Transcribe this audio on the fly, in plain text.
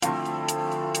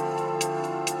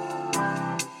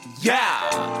Yeah.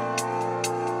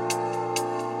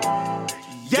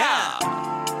 Yeah.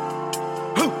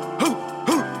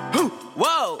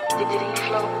 Whoa.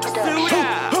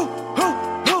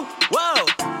 Whoa.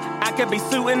 I could be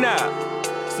suiting up,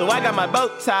 so I got my bow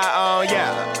tie on,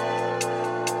 yeah.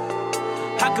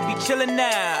 I could be chilling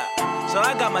now, so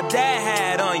I got my dad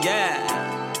hat on,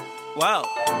 yeah. Whoa.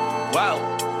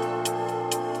 Whoa.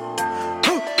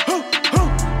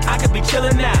 I could be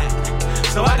chillin' now,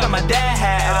 so I got my dad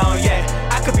hat on, yeah.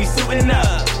 I could be suiting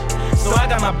up, so I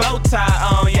got my bow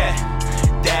tie on, yeah.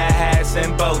 Dad hats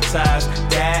and bow ties,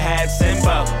 dad hats and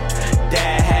bow,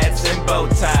 dad hats and bow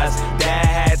ties, dad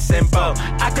hats and bow.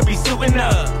 I could be suiting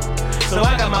up, so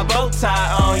I got my bow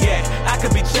tie on, yeah. I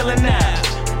could be chillin'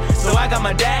 now, so I got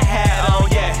my dad hat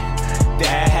on, yeah.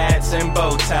 Dad hats and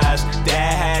bow ties,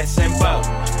 dad hats and bow,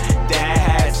 dad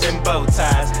hats and bow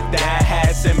ties, dad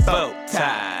hats and bow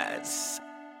ties.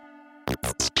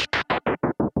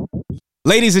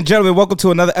 Ladies and gentlemen, welcome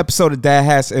to another episode of Dad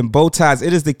Hats and Bow Ties.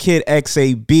 It is the Kid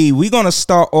XAB. We're going to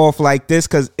start off like this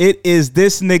because it is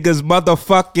this nigga's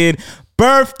motherfucking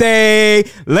birthday.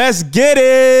 Let's get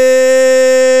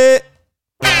it.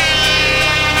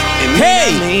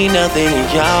 Hey! Mean nothing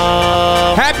to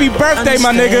y'all. Happy birthday,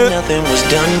 my nigga. Nothing was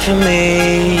done for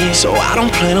me, so I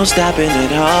don't plan on stopping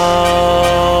at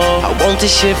all. I want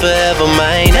this shit forever,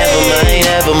 mine, ever mine,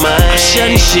 ever mine. I'm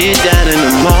shutting shit down in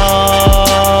the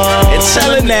mall and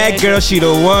Telling that girl she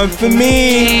the one for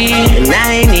me, and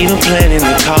I ain't even planning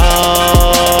to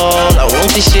call. I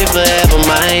want this shit forever,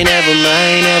 mine, ever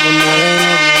mine, ever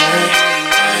mine.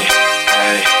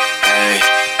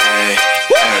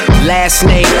 Last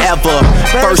name ever,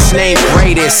 first name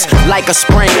greatest. Like a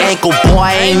sprained ankle, boy,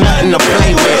 ain't nothing to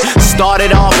play with.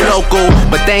 Started off local,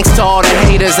 but thanks to all the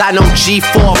haters, I know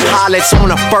G4 pilots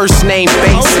on a first name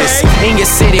basis. In your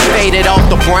city, faded off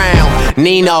the brown.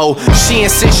 Nino, she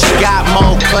insists she got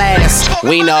more class.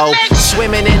 We know,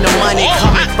 swimming in the money,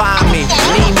 come and find me.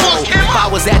 Nemo, if I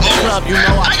was at the club, you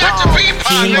know I balled.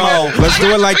 Chemo. Let's do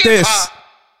it like this.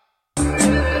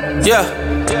 Yeah.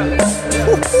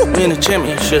 We in the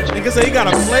championship. Nigga say he got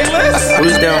a playlist. We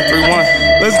was down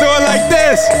 3-1. Let's do it like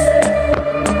this.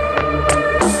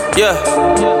 Yeah.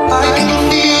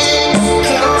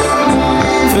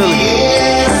 Philly.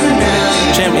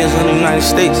 Champions in the United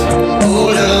States.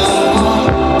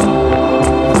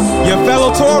 Your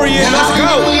fellow Torian, let's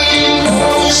go.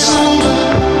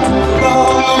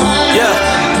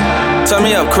 Yeah. Turn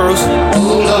me up, Cruz.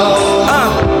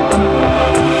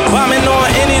 Bombing on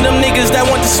any of them niggas that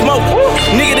want to smoke.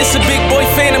 Nigga, this a big boy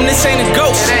phantom, this ain't a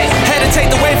ghost. Had to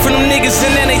take the weight from them niggas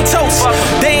and then they toast.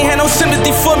 They ain't had no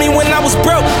sympathy for me when I was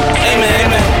broke. Amen,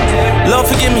 amen. Lord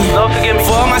forgive me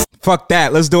for all my. Fuck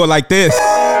that, let's do it like this.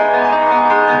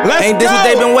 Let's Ain't go. this what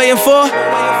they been waiting for?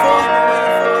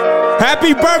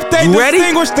 Happy birthday, You ready?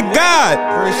 distinguished to God.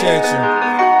 Appreciate you.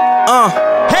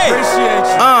 Hey. Appreciate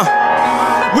you.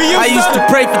 I used to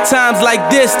pray for times like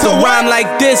this, to rhyme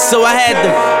like this, so I had to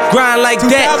grind like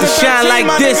that, to shine like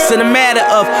this. In a matter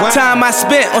of time I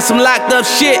spent on some locked up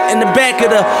shit in the back of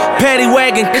the paddy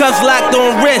wagon, cuffs locked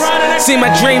on wrist. See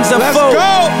my dreams unfold,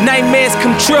 nightmares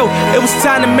come true. It was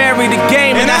time to marry the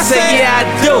game, and I said, yeah, I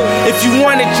do. If you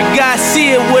want it, you gotta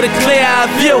see it with a clear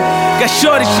eye view. Got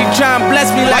shorty, she tryin'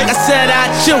 bless me like I said I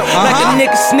chew. Like a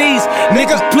nigga sneeze,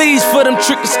 niggas please for them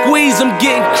trick and squeeze. I'm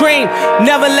getting cream,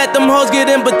 never let them hoes get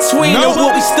in between of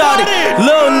what we started.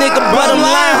 Little nigga, but I'm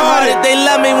lion-hearted. They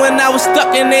love me when I was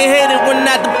stuck and they hated when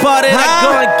I departed. I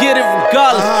go and get it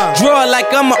regardless. Draw it like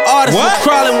I'm an artist. We're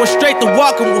crawling, went straight to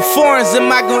walking with foreigns in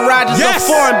my garages. Yes.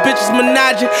 Foreign bitches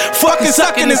menaging, fucking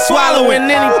sucking and swallowing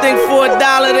anything for $1.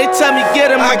 They tell me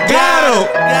get him, I got him.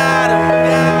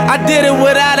 I did it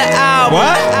without an album.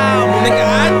 What? Nigga,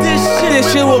 I did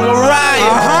shit with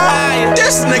Mariah.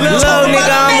 This nigga, Little nigga,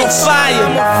 I'm on fire.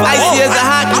 Icy as a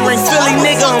hockey ring, Philly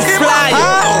nigga on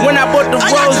flyer. When I bought the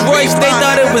Rolls Royce, they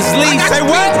thought it was lease. Say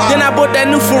what? Then I bought that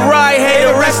new Ferrari, hey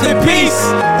to rest in peace.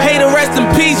 Hey to rest in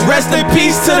peace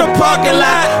to the parking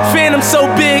lot. Phantom so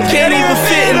big, can't even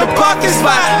fit in the parking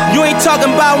spot. You ain't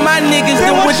talking about my niggas,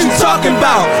 then what you talking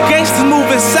about? Gangsters move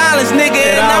in silence, nigga,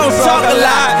 and I don't talk a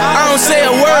lot. I don't say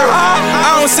a word,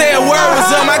 I don't say a word.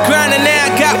 Was on my grind and now I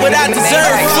got what I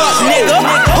deserve. Fuck nigga,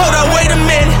 hold up, wait a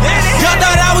minute. Y'all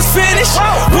thought I was finished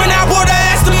when I bought the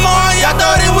ass tomorrow. Y'all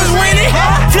thought it was rented.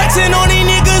 Flexing on these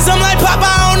niggas, I'm like Papa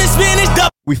on the spinach.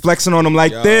 We flexing on them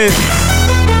like this.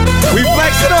 We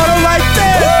flexing on them like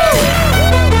this.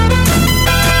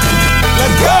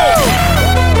 Let's go.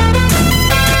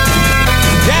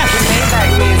 Yes.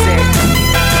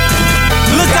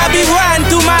 Look, I be riding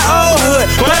through my old hood,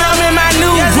 but I'm in my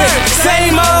new whip.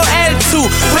 Same old attitude,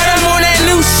 but I'm on that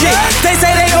new shit. They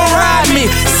say they gon'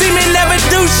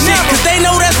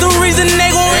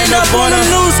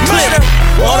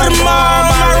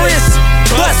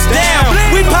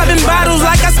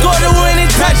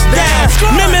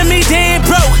 Remember me dead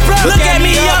broke. Look at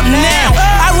me up now.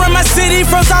 I run my city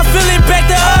from South Philly back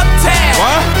to Uptown.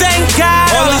 Thank God,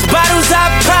 all these bottles I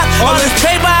pop, all this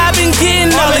paper I've been getting,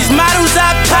 all these models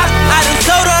I pop. I done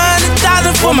sold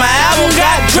 100,000 for my album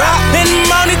got dropped. And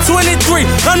I'm only 23.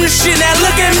 I'm the shit now.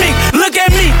 Look at me, look at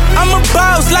me. I'm a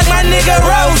boss like my nigga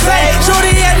Rose.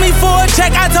 Shorty asked me for a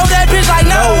check. I told that bitch like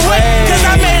no way. Cause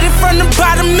I made it from the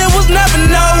bottom. It was never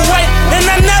no way. And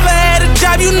I never had a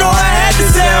job. You know I had to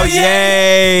sell.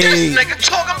 Yay! This nigga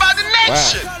talk about the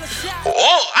next shit.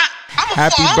 Oh, I'm a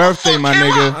Happy birthday, my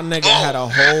nigga. My nigga had a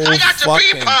whole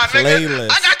fucking playlist.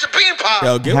 I got your bean pie.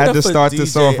 Yo, give Had it up to for start DJ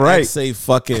this off right. Say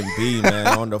fucking B, man,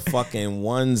 on the fucking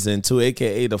 1s and 2,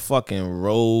 aka the fucking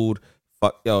road.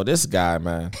 Fuck, yo, this guy,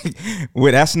 man.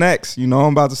 Wait, that's next. You know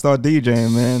I'm about to start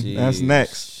DJing, man. That's Sheesh.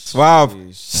 next. Suave,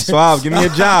 give me a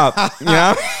job. You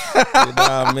know? You know what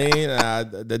I mean? I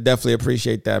definitely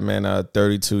appreciate that, man.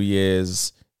 32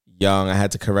 years young. I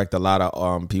had to correct a lot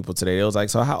of people today. It was like,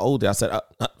 so how old are you? I said,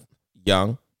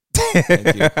 young.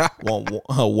 Thank you.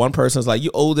 One person's like,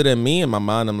 you older than me. In my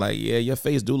mind, I'm like, yeah, your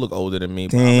face do look older than me,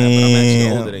 but I'm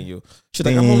actually older than you. She's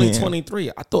like, I'm only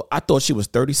 23. I thought she was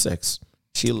 36.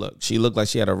 She looked like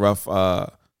she had a rough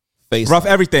face. Rough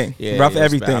everything. Yeah, rough yeah,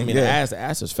 everything. I mean, yeah. the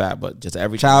ass is fat, but just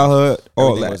everything. Childhood, all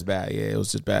everything that was bad. Yeah, it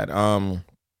was just bad.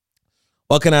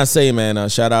 What can I say, man?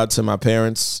 Shout out to my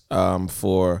parents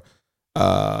for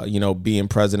being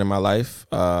present in my life.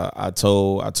 I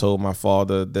told my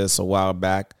father this a while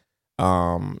back.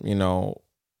 A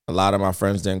lot of my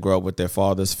friends didn't grow up with their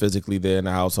fathers physically there in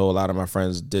the household. A lot of my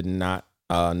friends did not,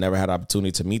 never had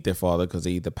opportunity to meet their father because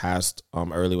they either passed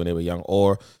early when they were young,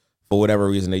 or for whatever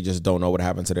reason they just don't know what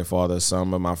happened to their father.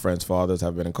 Some of my friends' fathers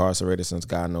have been incarcerated since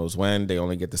God knows when. They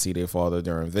only get to see their father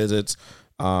during visits.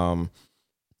 And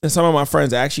some of my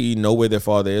friends actually know where their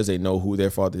father is. They know who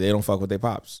their father. They don't fuck with their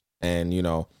pops. And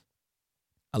a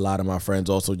lot of my friends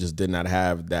also just did not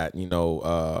have that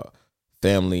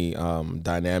family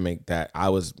dynamic that I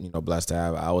was blessed to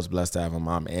have. I was blessed to have a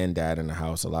mom and dad in the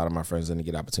house. A lot of my friends didn't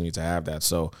get opportunity to have that.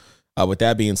 So with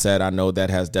that being said, I know that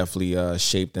has definitely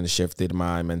shaped and shifted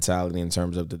my mentality in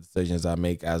terms of the decisions I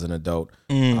make as an adult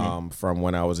from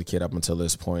when I was a kid up until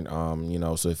this point.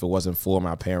 So if it wasn't for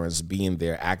my parents being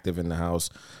there, active in the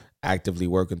house, actively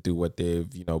working through what they've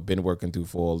been working through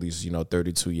for all these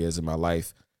 32 years of my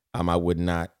life, I would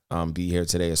not be here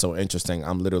today. It's so interesting.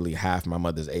 I'm literally half my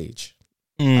mother's age.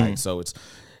 Right? So it's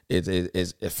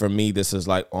for me, this is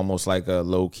like almost like a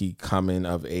low key coming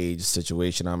of age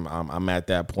situation. I'm at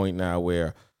that point now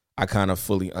where I kind of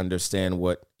fully understand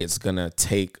what it's gonna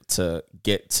take to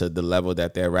get to the level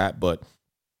that they're at, but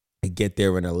get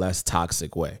there in a less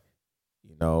toxic way.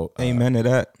 Amen to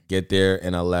that. Get there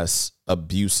in a less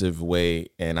abusive way,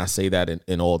 and I say that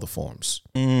in all the forms.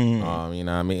 You know what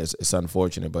I mean? It's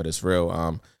unfortunate, but it's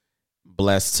real.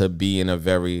 Blessed to be in a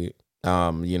very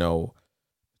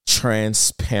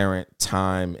transparent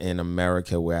time in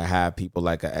America where I have people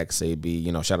like a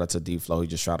XAB. Shout out to D-Flow. He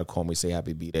just tried to call me, say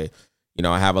happy B-Day.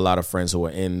 I have a lot of friends who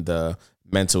are in the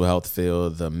mental health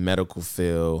field, the medical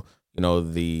field,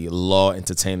 the law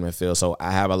entertainment field. So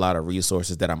I have a lot of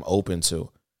resources that I'm open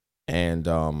to. And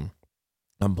I'm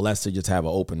blessed to just have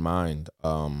an open mind.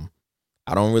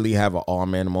 I don't really have an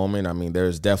all-man moment. I mean,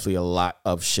 there's definitely a lot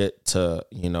of shit to,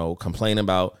 complain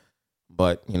about.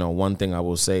 But, one thing I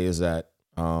will say is that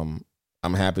I'm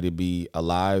happy to be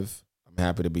alive. I'm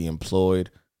happy to be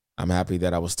employed. I'm happy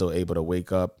that I was still able to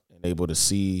wake up and able to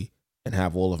see and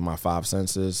have all of my 5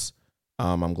 senses.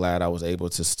 I'm glad I was able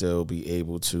to still be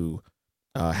able to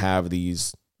have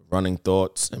these running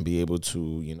thoughts and be able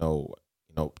to,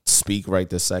 speak right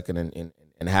this second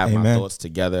and have Amen. my thoughts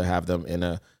together, have them in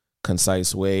a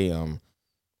concise way.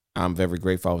 I'm very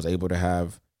grateful I was able to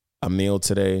have a meal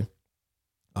today.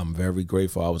 I'm very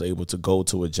grateful I was able to go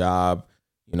to a job,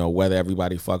 whether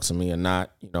everybody fucks with me or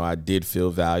not. I did feel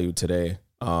valued today.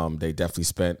 They definitely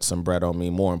spent some bread on me.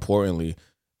 More importantly,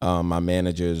 my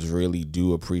managers really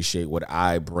do appreciate what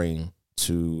I bring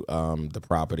to the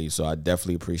property. So I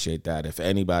definitely appreciate that. If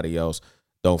anybody else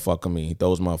don't fuck with me,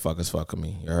 those motherfuckers fuck with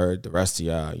me. You heard? The rest of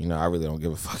y'all, I really don't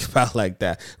give a fuck about like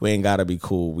that. We ain't got to be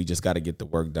cool. We just got to get the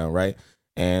work done, right?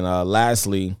 And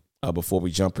lastly, before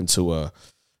we jump into a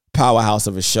powerhouse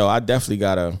of a show, I definitely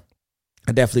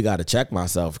gotta check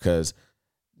myself, because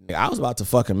I was about to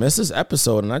fucking miss this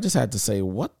episode, and I just had to say,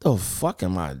 what the fuck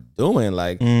am I doing?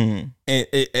 Like, and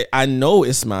I know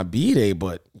it's my B-Day,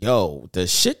 but yo, the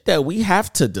shit that we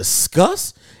have to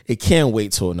discuss, it can't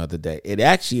wait till another day. It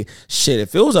actually, shit,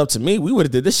 if it was up to me, we would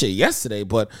have did this shit yesterday.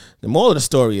 But the moral of the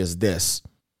story is this: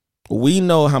 we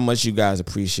know how much you guys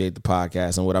appreciate the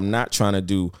podcast, and what I'm not trying to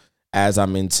do as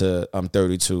I'm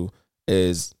 32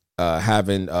 is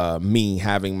having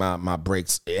my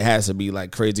breaks. It has to be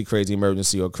like crazy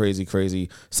emergency or crazy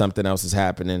something else is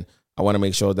happening. I want to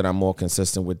make sure that I'm more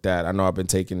consistent with that. I know I've been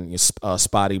taking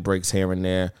spotty breaks here and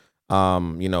there,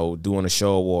 doing a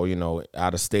show or,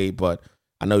 out of state, but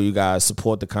I know you guys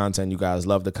support the content. You guys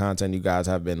love the content. You guys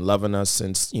have been loving us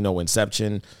since,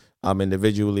 inception,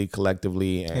 individually,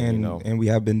 collectively. And we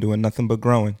have been doing nothing but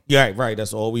growing. Yeah, right.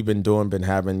 That's all we've been doing. Been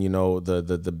having,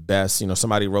 the best,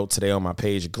 somebody wrote today on my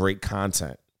page, great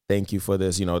content. Thank you for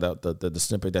this, the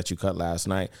snippet that you cut last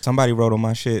night. Somebody wrote on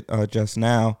my shit just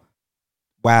now.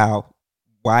 Wow.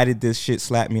 Why did this shit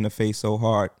slap me in the face so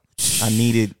hard? I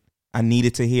needed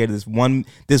to hear this 1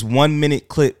 minute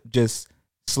clip just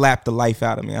slapped the life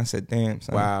out of me. I said, damn,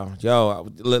 son. Wow. Yo,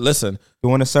 listen.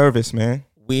 Doing a service, man.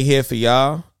 We here for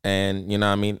y'all. And,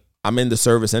 I'm in the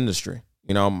service industry.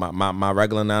 My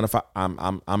regular 9 to 5,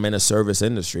 I'm in a service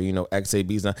industry.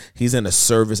 XAB's not, he's in a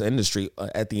service industry.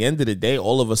 At the end of the day,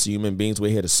 all of us are human beings. We're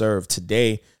here to serve.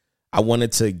 Today, I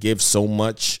wanted to give so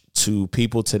much to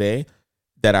people today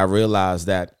that I realized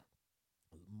that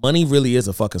money really is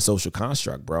a fucking social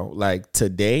construct, bro. Like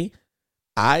today,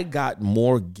 I got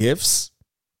more gifts,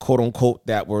 quote unquote,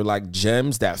 that were like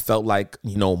gems that felt like,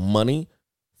 money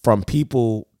from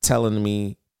people telling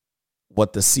me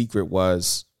what the secret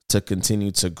was to continue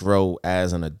to grow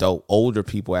as an adult. Older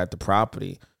people at the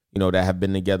property, that have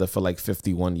been together for like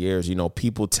 51 years,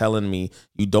 people telling me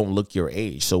you don't look your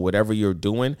age. So whatever you're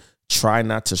doing, try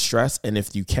not to stress. And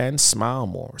if you can, smile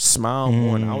more.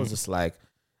 And I was just like,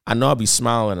 I know I'll be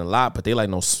smiling a lot, but they like,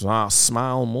 no,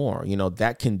 smile more.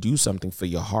 That can do something for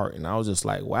your heart. And I was just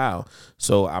like, wow.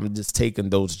 So I'm just taking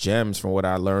those gems from what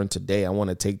I learned today. I want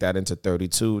to take that into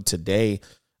 32. Today,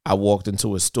 I walked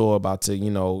into a store about to,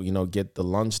 get the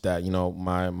lunch that,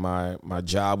 my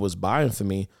job was buying for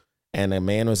me. And a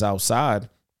man was outside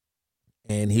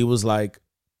and he was like,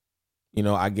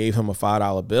 I gave him a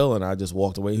 $5 bill and I just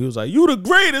walked away. He was like, you the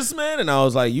greatest, man. And I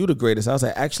was like, you the greatest. I was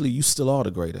like, actually, you still are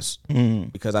the greatest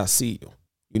because I see you.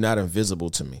 You're not invisible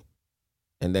to me.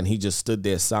 And then he just stood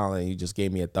there silent. He just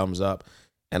gave me a thumbs up.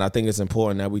 And I think it's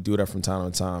important that we do that from time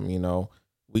to time.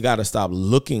 We got to stop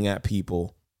looking at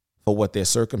people for what their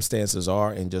circumstances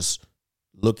are and just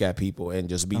look at people and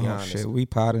just be honest. Shit, we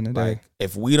potting today. Like,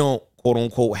 if we don't, quote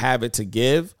unquote, have it to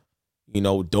give,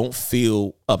 don't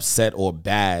feel upset or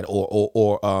bad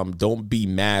or don't be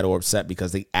mad or upset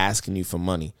because they asking you for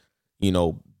money.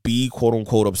 Be quote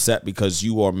unquote upset because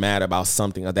you are mad about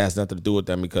something that has nothing to do with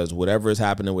them, because whatever is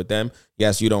happening with them,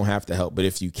 yes, you don't have to help. But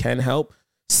if you can help,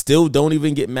 still don't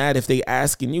even get mad if they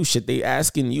asking you shit. They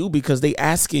asking you because they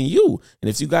asking you. And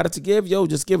if you got it to give,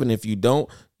 just give it. And if you don't,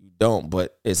 you don't.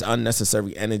 But it's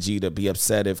unnecessary energy to be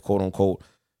upset if quote unquote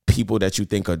people that you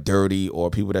think are dirty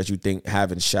or people that you think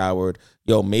haven't showered.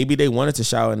 Maybe they wanted to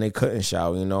shower and they couldn't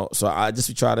shower, So I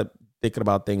just try to thinking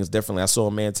about things differently. I saw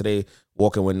a man today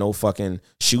walking with no fucking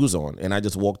shoes on. And I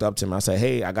just walked up to him. I said,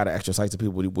 hey, I got to exercise to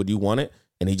people. Would you want it?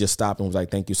 And he just stopped and was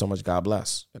like, thank you so much. God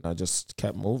bless. And I just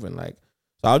kept moving. So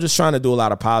I was just trying to do a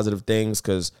lot of positive things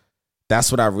because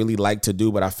that's what I really like to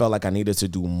do. But I felt like I needed to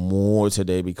do more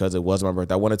today because it was my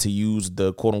birthday. I wanted to use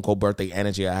the quote unquote birthday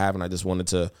energy I have. And I just wanted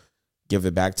to give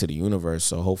it back to the universe.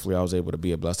 So hopefully I was able to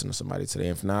be a blessing to somebody today.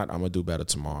 If not, I'm going to do better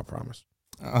tomorrow, I promise.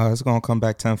 It's going to come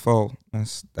back tenfold.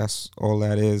 That's all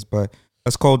that is. But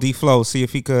let's call D-Flow, see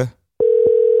if he could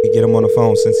get him on the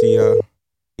phone since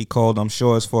he called. I'm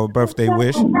sure it's for a birthday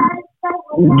wish.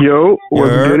 Yo,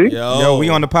 what's good? Yo, we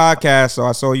on the podcast, so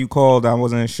I saw you called. I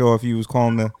wasn't sure if you was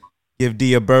calling to give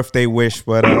D a birthday wish,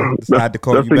 but decided to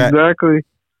call you back.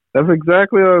 That's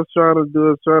exactly what I was trying to do. I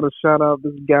was trying to shout out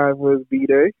this guy for his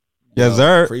B-Day. Yes,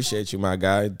 sir. Appreciate you, my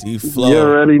guy. D-Flow. You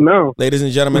already know. Ladies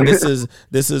and gentlemen, this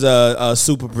is a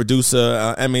super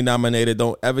producer, Emmy nominated.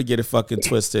 Don't ever get it fucking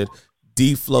twisted.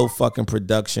 D-Flow fucking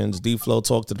Productions. D-Flow,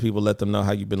 talk to the people. Let them know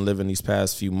how you've been living these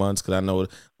past few months, because I know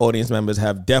audience members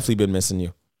have definitely been missing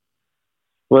you.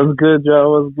 What's good,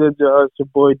 y'all? What's good, y'all? It's your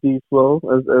boy D-Flow,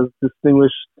 as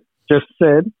Distinguished just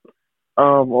said.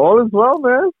 All is well,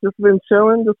 man. Just been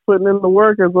chilling, just putting in the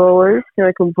work as always.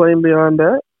 Can't complain beyond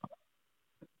that.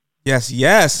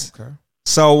 Yes. Okay.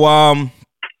 So,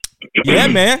 yeah,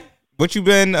 man. What you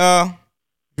been up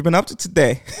to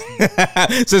today?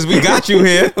 Since we got you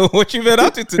here, what you been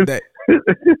up to today?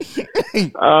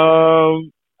 Ain't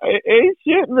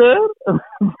shit, man.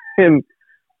 And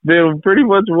been pretty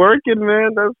much working,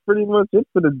 man. That's pretty much it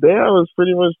for the day. I was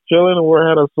pretty much chilling and we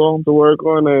had a song to work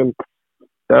on, and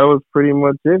that was pretty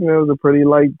much it. And it was a pretty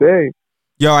light day.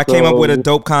 Yo, I came up with a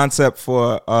dope concept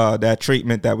for that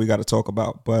treatment that we got to talk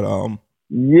about, but yeah,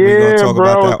 we're gonna talk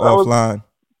bro, about that offline.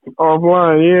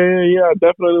 offline. Yeah. I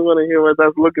definitely want to hear what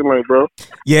that's looking like, bro.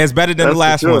 Yeah, it's better than That's the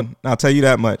last for sure. one. I'll tell you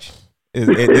that much.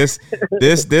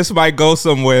 This might go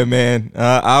somewhere, man.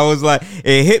 I was like,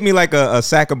 it hit me like a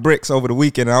sack of bricks over the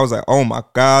weekend. And I was like, oh my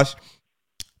gosh,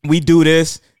 we do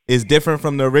this. It's different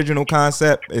from the original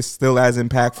concept. It's still as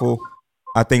impactful.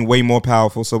 I think way more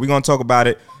powerful. So we're gonna talk about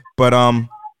it. But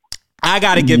I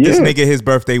gotta give this nigga his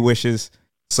birthday wishes.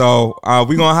 So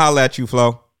we're gonna holler at you,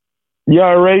 Flo. You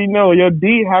already know. Yo,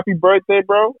 D, happy birthday,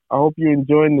 bro. I hope you're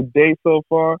enjoying the day so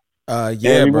far.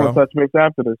 Yeah, we bro. won't touch base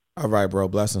after this. All right, bro.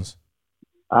 Blessings.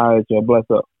 All right, yo. Bless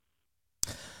up.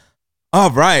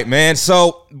 All right, man.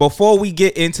 So before we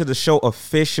get into the show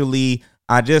officially,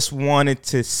 I just wanted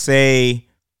to say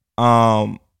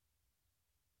 2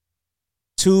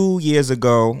 years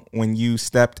ago when you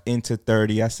stepped into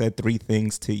 30, I said 3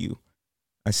 things to you.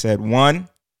 I said, 1,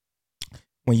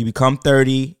 when you become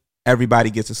 30, everybody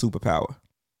gets a superpower.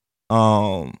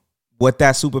 What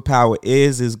that superpower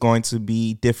is going to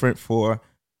be different for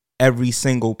every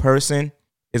single person.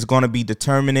 It's going to be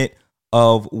determinate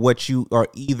of what you are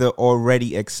either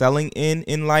already excelling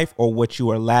in life or what you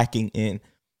are lacking in.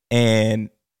 And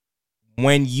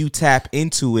when you tap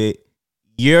into it,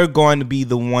 you're going to be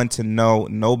the one to know.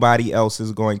 Nobody else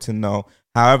is going to know.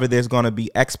 However, there's going to be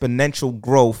exponential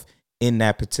growth in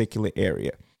that particular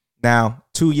area. Now,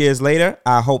 2 years later,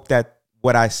 I hope that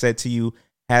what I said to you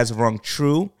has rung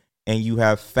true and you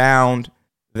have found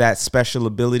that special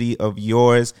ability of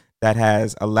yours that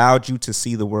has allowed you to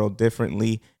see the world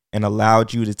differently and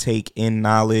allowed you to take in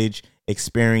knowledge,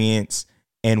 experience,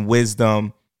 and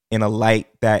wisdom in a light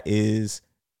that is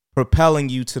propelling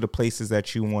you to the places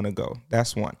that you want to go.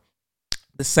 That's one.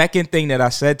 The second thing that I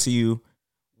said to you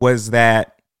was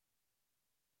that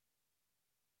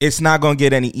it's not going to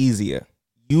get any easier.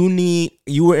 You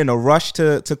were in a rush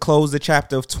to close the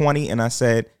chapter of 20, and I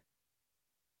said,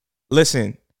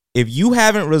 listen, if you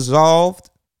haven't resolved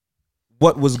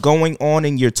what was going on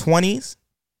in your 20s,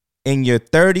 in your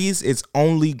 30s, it's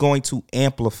only going to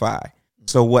amplify.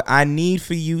 So what I need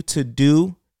for you to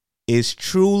do is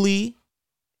truly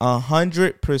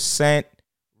 100%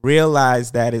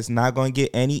 realize that it's not going to get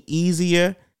any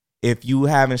easier. If you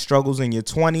having struggles in your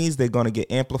 20s, they're going to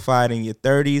get amplified in your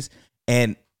 30s.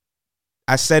 And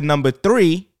I said number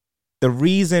 3, the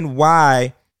reason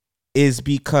why is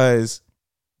because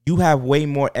you have way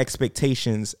more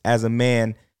expectations as a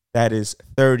man that is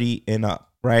 30 and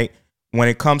up, right? When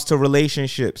it comes to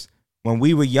relationships, when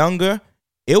we were younger,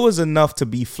 it was enough to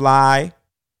be fly.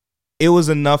 It was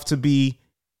enough to be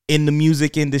in the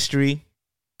music industry.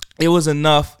 It was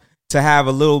enough to have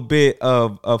a little bit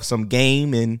of some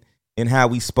game in how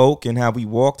we spoke and how we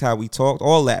walked, how we talked,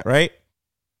 all that, right?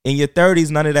 In your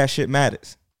 30s, none of that shit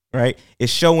matters, right?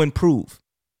 It's show and prove.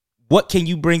 What can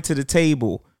you bring to the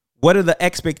table? What are the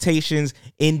expectations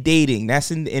in dating?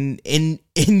 That's in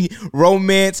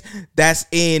romance. That's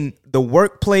in the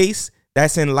workplace.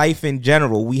 That's in life in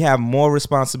general. We have more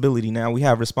responsibility now. We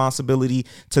have responsibility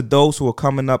to those who are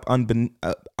coming up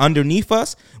underneath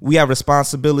us. We have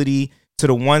responsibility to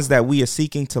the ones that we are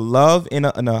seeking to love in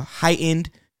a heightened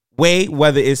way,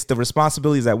 whether it's the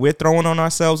responsibilities that we're throwing on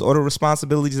ourselves or the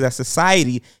responsibilities that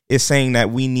society is saying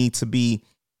that we need to be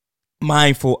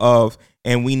mindful of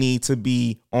and we need to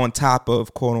be on top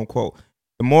of, quote unquote.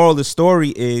 The moral of the story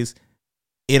is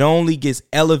it only gets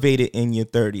elevated in your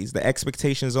 30s. The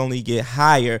expectations only get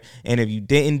higher. And if you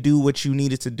didn't do what you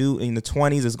needed to do in the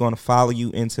 20s, it's going to follow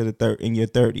you into in your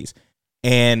 30s.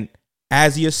 And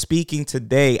as you're speaking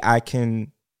today, I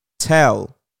can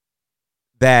tell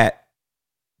that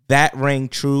rang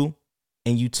true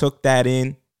and you took that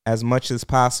in as much as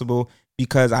possible,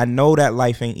 because I know that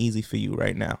life ain't easy for you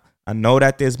right now. I know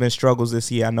that there's been struggles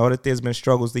this year. I know that there's been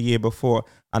struggles the year before.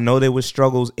 I know there was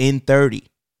struggles in 30.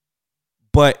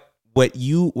 But what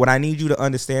I need you to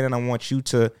understand, and I want you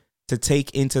to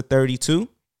take into 32,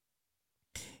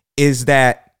 is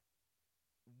that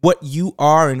what you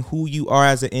are and who you are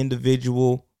as an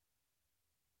individual,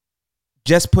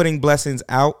 just putting blessings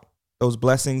out, those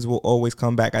blessings will always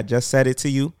come back. I just said it to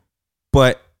you,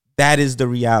 but that is the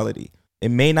reality. It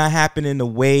may not happen in the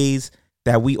ways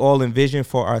that we all envision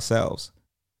for ourselves,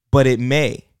 but it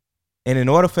may. And in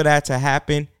order for that to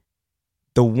happen,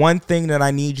 the one thing that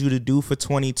I need you to do for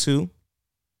 22,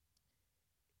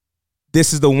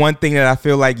 this is the one thing that I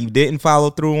feel like you didn't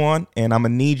follow through on, and I'm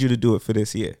going to need you to do it for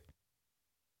this year.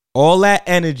 All that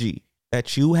energy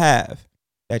that you have,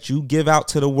 that you give out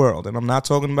to the world, and I'm not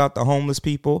talking about the homeless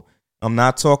people, I'm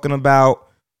not talking about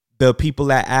the people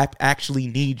that actually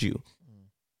need you.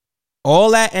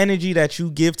 All that energy that you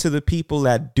give to the people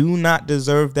that do not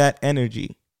deserve that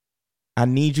energy, I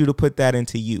need you to put that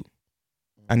into you.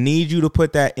 I need you to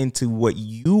put that into what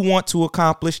you want to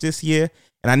accomplish this year.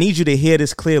 And I need you to hear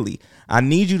this clearly. I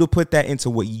need you to put that into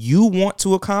what you want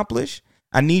to accomplish.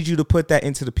 I need you to put that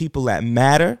into the people that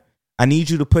matter. I need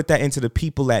you to put that into the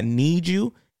people that need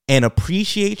you and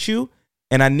appreciate you.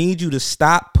 And I need you to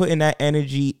stop putting that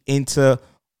energy into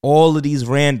all of these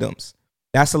randoms.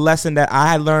 That's a lesson that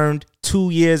I learned 2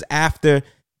 years after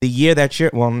the year that you're,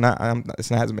 well, it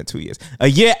hasn't been 2 years. A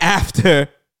year after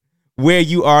where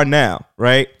you are now,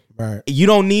 right? Right. You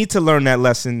don't need to learn that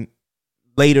lesson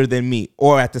later than me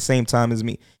or at the same time as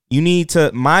me. You need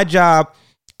to, my job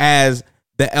as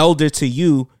the elder to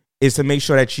you is to make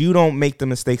sure that you don't make the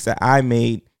mistakes that I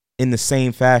made in the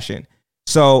same fashion.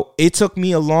 So it took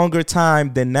me a longer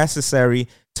time than necessary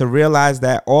to realize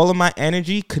that all of my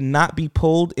energy could not be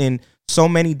pulled in so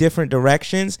many different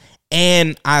directions,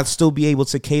 and I'll still be able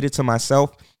to cater to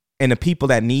myself and the people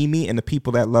that need me and the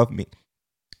people that love me.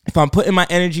 If I'm putting my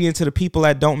energy into the people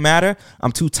that don't matter,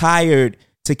 I'm too tired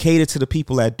to cater to the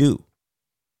people that do.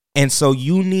 And so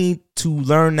you need to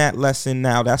learn that lesson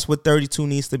now. That's what 32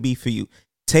 needs to be for you.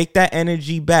 Take that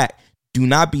energy back. Do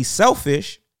not be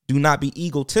selfish. Do not be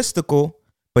egotistical,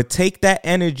 but take that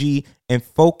energy and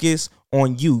focus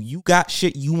on you. You got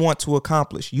shit you want to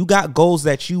accomplish. You got goals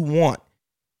that you want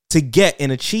to get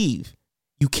and achieve.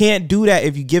 You can't do that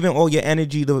if you're giving all your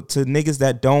energy to niggas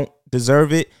that don't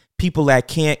deserve it, people that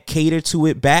can't cater to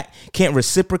it back, can't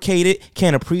reciprocate it,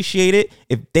 can't appreciate it.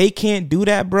 If they can't do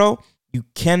that, bro, you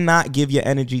cannot give your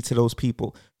energy to those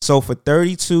people. So for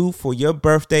 32, for your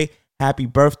birthday, happy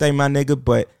birthday, my nigga,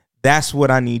 but that's what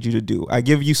I need you to do. I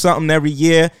give you something every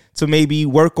year to maybe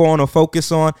work on or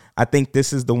focus on. I think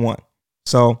this is the one.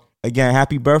 So, again,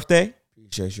 happy birthday.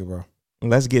 Appreciate you, bro.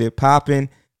 Let's get it popping.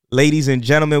 Ladies and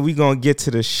gentlemen, we're going to get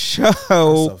to the show. That's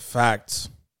a fact.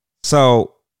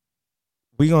 So,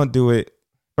 we're going to do it.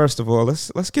 First of all,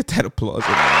 let's get that applause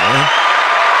in there, man.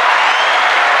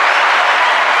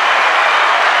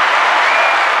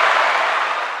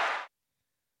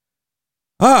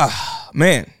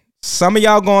 Man. Some of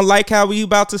y'all gonna like how we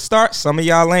about to start. Some of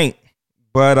y'all ain't.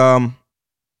 But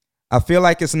I feel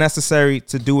like it's necessary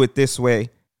to do it this way.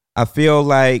 I feel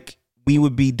like we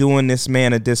would be doing this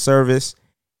man a disservice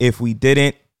if we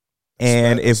didn't.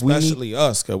 And especially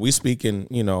us, because we speaking,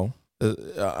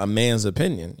 a man's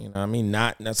opinion. You know what I mean?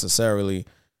 Not necessarily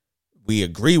we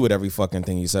agree with every fucking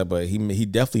thing he said, but he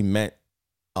definitely meant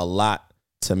a lot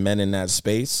to men in that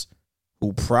space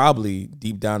who probably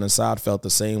deep down inside felt the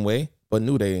same way, but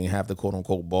knew they didn't have the quote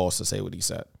unquote balls to say what he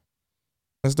said.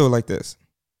 Let's do it like this.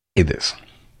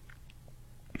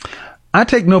 I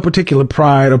take no particular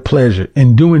pride or pleasure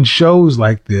in doing shows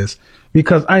like this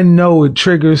because I know it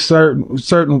triggers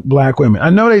certain black women.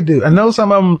 I know they do. I know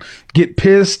some of them get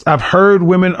pissed. I've heard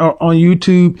women on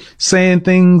YouTube saying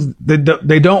things that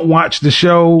they don't watch the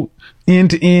show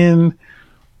end to end.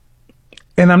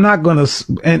 And I'm not going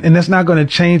to, and that's not going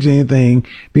to change anything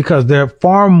because there are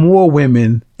far more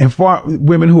women and far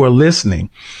women who are listening.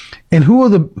 And who are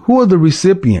the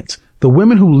recipients? The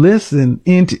women who listen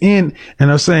end to end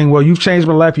and are saying, well, you've changed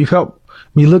my life. You've helped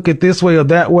me look at this way or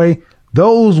that way.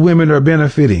 Those women are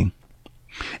benefiting.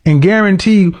 And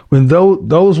guarantee when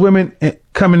those women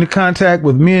come into contact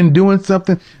with men doing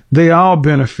something, they all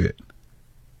benefit.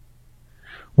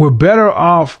 We're better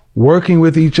off working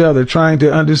with each other, trying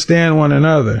to understand one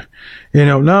another.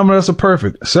 None of us are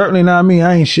perfect. Certainly not me.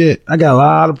 I ain't shit. I got a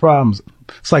lot of problems.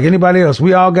 It's like anybody else.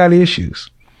 We all got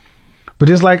issues. But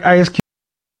just like Ice Cube.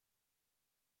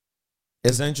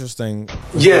 It's interesting.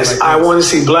 Yes, I want to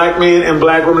see black men and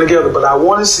black women together, but I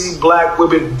want to see black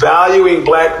women valuing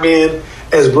black men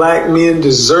as black men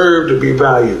deserve to be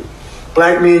valued.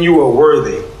 Black men, you are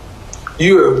worthy.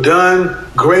 You have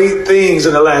done great things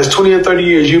in the last 20 or 30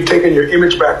 years. You've taken your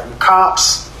image back from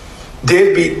cops,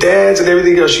 deadbeat dads, and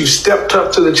everything else. You stepped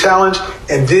up to the challenge,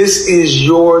 and this is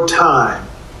your time.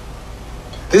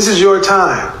 This is your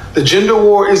time. The gender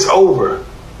war is over.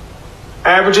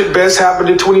 Average at best happened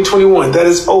in 2021. That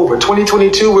is over.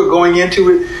 2022, we're going into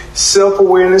it.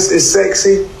 Self-awareness is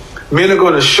sexy. Men are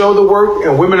going to show the work,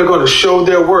 and women are going to show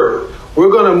their worth. We're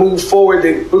going to move forward.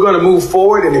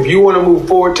 And if you want to move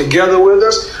forward together with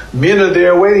us, men are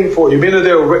there waiting for you. Men are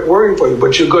there working for you.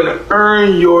 But you're going to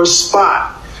earn your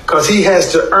spot because he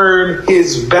has to earn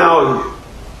his value.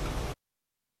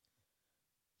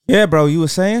 Yeah, bro, you were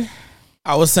saying?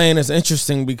 I was saying it's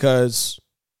interesting because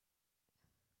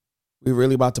we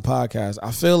really about to podcast.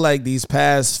 I feel like these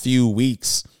past few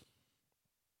weeks,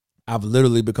 I've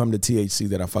literally become the THC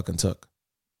that I fucking took.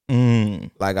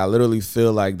 Like, I literally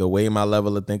feel like the way my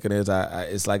level of thinking is,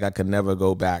 it's like I could never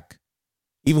go back.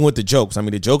 Even with the jokes. I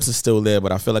mean, the jokes are still there,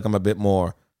 but I feel like I'm a bit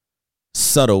more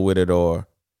subtle with it, or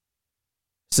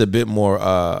it's a bit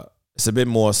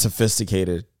more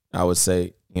sophisticated, I would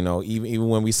say. You know, even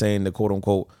when we saying the quote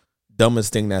unquote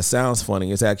dumbest thing that sounds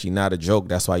funny, it's actually not a joke.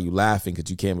 That's why you laughing, because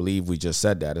you can't believe we just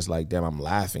said that. It's like, damn, I'm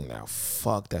laughing now.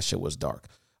 Fuck, that shit was dark.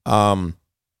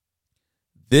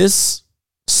 This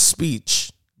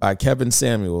speech by Kevin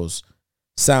Samuels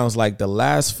sounds like the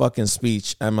last fucking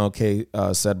speech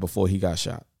MLK said before he got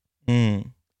shot.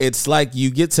 It's like you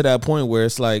get to that point where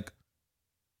it's like,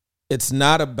 it's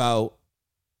not about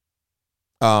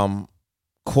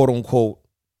quote unquote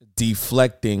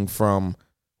deflecting from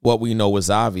what we know is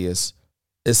obvious.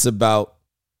 It's about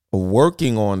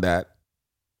working on that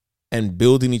and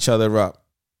building each other up.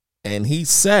 And he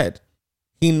said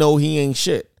he know he ain't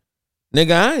shit.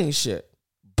 Nigga, I ain't shit.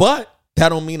 But that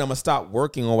don't mean I'm going to stop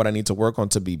working on what I need to work on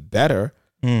to be better.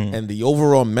 And the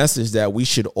overall message that we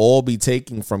should all be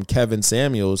taking from Kevin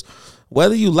Samuels,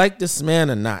 whether you like this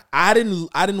man or not. I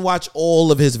didn't watch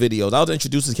all of his videos. I was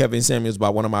introduced to Kevin Samuels by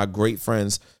one of my great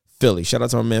friends, Philly. Shout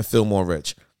out to my man, Phil More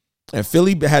Rich. And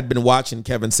Philly had been watching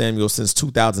Kevin Samuels since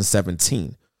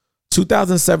 2017.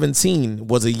 2017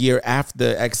 was a year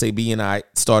after XAB and I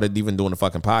started even doing the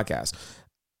fucking podcast.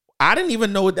 I didn't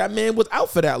even know that man was out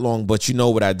for that long. But you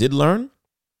know what I did learn?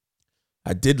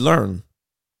 I did learn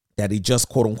that he just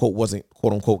quote unquote wasn't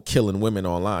quote unquote killing women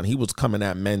online. He was coming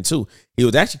at men too. He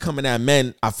was actually coming at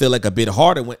men, I feel like, a bit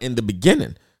harder in the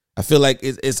beginning. I feel like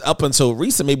it's up until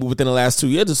recent, maybe within the last 2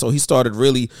 years or so, he started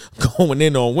really going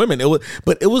in on women.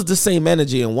 But it was the same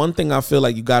energy. And one thing I feel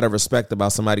like you got to respect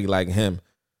about somebody like him,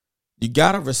 you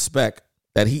got to respect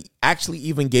that he actually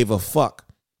even gave a fuck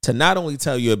to not only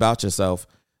tell you about yourself,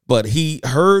 but he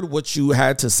heard what you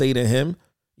had to say to him.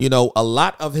 You know, a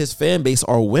lot of his fan base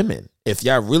are women. If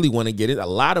y'all really want to get it, a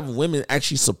lot of women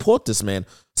actually support this man.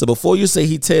 So before you say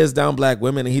he tears down black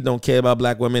women and he don't care about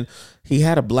black women, he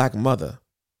had a black mother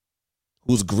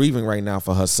who's grieving right now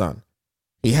for her son.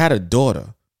 He had a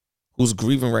daughter who's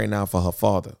grieving right now for her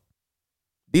father.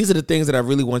 These are the things that I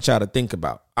really want y'all to think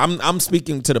about. I'm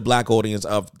speaking to the black audience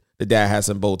of the Dad Has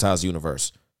Some Bow Ties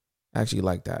universe. I actually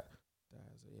like that.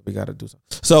 We got to do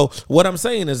something. So what I'm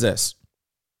saying is this.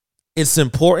 It's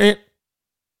important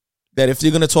that if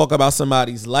you're going to talk about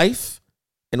somebody's life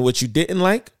and what you didn't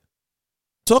like,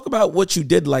 talk about what you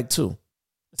did like too.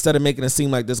 Instead of making it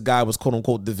seem like this guy was quote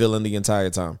unquote the villain the entire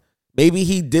time. Maybe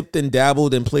he dipped and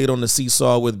dabbled and played on the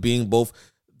seesaw with being both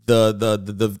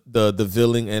the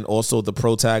villain and also the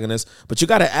protagonist. But you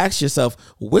got to ask yourself,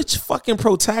 which fucking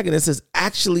protagonist is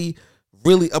actually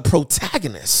really a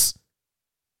protagonist?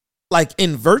 Like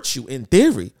in virtue, in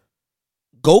theory.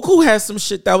 Goku has some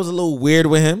shit that was a little weird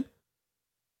with him.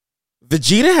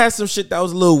 Vegeta has some shit that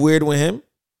was a little weird with him.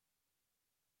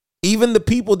 Even the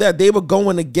people that they were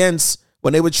going against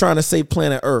when they were trying to save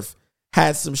planet Earth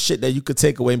had some shit that you could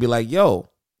take away and be like, yo,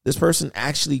 this person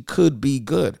actually could be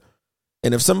good.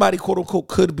 And if somebody, quote unquote,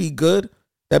 could be good,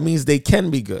 that means they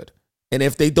can be good. And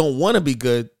if they don't want to be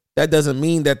good, that doesn't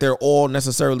mean that they're all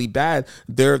necessarily bad.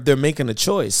 They're making a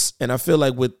choice. And I feel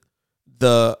like with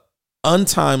the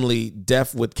untimely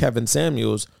death with Kevin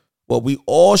Samuels, what we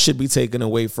all should be taking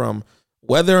away from,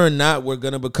 whether or not we're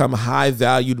going to become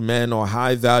high-valued men or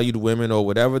high-valued women or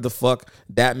whatever the fuck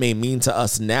that may mean to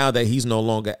us now that he's no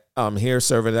longer here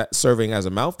serving as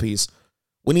a mouthpiece,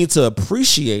 we need to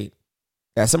appreciate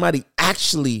that somebody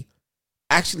actually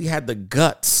had the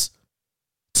guts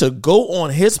to go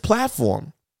on his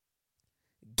platform,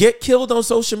 get killed on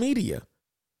social media,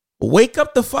 wake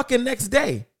up the fucking next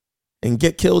day and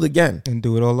get killed again. And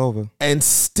do it all over. And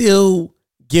still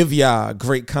give y'all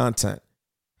great content.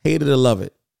 Hate it or love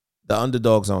it. The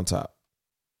underdog's on top.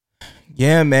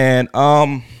 Yeah, man.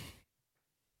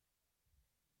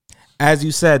 As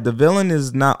you said, the villain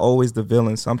is not always the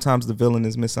villain. Sometimes the villain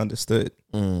is misunderstood.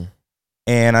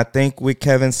 And I think with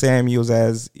Kevin Samuels,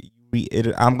 I'm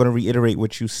going to reiterate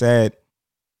what you said.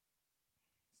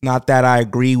 Not that I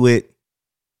agree with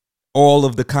all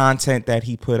of the content that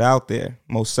he put out there.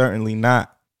 Most certainly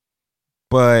not.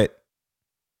 But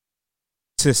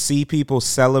to see people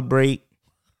celebrate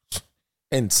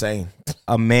insane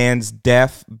a man's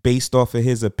death based off of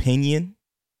his opinion,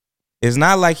 it's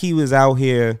not like he was out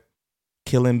here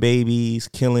killing babies,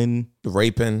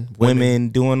 raping women,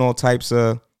 doing all types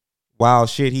of wild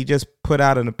shit. He just put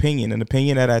out an opinion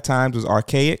that at times was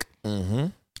archaic,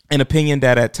 an opinion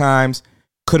that at times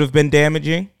could have been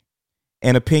damaging,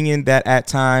 an opinion that at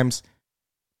times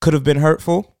could have been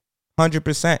hurtful.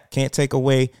 100%. Can't take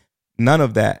away none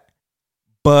of that.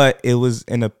 But it was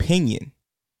an opinion.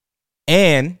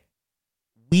 And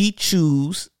we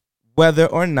choose whether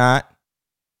or not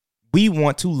we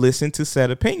want to listen to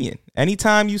said opinion.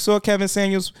 Anytime you saw Kevin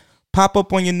Samuels pop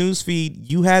up on your newsfeed,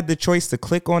 you had the choice to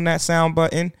click on that sound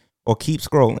button or keep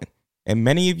scrolling. And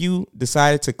many of you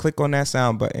decided to click on that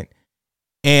sound button.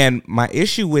 And my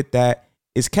issue with that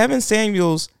is Kevin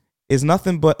Samuels is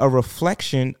nothing but a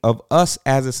reflection of us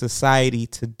as a society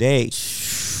today.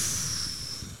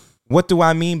 What do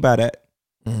I mean by that?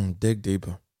 Dig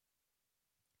deeper.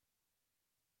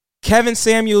 Kevin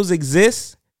Samuels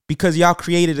exists because y'all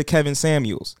created a Kevin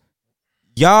Samuels.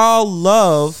 Y'all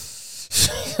love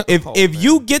if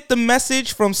you get the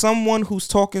message from someone who's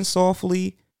talking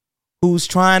softly, who's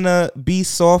trying to be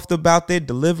soft about their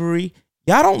delivery,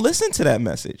 y'all don't listen to that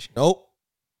message. Nope.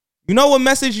 You know what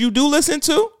message you do listen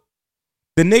to?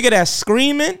 The nigga that's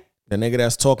screaming. The nigga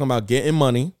that's talking about getting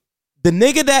money. The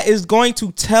nigga that is going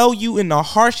to tell you in the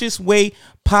harshest way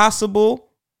possible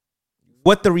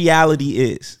what the reality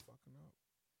is.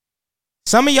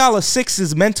 Some of y'all are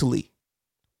sixes mentally.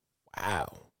 Wow.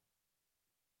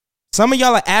 Some of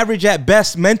y'all are average at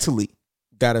best mentally.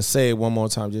 Gotta say it one more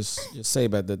time. Just say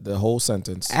about the whole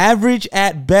sentence. Average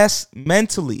at best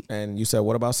mentally. And you said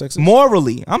what about sixes?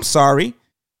 Morally. I'm sorry.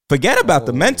 Forget about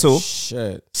the mental.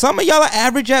 Shit. Some of y'all are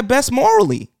average at best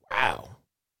morally. Wow.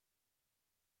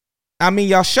 I mean,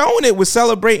 y'all showing it with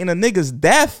celebrating a nigga's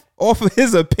death off of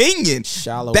his opinion.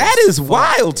 Shallow. That is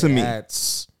wild to me.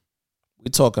 We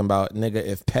talking about, nigga,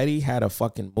 if Petty had a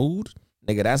fucking mood,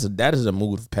 nigga, that is a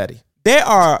mood of Petty. There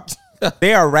are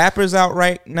rappers out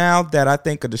right now that I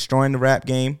think are destroying the rap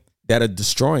game. That are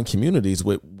destroying communities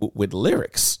with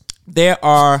lyrics. There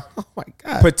are oh my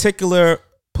God. particular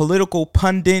political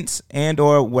pundits and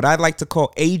or what I'd like to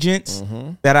call agents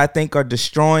that I think are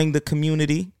destroying the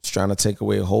community. It's trying to take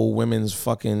away whole women's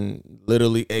fucking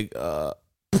literally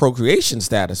procreation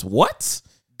status. What?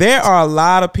 There are a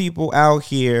lot of people out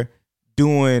here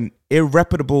doing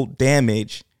irreparable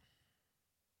damage.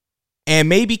 And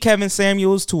maybe Kevin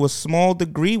Samuels, to a small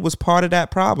degree, was part of that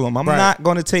problem. I'm not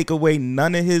going to take away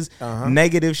none of his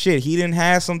negative shit. He didn't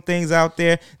have some things out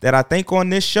there that I think on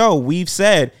this show we've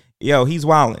said, yo, he's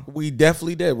wilding. We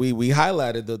definitely did. We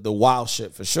highlighted the wild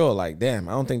shit for sure. Like, damn,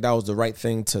 I don't think that was the right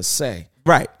thing to say.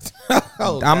 Right.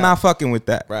 I'm not fucking with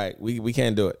that. Right. We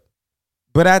can't do it.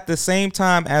 But at the same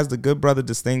time, as the good brother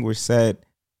Distinguished said,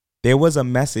 there was a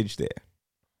message there.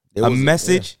 A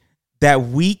message that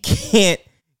we can't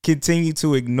continue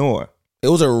to ignore. It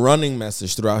was a running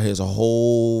message throughout his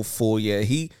whole full year.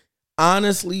 He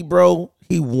honestly, bro,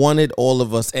 he wanted all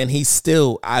of us, and he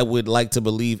still, I would like to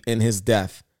believe, in his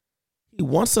death, he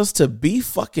wants us to be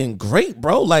fucking great,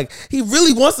 bro. Like, he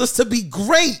really wants us to be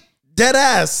great. Dead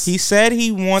ass. He said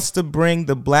he wants to bring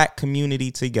the black community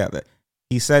together.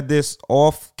 He said this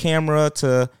off camera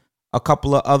to a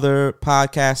couple of other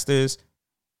podcasters.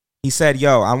 He said,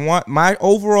 yo, my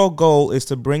overall goal is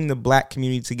to bring the black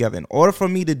community together. In order for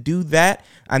me to do that,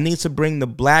 I need to bring the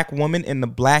black woman and the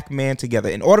black man together.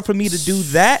 In order for me to do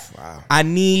that, I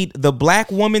need the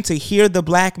black woman to hear the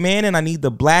black man, and I need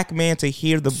the black man to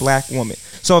hear the black woman.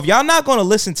 So if y'all not going to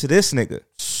listen to this nigga,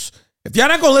 if y'all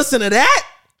not going to listen to that,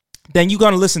 then you're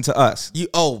going to listen to us.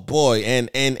 Oh boy.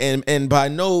 And by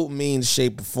no means,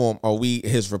 shape, or form are we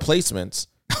his replacements.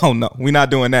 Oh no, we're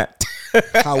not doing that.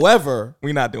 However,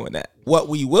 we're not doing that. What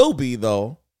we will be,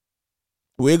 though,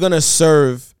 we're going to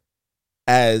serve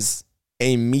as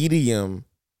a medium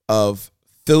of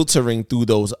filtering through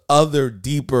those other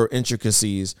deeper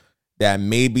intricacies that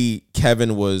maybe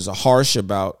Kevin was harsh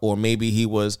about, or maybe he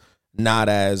was not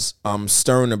as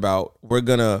stern about. We're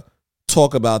going to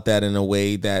talk about that in a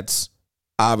way that's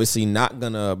obviously not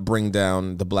going to bring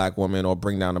down the black woman or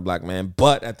bring down the black man.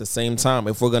 But at the same time,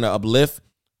 if we're going to uplift,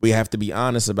 we have to be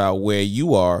honest about where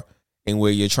you are and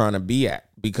where you're trying to be at,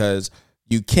 because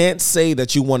you can't say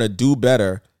that you want to do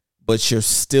better, but you're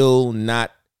still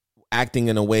not acting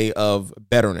in a way of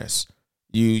betterness.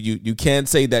 You can't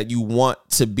say that you want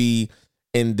to be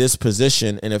in this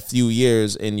position in a few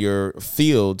years in your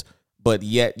field, but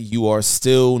yet you are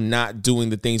still not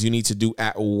doing the things you need to do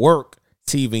at work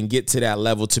to even get to that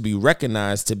level, to be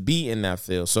recognized, to be in that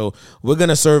field. So we're going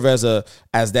to serve as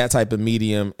that type of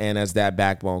medium and as that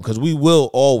backbone, because we will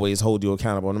always hold you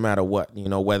accountable no matter what,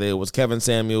 whether it was Kevin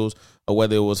Samuels or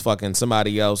whether it was fucking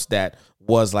somebody else that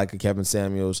was like a Kevin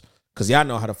Samuels, because y'all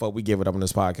know how the fuck we give it up on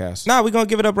this podcast. Nah, we're going to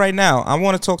give it up right now. I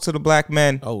want to talk to the black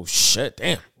men. Oh shit,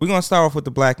 damn. We're going to start off with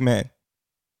the black men.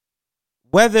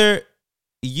 Whether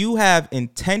you have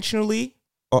intentionally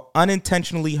or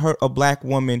unintentionally hurt a black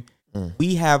woman,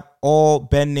 we have all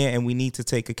been there, and we need to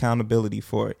take accountability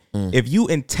for it. If you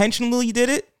intentionally did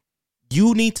it,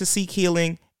 you need to seek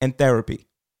healing and therapy.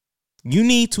 You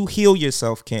need to heal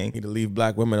yourself, King. You need to leave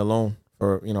black women alone.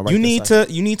 or you need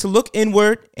to look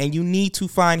inward, and you need to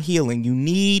find healing. You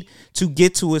need to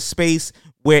get to a space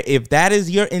where, if that is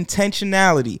your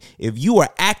intentionality, if you are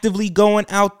actively going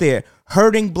out there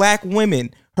hurting black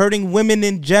women, hurting women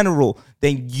in general,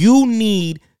 then you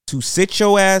need to sit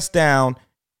your ass down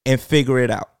and figure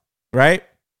it out, right?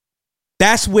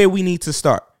 That's where we need to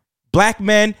start. Black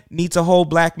men need to hold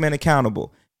black men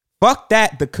accountable. Fuck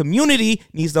that. The community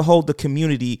needs to hold the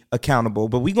community accountable.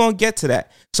 But we're going to get to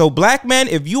that. So black men,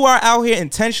 if you are out here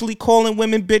intentionally calling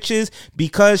women bitches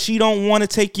because she don't want to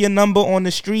take your number on the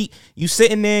street, you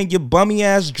sitting there in your bummy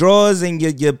ass drawers and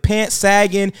your pants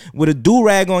sagging with a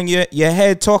do-rag on your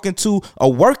head, talking to a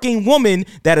working woman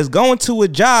that is going to a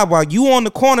job while you on the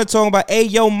corner talking about, hey,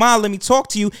 yo, ma, let me talk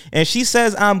to you. And she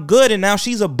says, I'm good. And now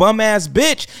she's a bum ass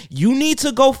bitch. You need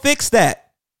to go fix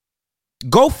that.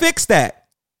 Go fix that.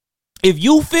 If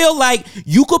you feel like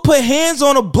you could put hands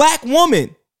on a black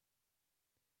woman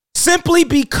simply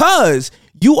because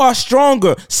you are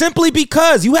stronger, simply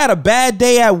because you had a bad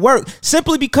day at work,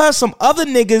 simply because some other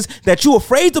niggas that you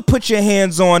afraid to put your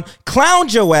hands on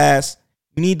clowned your ass,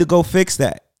 you need to go fix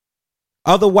that.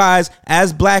 Otherwise,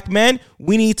 as black men,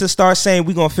 we need to start saying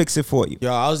we're going to fix it for you.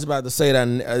 Yo, I was about to say that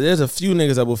there's a few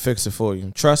niggas that will fix it for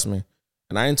you. Trust me.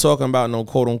 And I ain't talking about no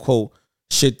quote unquote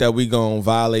shit that we gonna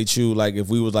violate you like if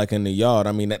we was like in the yard.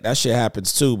 I mean, that shit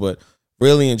happens too, but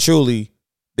really and truly,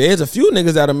 there's a few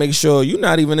niggas that'll make sure you're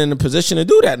not even in a position to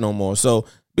do that no more. So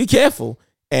be careful.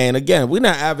 And again, we're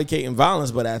not advocating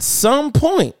violence, but at some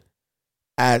point,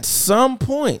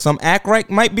 some act right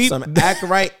might be. Some act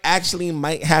right actually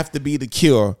might have to be the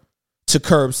cure to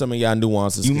curb some of y'all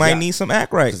nuances. You might need some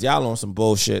act right. Because y'all on some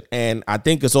bullshit. And I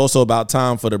think it's also about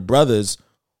time for the brothers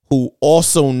who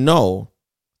also know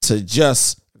to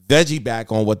just veggie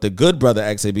back on what the good brother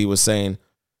XAB was saying.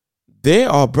 There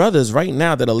are brothers right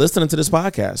now that are listening to this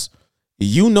podcast.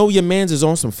 You know your man's is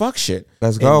on some fuck shit.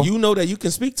 Let's go. And you know that you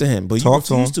can speak to him, but you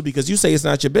refuse to because you say it's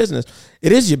not your business.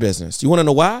 It is your business. You want to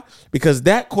know why? Because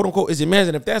that, quote unquote, is your man's.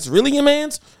 And if that's really your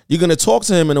man's, you're going to talk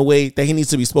to him in a way that he needs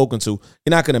to be spoken to.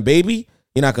 You're not going to baby.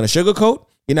 You're not going to sugarcoat.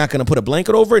 You're not going to put a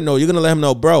blanket over it. No, you're going to let him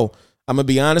know, bro, I'm going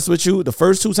to be honest with you. The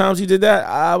first 2 times you did that,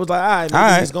 I was like, all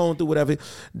right, he's going through whatever.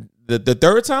 The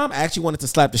third time, I actually wanted to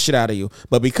slap the shit out of you.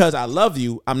 But because I love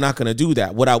you, I'm not going to do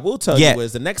that. What I will tell you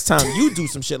is the next time you do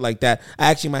some shit like that, I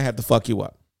actually might have to fuck you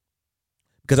up.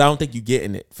 Because I don't think you're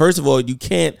getting it. First of all, you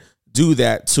can't do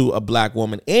that to a black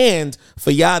woman. And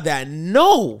for y'all that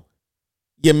know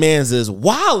your man's is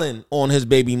wilding on his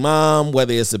baby mom,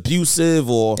 whether it's abusive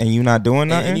or... And you not doing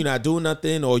nothing? And you're not doing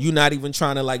nothing, or you're not even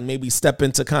trying to like maybe step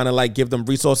in to kind of like give them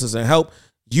resources and help.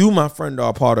 You, my friend,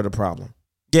 are a part of the problem.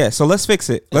 Yeah, so let's fix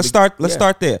it. Let's start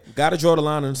there. Gotta draw the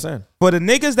line in the sand. For the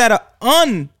niggas that are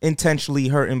unintentionally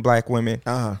hurting black women,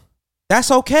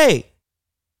 that's okay.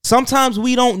 Sometimes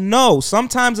we don't know.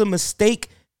 Sometimes a mistake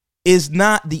is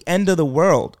not the end of the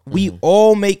world. We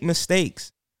all make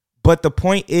mistakes. But the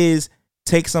point is,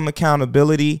 take some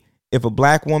accountability. If a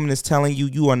black woman is telling you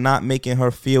you are not making her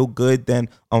feel good, then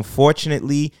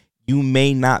unfortunately, you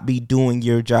may not be doing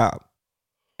your job.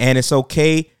 And it's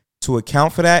okay to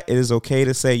account for that. It is okay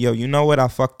to say, yo, you know what? I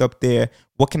fucked up there.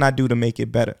 What can I do to make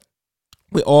it better?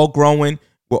 We're all growing.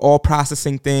 We're all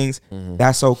processing things.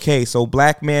 That's okay. So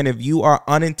black man, if you are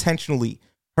unintentionally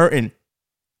hurting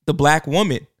the black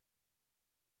woman,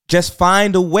 just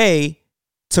find a way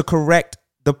to correct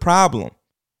the problem,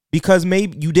 because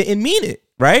maybe you didn't mean it,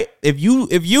 right? If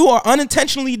you are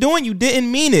unintentionally doing, you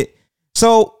didn't mean it.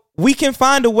 So we can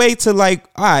find a way to like,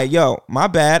 all right, yo, my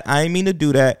bad. I didn't mean to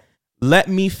do that. Let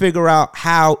me figure out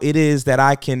how it is that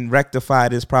I can rectify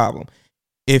this problem.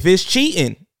 If it's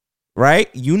cheating, right?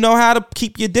 You know how to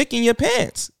keep your dick in your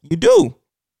pants. You do.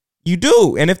 You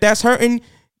do. And if that's hurting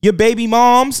your baby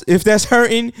moms, if that's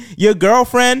hurting your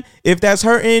girlfriend, if that's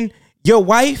hurting your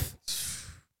wife,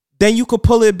 then you could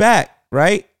pull it back,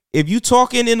 right? If you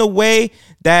talking in a way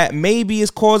that maybe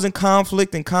is causing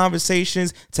conflict and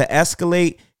conversations to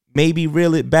escalate, maybe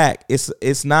reel it back.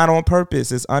 It's not on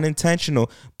purpose. It's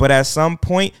unintentional. But at some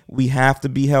point, we have to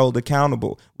be held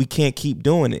accountable. We can't keep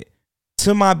doing it.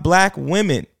 To my black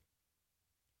women,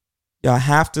 y'all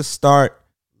have to start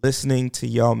listening to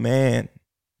your man.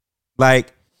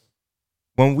 Like,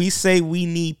 when we say we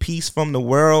need peace from the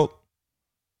world,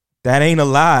 that ain't a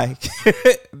lie.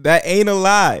 That ain't a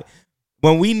lie.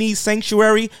 When we need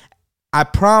sanctuary, I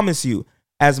promise you,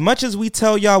 as much as we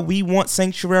tell y'all we want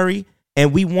sanctuary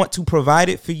and we want to provide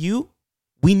it for you,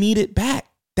 we need it back.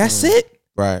 That's it.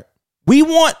 Right.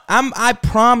 I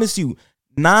promise you,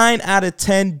 9 out of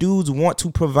 10 dudes want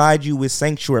to provide you with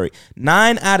sanctuary.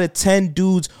 9 out of 10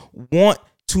 dudes want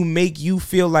to make you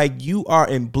feel like you are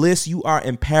in bliss, you are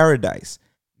in paradise.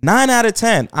 9 out of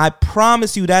 10. I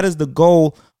promise you that is the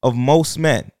goal of most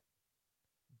men.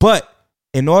 But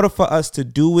in order for us to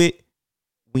do it,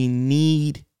 we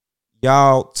need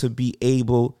y'all to be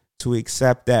able to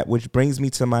accept that, which brings me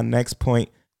to my next point.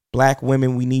 Black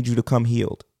women, we need you to come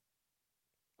healed.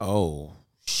 Oh,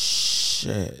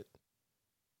 shit.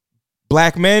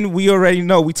 Black men, we already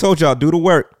know. We told y'all, do the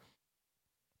work.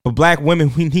 But black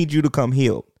women, we need you to come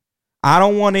healed. I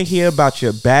don't want to hear about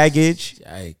your baggage.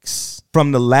 Yikes.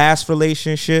 From the last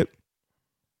relationship.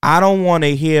 I don't want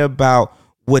to hear about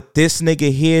what this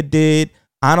nigga here did.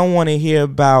 I don't want to hear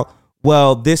about,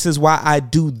 well, this is why I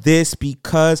do this,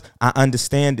 because I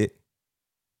understand it.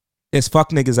 There's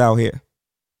fuck niggas out here.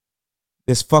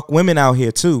 There's fuck women out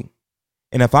here too.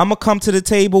 And if I'm going to come to the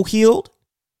table healed,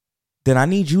 then I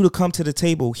need you to come to the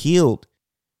table healed.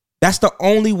 That's the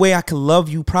only way I can love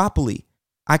you properly.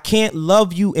 I can't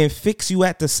love you and fix you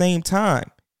at the same time.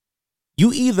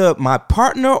 You either my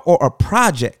partner or a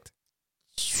project.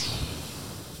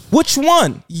 Which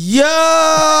one?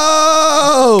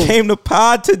 Yo! Came to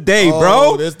pod today,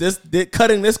 bro. This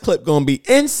cutting this clip gonna be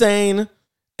insane.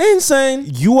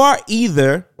 Insane. You are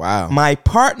either my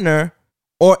partner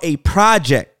or a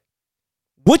project.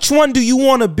 Which one do you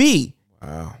want to be?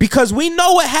 Wow. Because we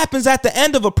know what happens at the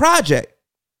end of a project.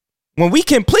 When we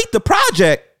complete the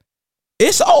project,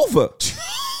 it's over.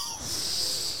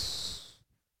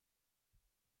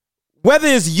 Whether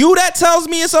it's you that tells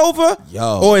me it's over,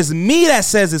 or it's me that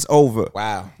says it's over.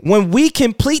 Wow. When we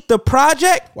complete the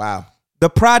project, the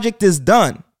project is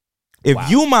done. If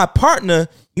you my partner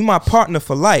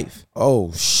for life.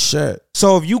 Oh, shit.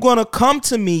 So if you're going to come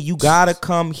to me, you got to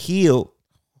come healed.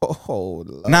 Oh,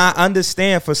 Lord. Now, I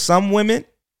understand for some women,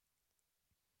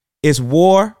 it's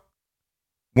war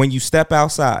when you step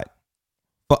outside.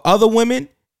 For other women,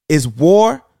 it's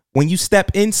war when you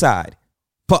step inside.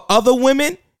 For other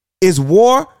women, it's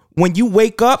war when you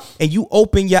wake up and you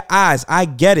open your eyes. I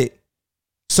get it.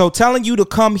 So telling you to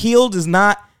come healed is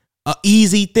not an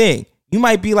easy thing. You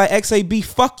might be like, XAB,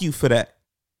 fuck you for that.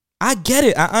 I get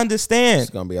it. I understand. There's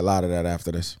going to be a lot of that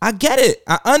after this. I get it.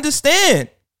 I understand.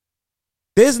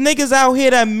 There's niggas out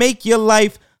here that make your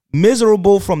life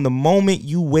miserable from the moment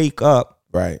you wake up.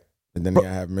 Right. And then you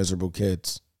have miserable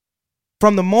kids.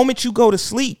 From the moment you go to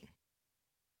sleep.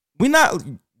 We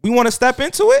want to step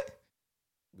into it?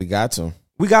 We got to.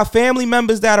 We got family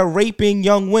members that are raping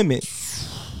young women.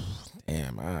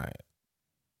 Damn, all right.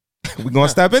 We gonna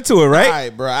step into it, right? All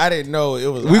right, bro. I didn't know it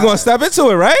was. We gonna step into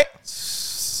it, right?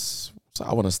 So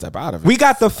I want to step out of it. We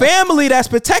got the family that's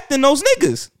protecting those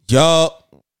niggas. Yo,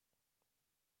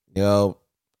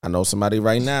 I know somebody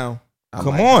right now.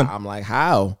 Come on. I'm like,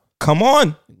 how? Come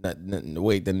on.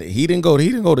 Wait, then he didn't go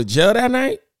to jail that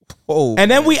night? Oh, and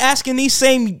then we asking these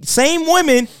same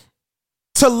women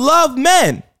to love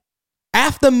men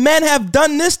after men have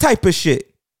done this type of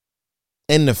shit.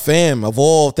 In the fam, of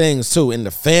all things too, in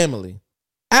the family.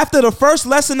 After the first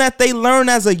lesson that they learn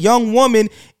as a young woman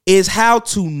is how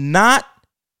to not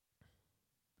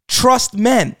trust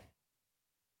men.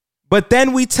 But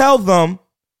then we tell them,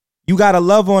 you got to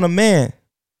love on a man.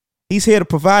 He's here to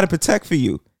provide and protect for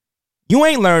you. You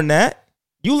ain't learned that.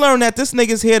 You learned that this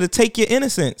nigga's here to take your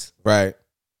innocence. Right.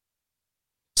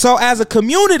 So as a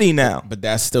community now. But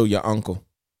that's still your uncle.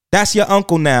 That's your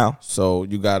uncle now. So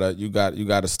you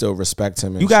gotta still respect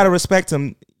him. You gotta respect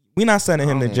him. We not sending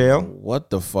him to jail. What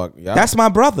the fuck? Y'all. That's my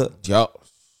brother. Yo.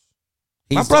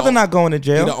 My brother not going to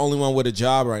jail. He's the only one with a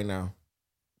job right now.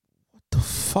 What the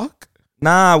fuck?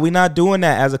 Nah, we not doing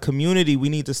that. As a community, we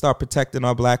need to start protecting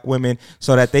our black women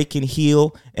so that they can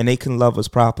heal and they can love us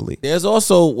properly. There's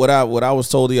also what I was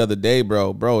told the other day,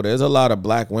 bro. There's a lot of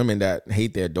black women that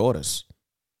hate their daughters.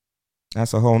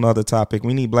 That's a whole nother topic.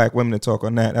 We need black women to talk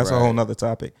on that. That's a whole nother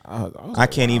topic. I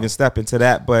can't even step into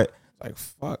that, but like,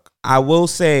 fuck. I will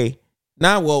say.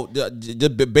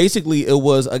 Basically, it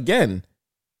was, again,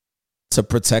 to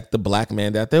protect the black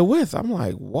man that they're with. I'm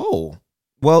like, whoa.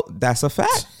 Well, that's a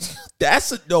fact.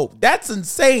 That's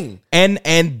insane.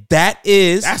 And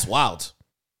that's wild.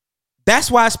 That's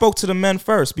why I spoke to the men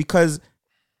first, because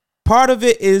part of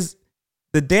it is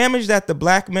the damage that the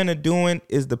black men are doing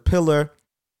is the pillar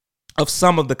of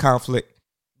some of the conflict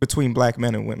between black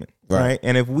men and women, right?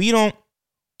 And if we don't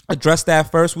address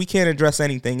that first, we can't address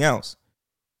anything else.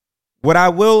 What I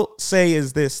will say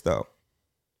is this, though.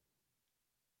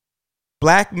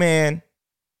 Black man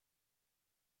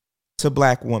to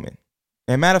black woman.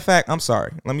 And matter of fact, I'm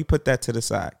sorry. Let me put that to the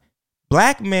side.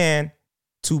 Black man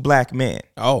to black man.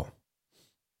 Oh.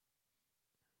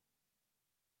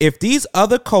 If these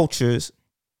other cultures,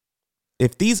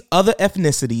 if these other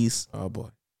ethnicities, oh boy,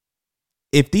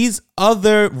 if these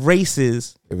other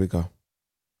races Here we go.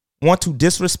 want to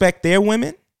disrespect their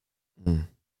women,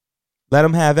 let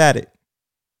them have at it.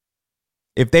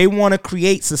 If they want to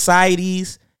create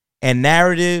societies and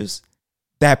narratives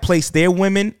that place their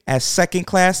women as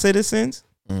second-class citizens,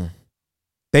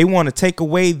 they want to take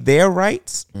away their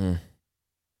rights,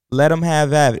 let them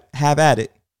have at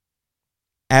it.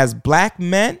 As black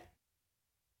men,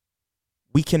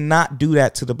 we cannot do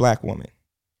that to the black woman.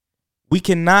 We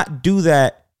cannot do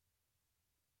that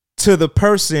to the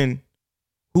person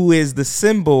who is the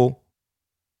symbol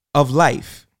of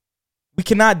life. We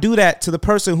cannot do that to the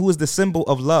person who is the symbol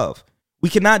of love. We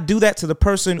cannot do that to the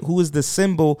person who is the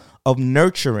symbol of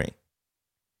nurturing.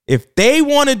 If they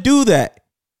want to do that,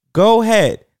 go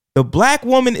ahead. The black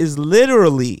woman is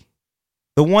literally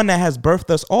the one that has birthed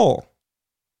us all.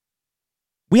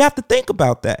 We have to think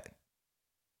about that.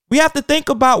 We have to think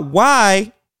about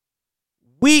why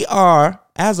we are,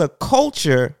 as a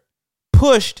culture,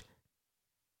 pushed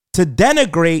to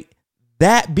denigrate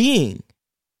that being.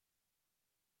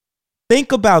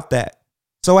 Think about that.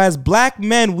 So as black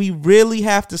men, we really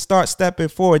have to start stepping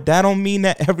forward. That don't mean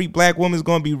that every black woman is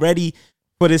going to be ready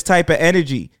for this type of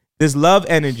energy, this love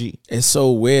energy. It's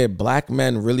so weird. Black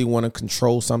men really want to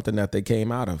control something that they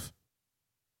came out of.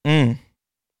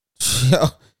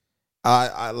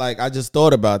 I just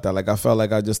thought about that. Like, I felt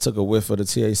like I just took a whiff of the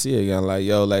THC again. Like,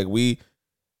 yo, like we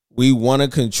want to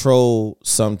control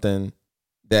something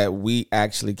that we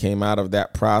actually came out of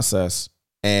that process.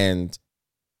 And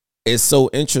it's so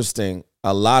interesting.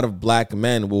 A lot of black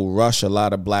men will rush a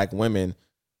lot of black women,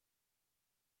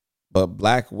 but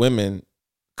black women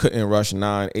couldn't rush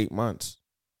 9-8 months.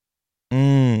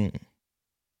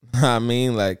 I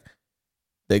mean, like,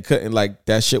 they couldn't, like,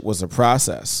 that shit was a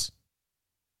process.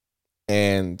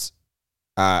 And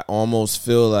I almost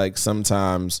feel like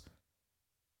sometimes,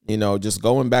 you know, just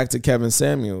going back to Kevin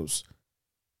Samuels,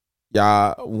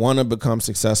 y'all want to become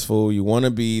successful. You want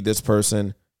to be this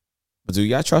person, but do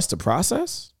y'all trust the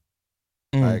process?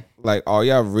 Like, are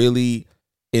y'all really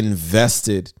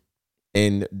invested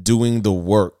in doing the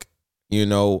work? You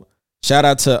know, shout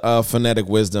out to Phonetic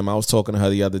Wisdom. I was talking to her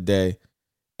the other day,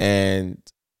 and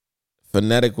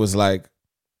Phonetic was like,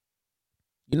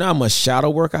 you know how much shadow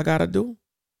work I got to do?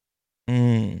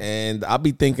 And I'll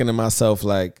be thinking to myself,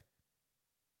 like,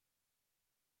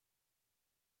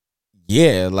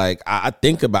 yeah, like I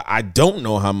think about, I don't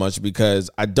know how much, because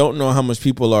I don't know how much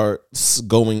people are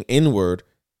going inward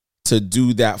to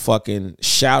do that fucking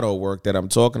shadow work that I'm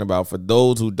talking about. For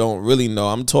those who don't really know,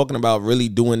 I'm talking about really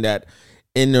doing that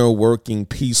inner working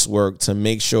piece work to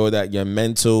make sure that your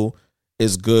mental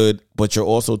is good, but you're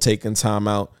also taking time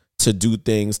out to do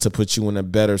things to put you in a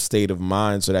better state of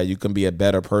mind so that you can be a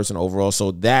better person overall,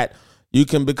 so that you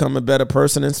can become a better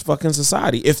person in fucking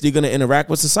society if you're going to interact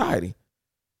with society.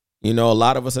 You know, a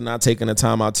lot of us are not taking the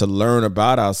time out to learn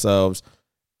about ourselves,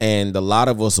 and a lot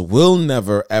of us will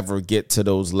never, ever get to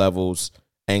those levels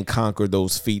and conquer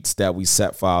those feats that we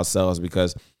set for ourselves,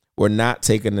 because we're not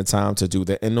taking the time to do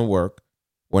the inner work.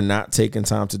 We're not taking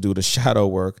time to do the shadow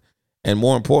work. And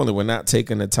more importantly, we're not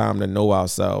taking the time to know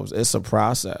ourselves. It's a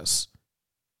process.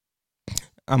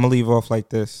 I'm going to leave off like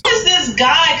this. Who is this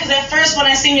guy? Because at first when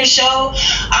I seen your show,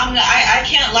 I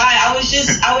can't lie.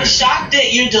 I was shocked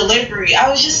at your delivery. I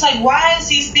was just like, why is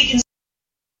he speaking?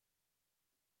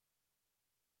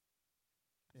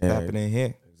 Yeah, happening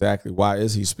here. Exactly. Why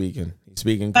is he speaking? He's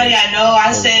speaking. But yeah, no,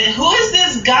 I said, who is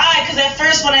this guy? Because at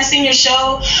first when I seen your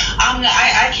show,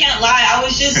 I can't lie.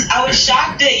 I was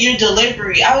shocked at your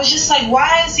delivery. I was just like,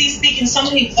 why is he speaking so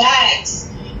many facts?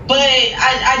 But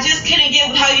I just couldn't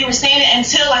get how you were saying it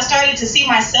until I started to see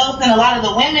myself in a lot of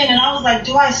the women, and I was like,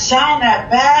 do I sound that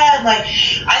bad? Like,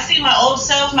 I see my old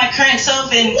self, my current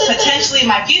self, and potentially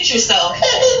my future self.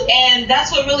 And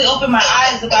that's what really opened my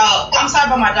eyes about, I'm sorry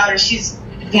about my daughter, she's,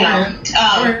 you know,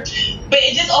 but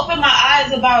it just opened my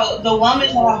eyes about the woman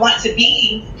that I want to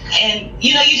be. And,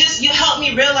 you know, you helped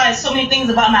me realize so many things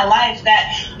about my life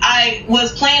that I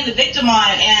was playing the victim on,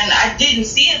 and I didn't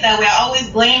see it that way. I always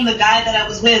blamed the guy that I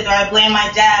was with, or I blamed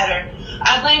my dad, or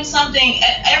I blamed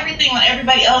everything on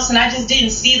everybody else, and I just didn't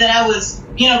see that I was,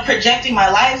 you know, projecting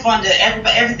my life onto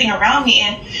everything around me.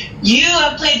 And you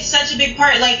have played such a big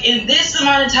part, like, in this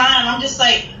amount of time. I'm just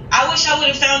like, I wish I would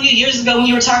have found you years ago when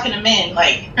you were talking to men.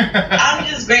 Like, I'm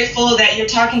just grateful that you're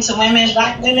talking to women,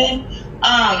 black women.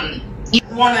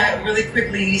 I want to really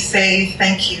quickly say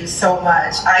thank you so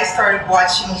much. I started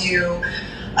watching you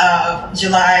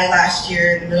July last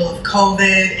year in the middle of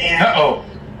COVID. And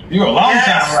you're a long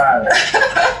time rider.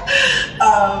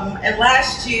 And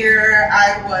last year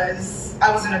I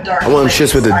was in a dark I want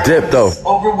place. shits with the dip though.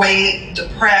 Overweight,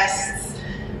 depressed,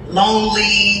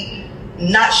 lonely,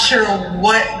 not sure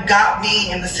what got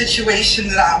me in the situation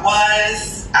that I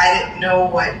was. I didn't know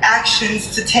what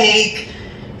actions to take.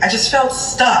 I just felt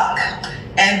stuck.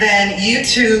 And then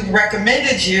YouTube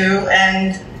recommended you,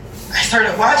 and I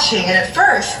started watching. And at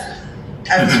first,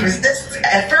 I was resistant.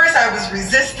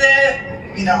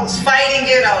 I was fighting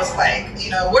it. I was like,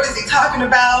 what is he talking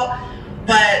about?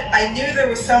 But I knew there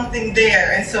was something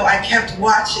there, and so I kept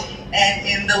watching. And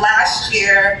in the last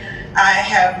year, I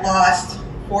have lost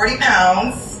 40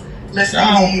 pounds listening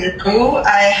to you.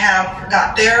 I have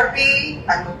got therapy.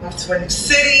 I moved to a new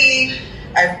city.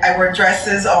 I wear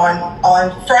dresses on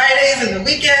Fridays and the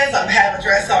weekends. I have a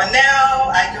dress on now.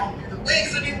 I don't do the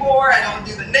wigs anymore. I don't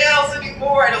do the nails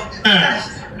anymore. I don't do the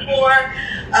lashes anymore.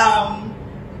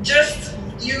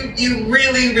 You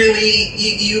really, really,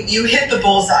 you hit the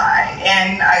bullseye.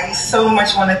 And I so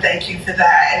much want to thank you for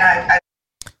that. And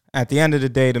at the end of the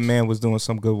day, the man was doing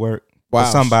some good work for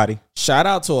somebody. Shout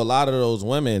out to a lot of those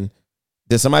women.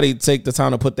 Did somebody take the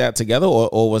time to put that together,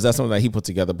 or was that something that he put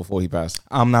together before he passed?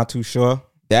 I'm not too sure.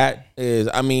 That is,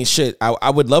 I mean, shit. I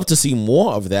would love to see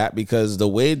more of that, because the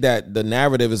way that the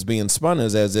narrative is being spun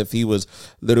is as if he was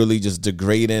literally just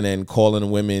degrading and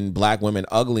calling women, black women,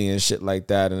 ugly and shit like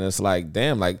that. And it's like,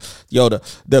 damn, like, yo,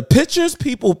 the pictures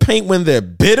people paint when they're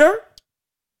bitter,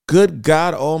 good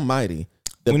God Almighty.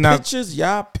 The pictures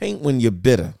y'all paint when you're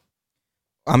bitter.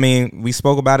 I mean, we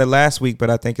spoke about it last week, but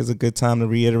I think it's a good time to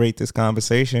reiterate this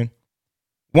conversation.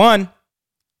 One,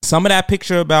 some of that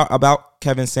picture about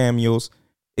Kevin Samuels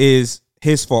is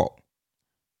his fault.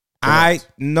 Correct.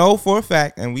 I know for a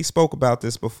fact, and we spoke about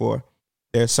this before,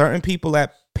 there are certain people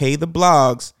that pay the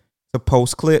blogs to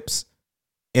post clips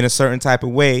in a certain type of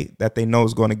way that they know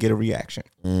is going to get a reaction.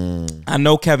 I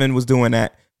know Kevin was doing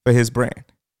that for his brand.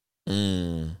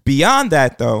 Beyond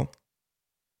that, though,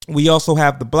 we also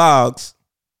have the blogs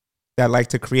that like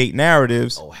to create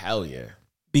narratives. Oh, hell yeah.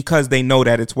 Because they know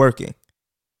that it's working.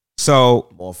 So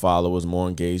more followers, more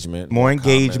engagement.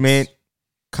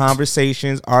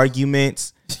 Conversations,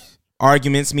 arguments.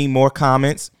 Arguments mean more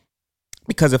comments.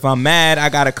 Because if I'm mad, I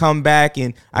got to come back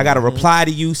and I got to reply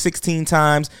to you 16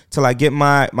 times till I get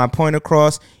my point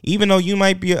across. Even though you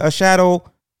might be a shadow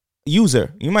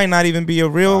user. You might not even be a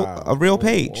real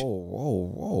page.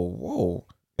 Whoa.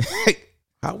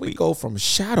 How we go from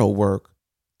shadow work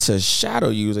to shadow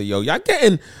user? Yo, y'all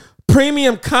getting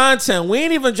premium content. We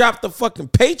ain't even dropped the fucking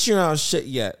Patreon shit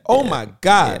yet. Oh my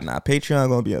God. Yeah, Patreon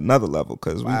gonna be another level,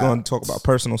 because we're gonna talk about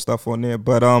personal stuff on there.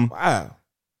 But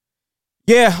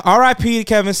yeah, R.I.P. to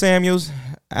Kevin Samuels.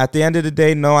 At the end of the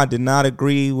day, no, I did not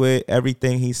agree with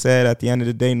everything he said. At the end of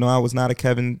the day, no, I was not a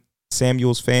Kevin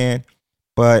Samuels fan.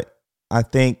 But I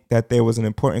think that there was an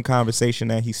important conversation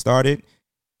that he started.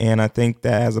 And I think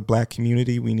that as a black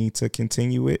community, we need to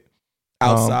continue it.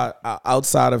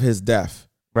 Outside of his death.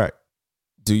 Right.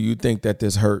 Do you think that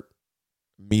this hurt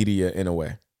media in a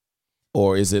way?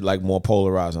 Or is it like more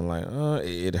polarizing? Like,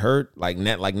 it hurt. Like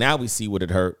now we see what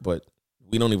it hurt, but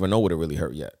we don't even know what it really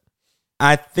hurt yet.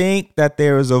 I think that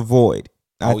there is a void.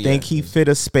 I think he fit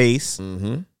a space.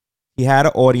 Mm-hmm. He had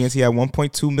an audience. He had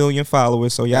 1.2 million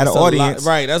followers. So he had an audience.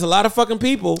 Right. That's a lot of fucking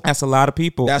people. That's a lot of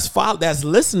people. That's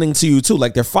listening to you too.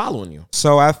 Like, they're following you.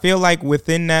 So I feel like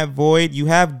within that void, you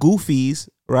have goofies,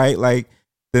 right? Like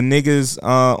the niggas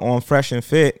on Fresh and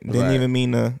Fit. Didn't even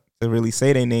mean to really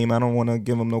say their name. I don't want to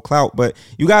give them no clout. But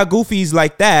you got goofies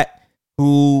like that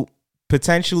who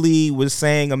potentially was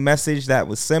saying a message that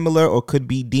was similar or could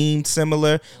be deemed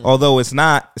similar, although it's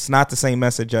not the same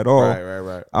message at all.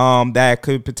 Right. That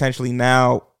could potentially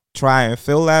now try and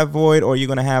fill that void, or you're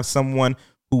going to have someone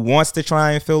who wants to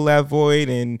try and fill that void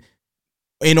and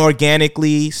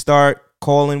inorganically start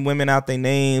calling women out their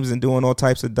names and doing all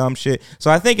types of dumb shit. So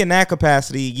I think in that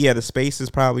capacity, yeah, the space is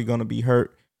probably going to be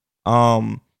hurt.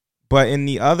 But in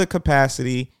the other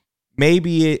capacity,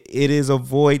 maybe it is a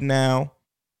void now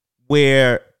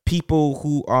where people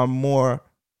who are more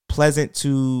pleasant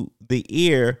to the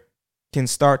ear can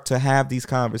start to have these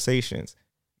conversations.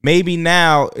 Maybe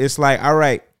now it's like, all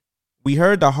right, we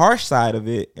heard the harsh side of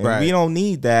it, and we don't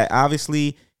need that.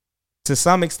 Obviously, to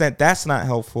some extent, that's not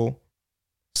helpful.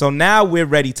 So now we're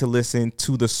ready to listen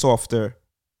to the softer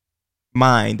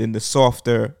mind and the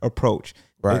softer approach.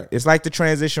 Right. It's like the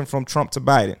transition from Trump to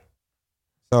Biden.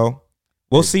 So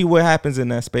we'll see what happens in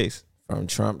that space. From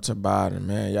Trump to Biden,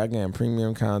 man, y'all getting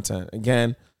premium content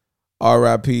again.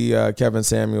 R.I.P. Kevin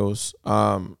Samuels.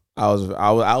 I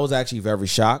was actually very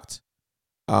shocked.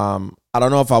 I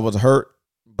don't know if I was hurt,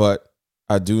 but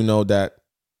I do know that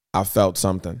I felt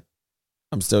something.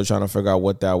 I'm still trying to figure out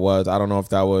what that was. I don't know if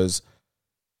that was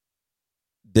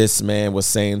this man was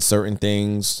saying certain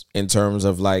things in terms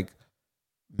of like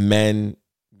men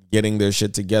getting their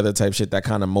shit together type shit that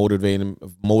kind of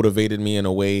motivated me in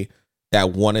a way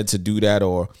that wanted to do that,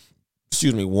 or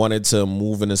wanted to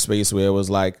move in a space where it was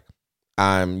like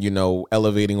I'm,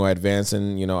 elevating or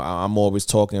advancing. I'm always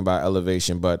talking about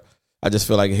elevation, but I just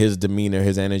feel like his demeanor,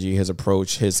 his energy, his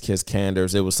approach, his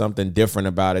candors, it was something different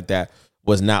about it that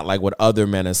was not like what other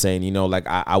men are saying. Like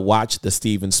I watched the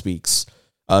Stephen Speaks,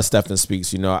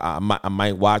 I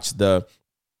might watch the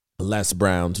Les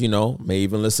Browns, may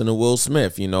even listen to Will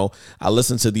Smith, I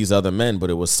listened to these other men, but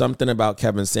it was something about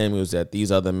Kevin Samuels that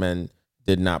these other men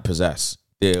did not possess.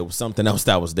 There was something else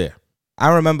that was there.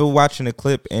 I remember watching the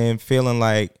clip and feeling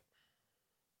like,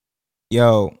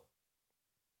 yo,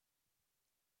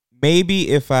 maybe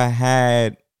if I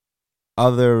had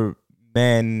other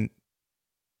men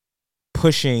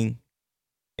pushing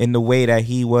in the way that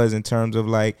he was, in terms of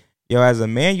like, yo, as a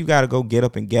man, you got to go get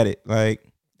up and get it. Like,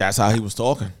 that's how he was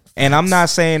talking. And I'm not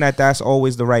saying that that's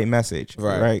always the right message,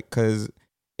 right? Because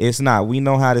it's not. We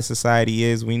know how the society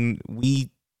is. We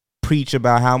preach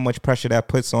about how much pressure that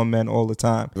puts on men all the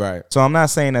time. Right. So I'm not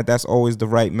saying that that's always the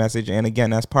right message. And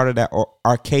again, that's part of that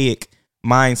archaic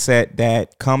mindset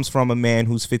that comes from a man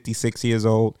who's 56 years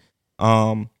old,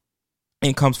 and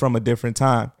comes from a different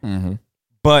time. Mm-hmm.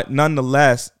 But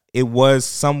nonetheless, it was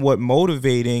somewhat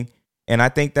motivating. And I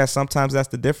think that sometimes that's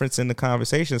the difference in the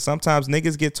conversation. Sometimes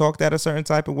niggas get talked at a certain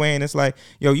type of way, and it's like,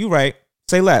 yo, you right.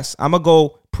 Say less. I'm going to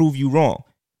go prove you wrong.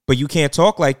 But you can't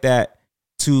talk like that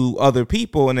to other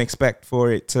people and expect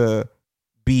for it to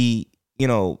be,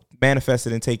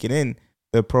 manifested and taken in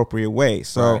the appropriate way.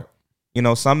 So,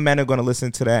 right. Some men are going to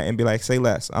listen to that and be like, say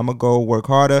less. I'm going to go work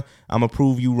harder. I'm going to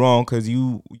prove you wrong because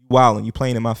you wilding. You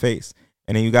playing in my face.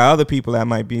 And then you got other people that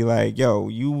might be like, yo,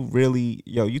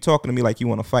 you talking to me like you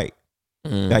want to fight.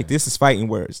 Like, this is fighting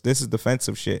words. This is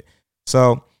defensive shit.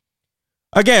 So,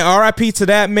 again, RIP to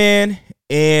that man.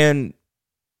 And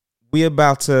we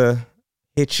about to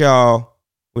hit y'all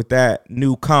with that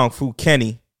new Kung Fu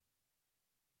Kenny.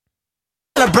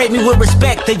 Celebrate me with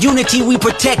respect. The unity we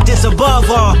protect is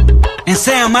above all. And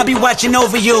Sam, I'll be watching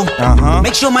over you.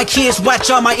 Make sure my kids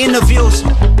watch all my interviews.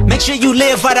 Make sure you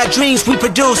live out our dreams we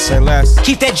produce. Say less.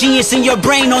 Keep that genius in your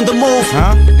brain on the move.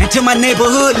 Into my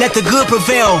neighborhood, let the good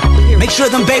prevail. Make sure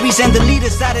them babies and the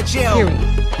leaders out of jail.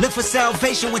 Look for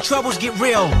salvation when troubles get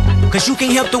real. Cause you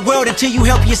can't help the world until you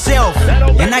help yourself.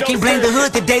 And I can't blame the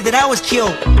hood the day that I was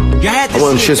killed. You had to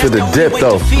see it, that's the only way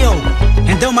to feel.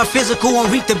 And though my physical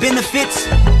won't reap the benefits,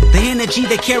 the energy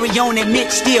they carry on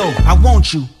admit still, I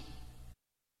want you.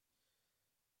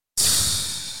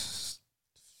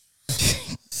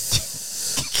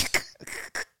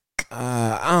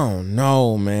 I don't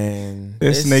know, man.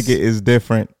 This nigga is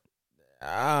different.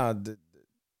 I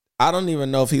don't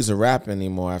even know if he's a rapper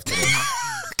anymore after this.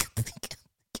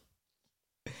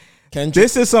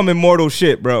 This is some immortal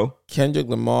shit, bro. Kendrick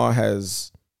Lamar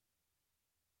has,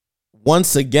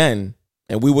 once again,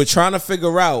 and we were trying to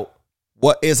figure out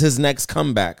what is his next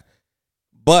comeback.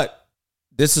 But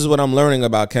this is what I'm learning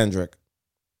about Kendrick.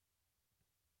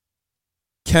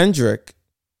 Kendrick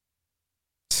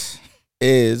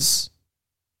is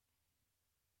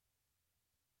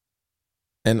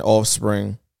an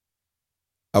offspring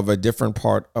of a different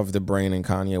part of the brain in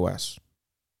Kanye West.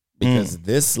 Because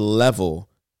this level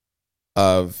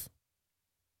of,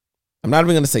 I'm not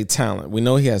even going to say talent. We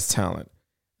know he has talent.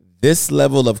 This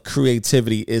level of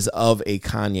creativity is of a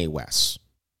Kanye West.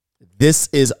 This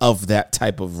is of that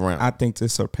type of realm. I think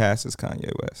this surpasses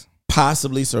Kanye West.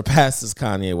 Possibly surpasses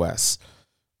Kanye West.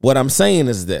 What I'm saying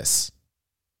is this.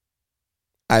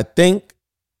 I think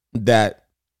that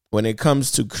when it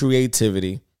comes to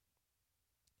creativity,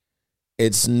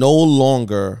 it's no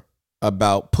longer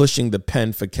about pushing the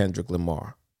pen for Kendrick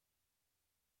Lamar.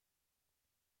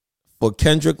 For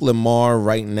Kendrick Lamar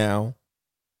right now,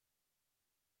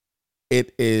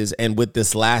 it is, and with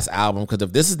this last album, because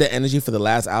if this is the energy for the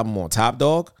last album on Top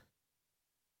Dog,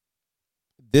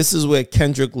 this is where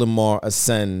Kendrick Lamar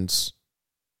ascends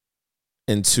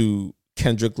into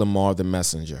Kendrick Lamar the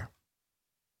Messenger.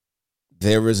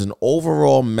 There is an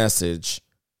overall message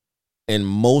in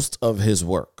most of his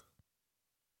work.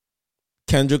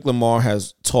 Kendrick Lamar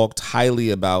has talked highly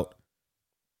about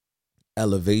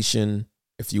elevation.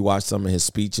 If you watch some of his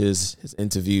speeches, his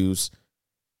interviews,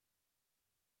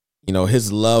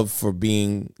 his love for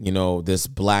being, this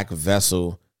black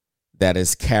vessel that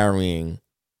is carrying,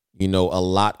 a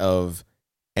lot of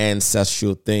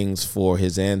ancestral things for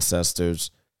his ancestors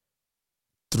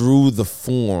through the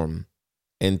form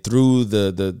and through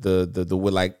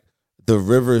the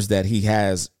rivers that he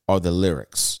has are the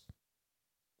lyrics.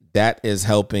 That is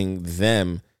helping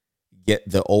them get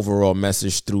the overall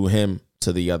message through him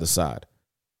to the other side.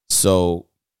 So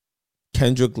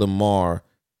Kendrick Lamar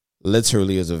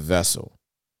literally is a vessel.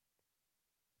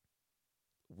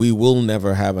 We will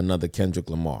never have another Kendrick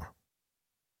Lamar.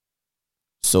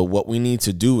 So what we need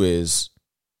to do is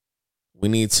we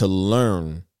need to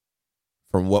learn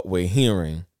from what we're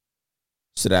hearing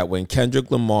so that when Kendrick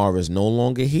Lamar is no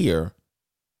longer here,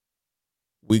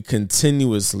 we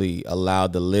continuously allow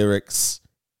the lyrics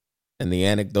and the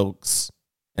anecdotes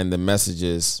and the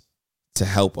messages to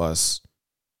help us,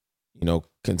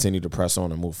 continue to press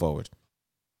on and move forward.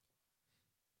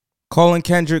 Calling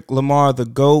Kendrick Lamar the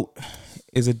GOAT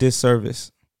is a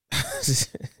disservice.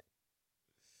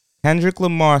 Kendrick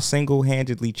Lamar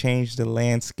single-handedly changed the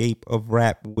landscape of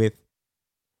rap with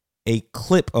a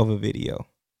clip of a video.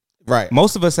 Right.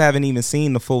 Most of us haven't even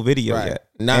seen the full video yet.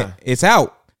 Nah. It's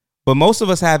out. But most of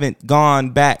us haven't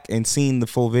gone back and seen the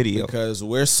full video. Because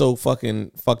we're so fucking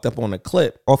fucked up on the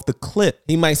clip. Off the clip.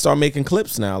 He might start making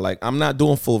clips now. Like, I'm not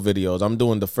doing full videos. I'm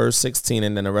doing the first 16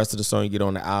 and then the rest of the song you get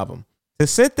on the album. To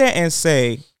sit there and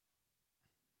say,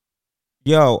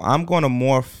 yo, I'm going to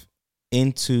morph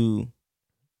into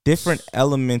different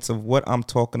elements of what I'm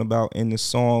talking about in the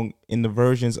song, in the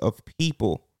versions of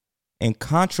people, and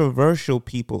controversial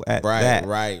people at that.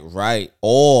 Right.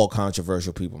 All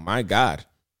controversial people. My God.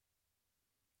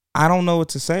 I don't know what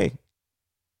to say.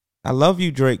 I love you,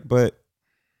 Drake, but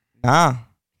nah.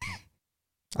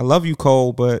 I love you,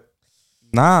 Cole, but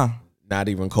nah. Not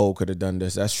even Cole could have done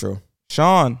this. That's true.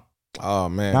 Sean. Oh,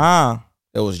 man. Nah.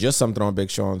 It was just something on Big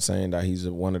Sean saying that he's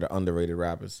one of the underrated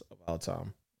rappers of all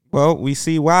time. Well, we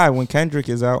see why when Kendrick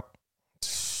is out.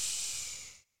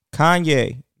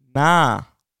 Kanye. Nah.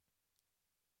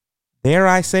 Dare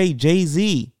I say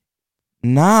Jay-Z.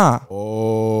 Nah.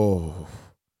 Oh.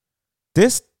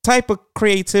 This type of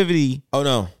creativity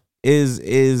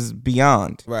is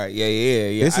beyond. Right.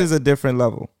 Yeah. This is a different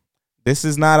level. This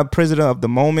is not a president of the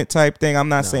moment type thing. I'm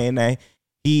not saying that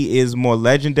he is more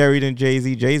legendary than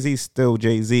Jay-Z. Jay-Z's still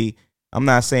Jay-Z. I'm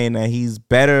not saying that he's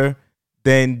better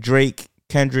than Drake,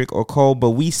 Kendrick, or Cole,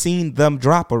 but we seen them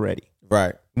drop already.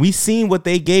 Right. We seen what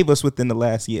they gave us within the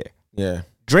last year. Yeah.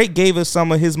 Drake gave us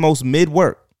some of his most mid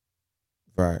work.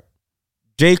 Right.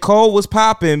 J. Cole was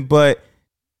popping, but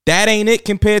that ain't it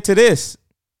compared to this.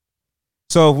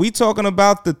 So if we talking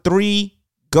about the three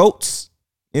GOATs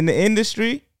in the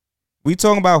industry, we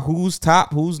talking about who's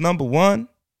top, who's number one.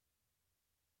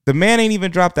 The man ain't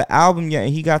even dropped the album yet,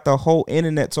 and he got the whole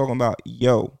internet talking about,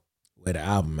 yo. Where the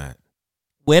album at?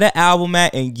 Where the album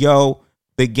at, and yo,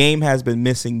 the game has been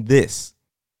missing this.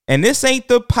 And this ain't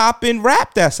the poppin'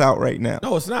 rap that's out right now.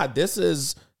 No, it's not. This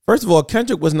is, first of all,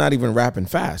 Kendrick was not even rapping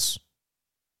fast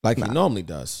like he normally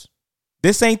does.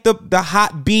 This ain't the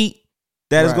hot beat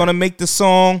that is going to make the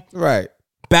song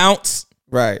bounce.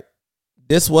 Right.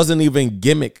 This wasn't even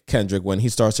gimmick Kendrick when he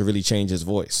starts to really change his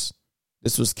voice.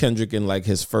 This was Kendrick in like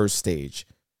his first stage.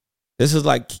 This is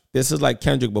like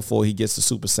Kendrick before he gets to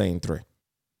Super Saiyan 3.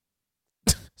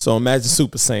 So imagine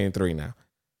Super Saiyan 3 now.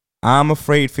 I'm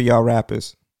afraid for y'all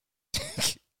rappers.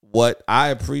 What I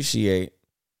appreciate,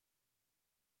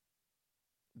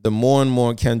 the more and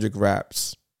more Kendrick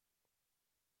raps,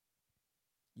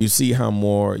 you see how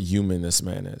more human this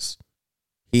man is.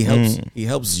 He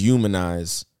helps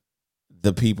humanize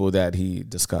the people that he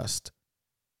discussed.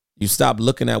 You stop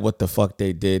looking at what the fuck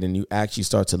they did and you actually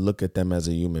start to look at them as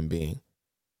a human being.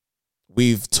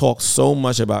 We've talked so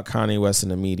much about Kanye West in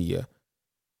the media.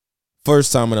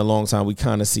 First time in a long time, we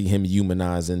kind of see him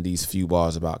humanized in these few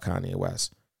bars about Kanye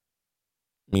West.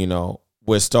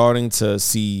 We're starting to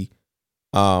see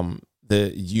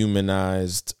the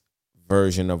humanized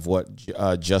version of what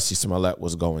Jussie Smollett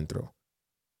was going through.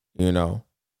 And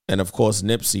of course,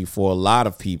 Nipsey, for a lot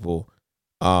of people,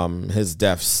 his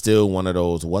death still one of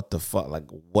those what the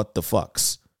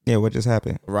fucks. Yeah, what just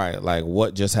happened? Right, like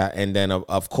what just happened. And then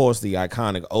of course the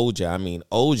iconic OJ. I mean,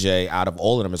 OJ out of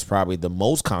all of them is probably the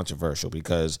most controversial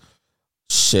because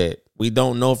shit, we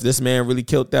don't know if this man really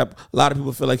killed that. A lot of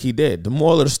people feel like he did. The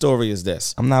moral of the story is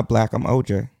this: I'm not black, I'm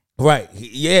OJ. Right.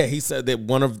 He said that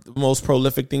one of the most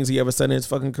prolific things he ever said in his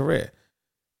fucking career.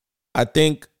 I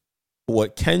think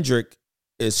what Kendrick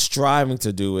is striving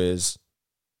to do is,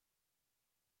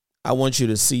 I want you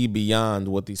to see beyond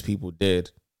what these people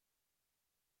did.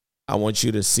 I want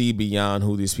you to see beyond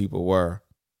who these people were.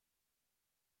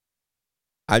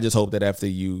 I just hope that after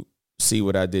you see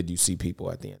what I did, you see people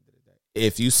at the end of the day.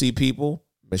 If you see people,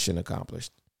 mission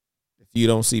accomplished. If you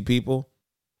don't see people,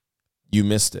 you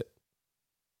missed it.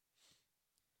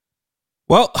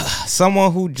 Well,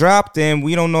 someone who dropped and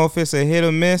we don't know if it's a hit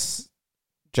or miss,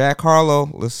 Jack Harlow.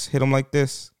 Let's hit him like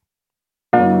this.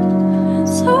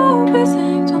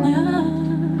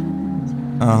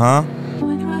 Uh-huh.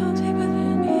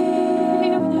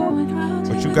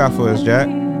 you got for us, Jack?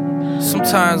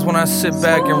 Sometimes when I sit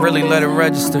back and really let it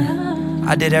register,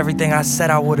 I did everything I said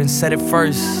I would and said it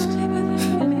first.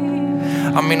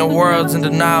 I mean, the world's in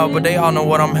denial, but they all know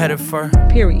what I'm headed for.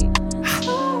 Period.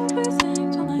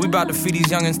 We about to feed these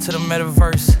youngins to the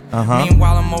metaverse.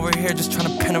 Meanwhile, I'm over here just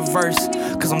trying to pen a verse.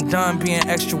 Cause I'm done being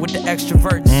extra with the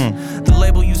extroverts. The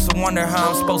label used to wonder how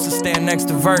I'm supposed to stand next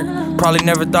to Vert. Probably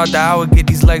never thought that I would get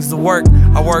these legs to work.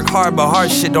 I work hard, but hard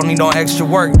shit don't need no extra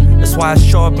work. That's why I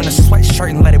show up in a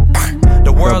sweatshirt and let it burn.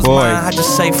 The world's mine, I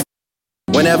just say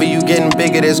Whenever you getting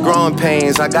bigger, there's growing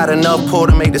pains. I got enough pull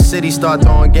to make the city start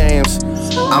throwing games.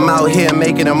 I'm out here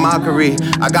making a mockery.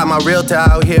 I got my realtor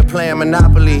out here playing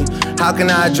Monopoly. How can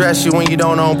I address you when you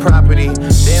don't own property?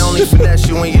 They only finesse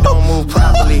you when you don't move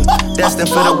properly. Destined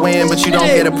for the win, but you don't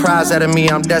get a prize out of me.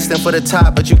 I'm destined for the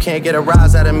top, but you can't get a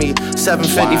rise out of me.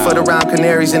 750 for the round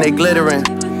canaries and they glittering.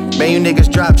 Man, you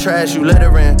niggas drop trash, you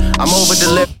littering. I'm over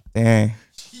delivering. Dang.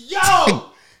 Yo,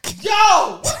 what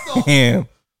the Damn.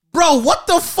 bro? What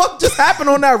the fuck just happened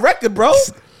on that record, bro?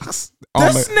 This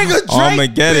nigga Drake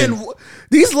Armageddon. been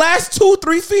these last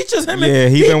 2-3 features.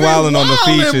 He been wilding on the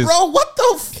features, bro. What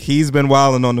the? He's been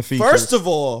wilding on the features.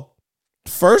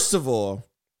 First of all,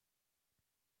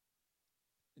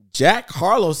 Jack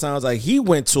Harlow sounds like he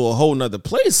went to a whole nother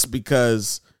place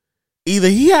because either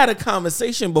he had a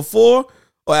conversation before.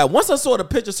 Or once I saw the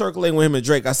picture circulating with him and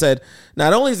Drake, I said,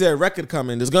 not only is there a record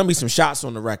coming, there's going to be some shots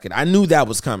on the record. I knew that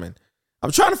was coming.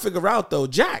 I'm trying to figure out, though,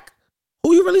 Jack,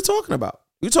 who you really talking about?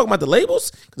 You talking about the labels?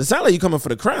 Because it sounds like you coming for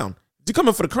the crown. If you're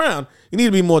coming for the crown, you need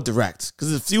to be more direct. Because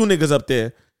there's a few niggas up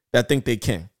there that think they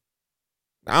can.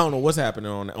 I don't know what's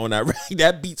happening on that record.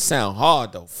 That beat sound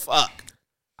hard, though. Fuck.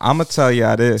 I'm going to tell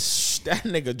y'all this. That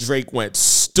nigga Drake went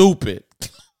stupid.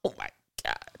 Oh, my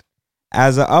God.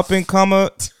 As an up-and-comer,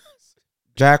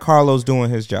 Jack Harlow's doing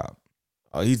his job.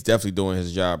 Oh, he's definitely doing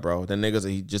his job, bro. That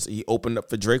niggas, he opened up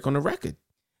for Drake on the record.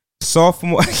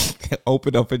 Sophomore,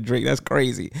 opened up for Drake. That's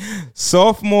crazy.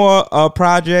 Sophomore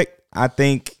project, I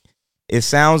think it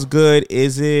sounds good.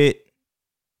 Is it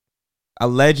a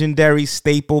legendary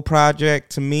staple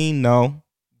project to me? No,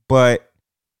 but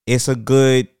it's a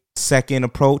good second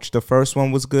approach. The first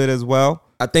one was good as well.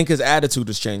 I think his attitude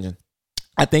is changing.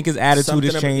 Something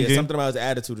something about his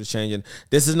attitude is changing.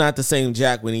 This is not the same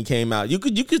Jack when he came out. You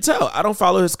could tell. I don't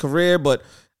follow his career, but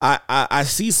I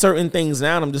see certain things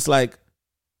now and I'm just like,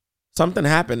 something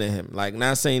happened to him. Like,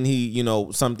 not saying he,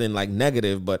 something like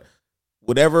negative, but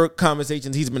whatever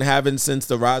conversations he's been having since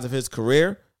the rise of his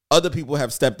career, other people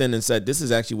have stepped in and said, this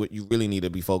is actually what you really need to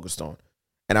be focused on.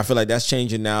 And I feel like that's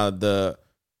changing now the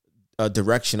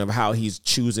direction of how he's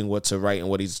choosing what to write and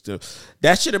what he's doing.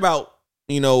 That shit about,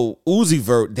 Uzi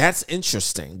Vert, that's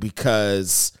interesting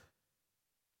because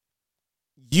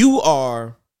you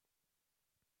are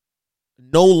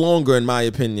no longer, in my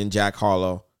opinion, Jack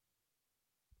Harlow.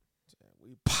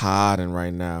 We podding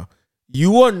right now.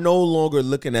 You are no longer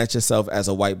looking at yourself as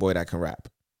a white boy that can rap.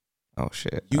 Oh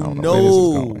shit! You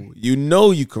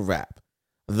know you can rap.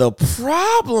 The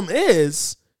problem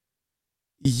is,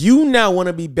 you now want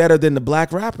to be better than the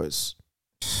black rappers.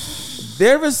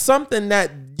 There is something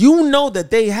that you know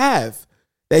that they have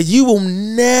that you will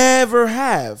never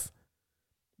have.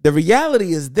 The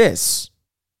reality is this.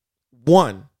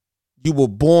 One, you were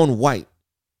born white.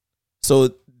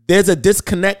 So there's a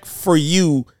disconnect for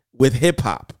you with hip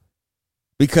hop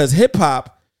because hip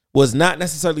hop was not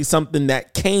necessarily something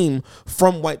that came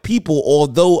from white people,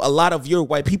 although a lot of your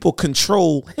white people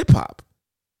control hip hop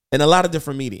in a lot of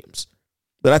different mediums.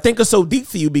 But I think it's so deep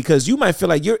for you because you might feel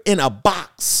like you're in a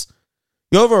box.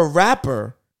 You're a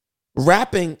rapper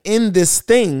rapping in this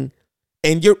thing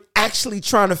and you're actually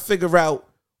trying to figure out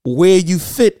where you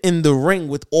fit in the ring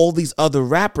with all these other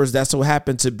rappers that so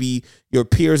happen to be your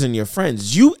peers and your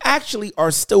friends. You actually are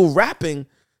still rapping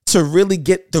to really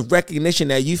get the recognition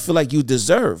that you feel like you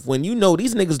deserve when you know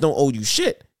these niggas don't owe you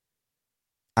shit.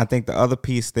 I think the other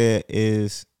piece there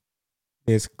is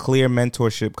there's clear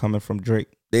mentorship coming from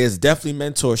Drake. There's definitely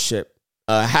mentorship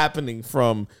happening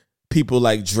from people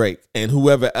like Drake and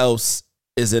whoever else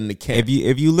is in the camp.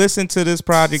 If you listen to this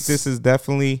project, this is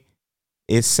definitely,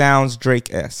 it sounds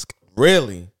Drake-esque.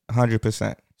 Really?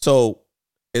 100%. So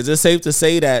is it safe to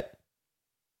say that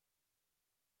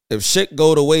if shit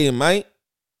go the way it might,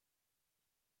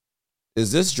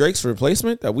 is this Drake's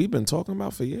replacement that we've been talking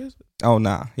about for years? Oh,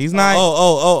 nah. He's not.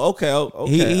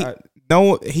 Okay.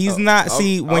 He's not.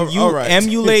 See, when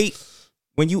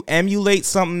you emulate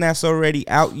something that's already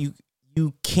out, you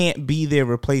can't be their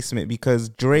replacement because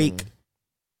Drake,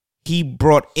 he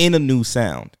brought in a new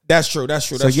sound. That's true.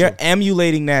 So you're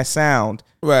emulating that sound,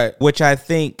 right? Which I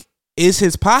think is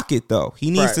his pocket though.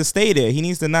 He needs Right. to stay there. He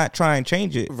needs to not try and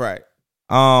change it. Right.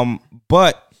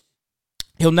 But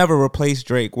he'll never replace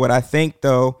Drake. What I think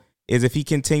though is if he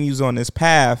continues on this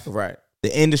path, Right.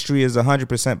 the industry is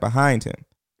 100% behind him.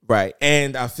 Right.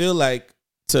 And I feel like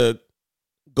to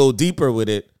go deeper with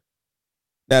it,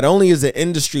 not only is the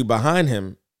industry behind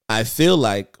him, I feel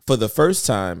like for the first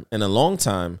time in a long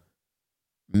time,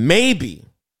 maybe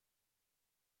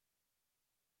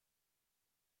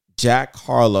Jack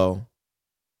Harlow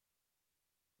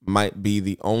might be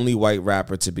the only white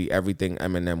rapper to be everything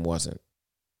Eminem wasn't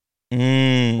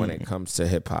when it comes to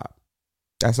hip hop.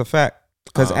 That's a fact.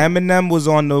 Because Eminem was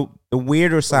on the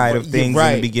weirder side of things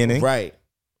in the beginning. Right.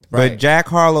 But Jack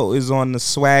Harlow is on the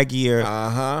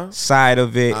swaggier side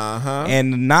of it.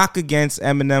 And the knock against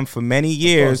Eminem for many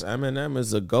years. Eminem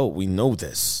is a GOAT. We know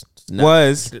this.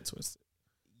 Was,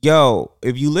 yo,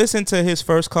 if you listen to his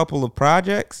first couple of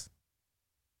projects,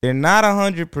 they're not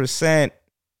 100%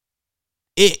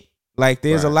 it. Like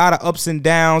there's a lot of ups and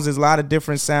downs. There's a lot of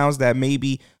different sounds that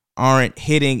maybe aren't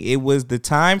hitting. It was the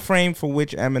time frame for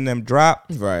which Eminem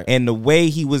dropped, and the way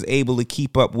he was able to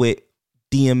keep up with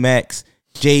DMX,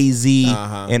 Jay-Z,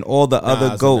 and all the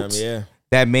other GOATs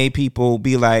that made people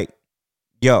be like,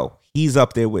 yo, he's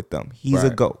up there with them. He's a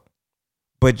GOAT.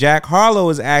 But Jack Harlow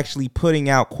is actually putting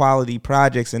out quality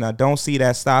projects, and I don't see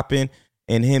that stopping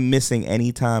and him missing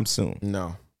anytime soon.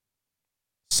 No.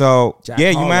 So, Jack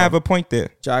you Harlow, might have a point there.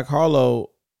 Jack Harlow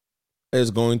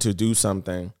is going to do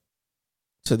something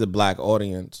to the black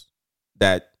audience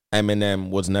that Eminem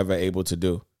was never able to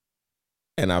do.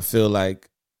 And I feel like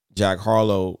Jack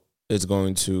Harlow is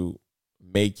going to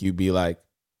make you be like,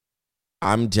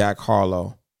 I'm Jack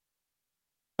Harlow,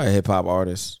 a hip-hop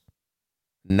artist,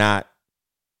 not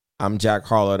I'm Jack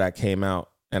Harlow that came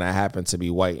out and I happen to be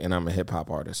white and I'm a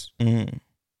hip-hop artist. Mm-hmm.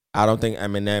 I don't think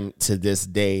Eminem to this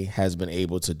day has been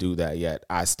able to do that yet.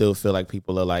 I still feel like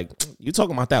people are like, you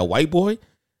talking about that white boy?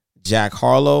 Jack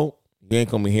Harlow, you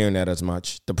ain't gonna be hearing that as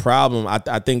much. The problem,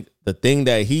 I think the thing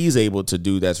that he's able to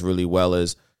do that's really well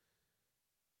is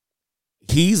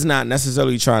he's not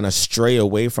necessarily trying to stray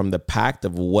away from the pact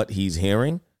of what he's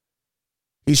hearing.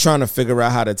 He's trying to figure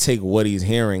out how to take what he's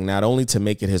hearing, not only to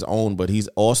make it his own, but he's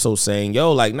also saying,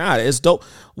 yo, like, nah, it's dope.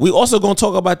 We also going to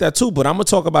talk about that too, but I'm going to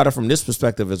talk about it from this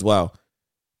perspective as well.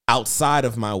 Outside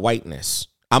of my whiteness,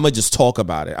 I'm going to just talk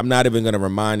about it. I'm not even going to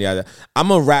remind y'all that I'm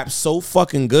going to rap so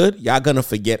fucking good, y'all going to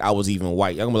forget I was even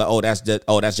white. Y'all going to be like,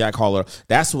 that's Jack Harlow.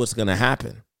 That's what's going to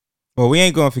happen. Well, we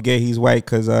ain't going to forget he's white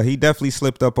because he definitely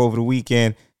slipped up over the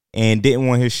weekend and didn't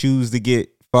want his shoes to get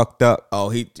fucked up.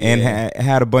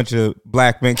 Had a bunch of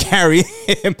black men carry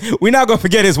him. We're not gonna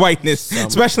forget his whiteness,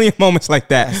 especially in moments like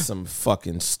that. That's some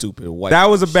fucking stupid white. That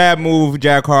was a bad move,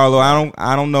 Jack Harlow.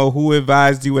 I don't know who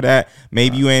advised you of that.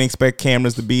 Maybe you ain't expect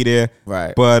cameras to be there,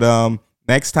 right? But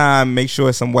next time, make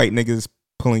sure some white niggas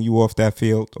pulling you off that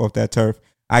field, off that turf.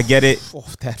 I get it.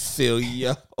 Off that field,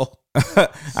 yo.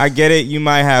 I get it. You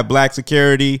might have black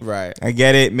security, right? I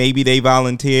get it. Maybe they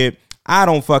volunteered. I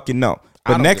don't fucking know.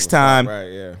 But next time,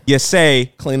 you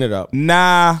say, clean it up.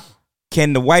 Nah,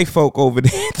 can the white folk over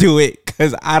there do it?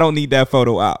 Because I don't need that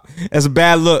photo out. That's a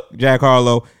bad look, Jack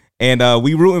Harlow. And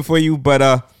we rooting for you,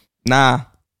 but nah.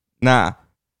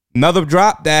 Another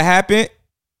drop that happened.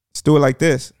 Let's do it like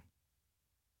this.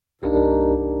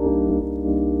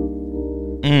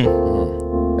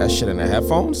 That shit in the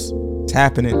headphones? It's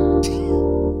happening.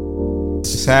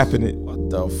 It's happening. What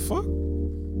the fuck?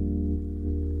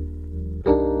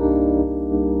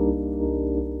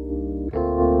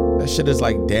 That shit is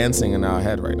like dancing in our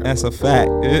head right now. That's a fact.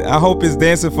 I hope it's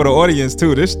dancing for the audience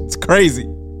too. This is crazy.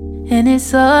 And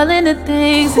it's all in the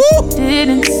things that you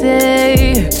didn't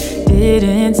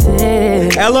say.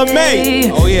 LMA.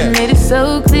 Oh yeah. Made it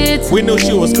so clear to we knew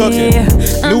she was cooking.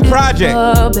 New project.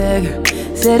 Heart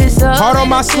on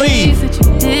my sleeve. That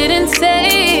you didn't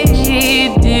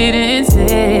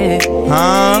say.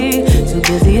 Huh? Too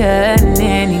busy hiding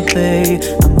anyway.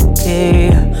 I'm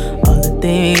okay. All the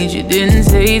things you didn't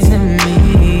say to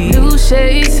me. New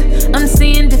shades. I'm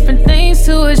seeing different things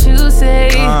to what you say.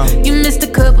 You missed a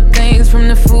couple things from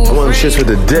the food. I want shits with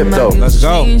the dip though. Let's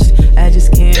go. I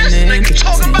just can't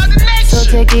so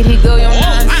take it, he go your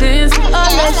nonsense. All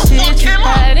that shit you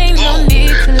hide, ain't no need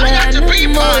to lie no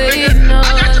more.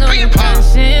 No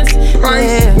conscience.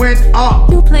 Price went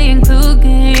up. You playing clue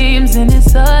games and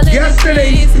it's all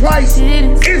yesterday's price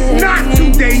is not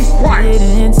today's price.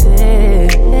 Didn't say,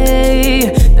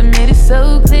 that made it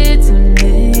so clear to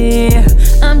me.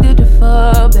 I'm good to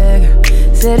fall back.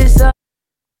 Said it's all.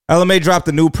 LMA dropped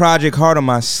a new project, Heart on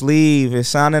My Sleeve. It's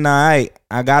sounding alright.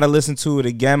 I gotta listen to it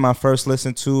again. My first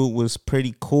listen to it was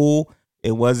pretty cool.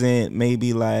 It wasn't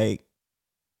maybe like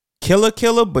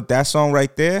killer, but that song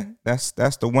right there, that's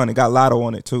the one. It got Lotto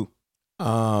on it too.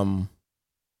 I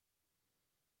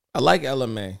like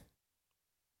LMA.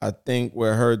 I think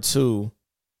with her too,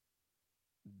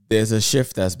 there's a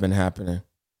shift that's been happening.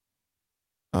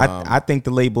 I think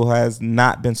the label has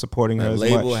not been supporting her as much.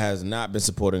 The label has not been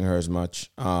supporting her as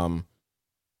much.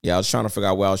 Yeah, I was trying to figure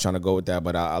out where I was trying to go with that,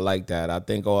 but I like that. I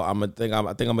think I'm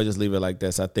gonna just leave it like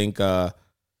this. I think the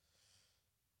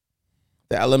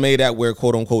LMA that we're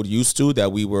quote unquote used to,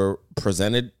 that we were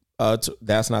presented to,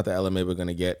 that's not the LMA we're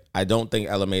gonna get. I don't think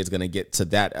LMA is gonna get to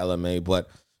that LMA, but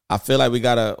I feel like we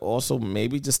gotta also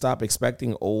maybe just stop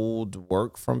expecting old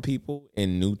work from people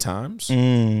in new times.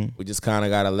 We just kind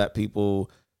of gotta let people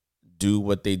do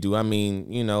what they do. I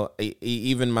mean, you know,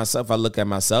 even myself, I look at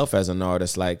myself as an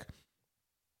artist. Like,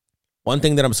 one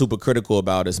thing that I'm super critical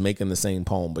about is making the same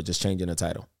poem but just changing the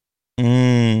title.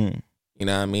 You know what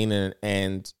I mean?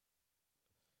 And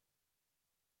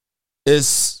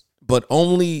it's, but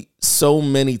only so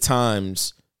many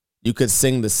times you could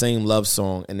sing the same love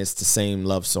song and it's the same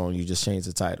love song. You just change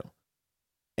the title.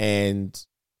 And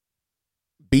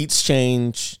beats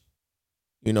change,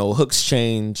 you know, hooks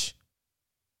change.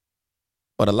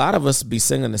 But a lot of us be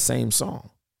singing the same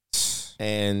song.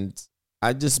 And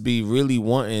I just be really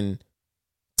wanting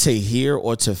to hear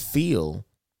or to feel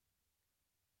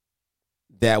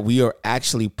that we are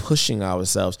actually pushing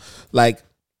ourselves. Like,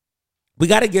 we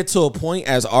got to get to a point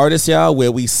as artists, y'all,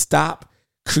 where we stop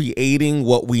creating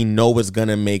what we know is going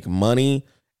to make money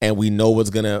and we know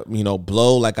what's going to, you know,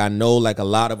 blow. Like, I know, like, a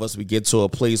lot of us, we get to a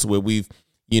place where we've,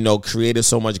 you know, created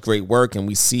so much great work and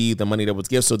we see the money that was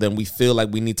given. So then we feel like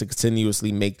we need to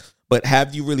continuously make, but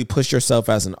have you really pushed yourself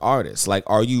as an artist? Like,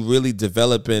 are you really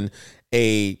developing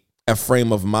a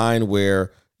frame of mind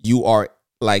where you are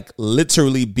like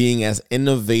literally being as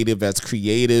innovative, as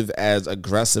creative, as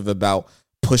aggressive about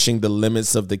pushing the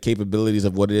limits of the capabilities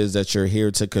of what it is that you're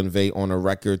here to convey on a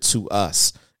record to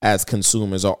us as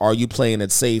consumers? Or are you playing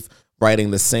it safe,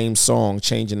 writing the same song,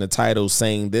 changing the title,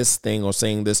 saying this thing or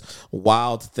saying this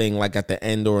wild thing like at the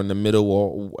end or in the middle,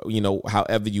 or, you know,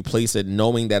 however you place it,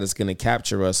 knowing that it's going to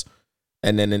capture us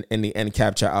and then in the end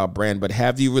capture our brand? But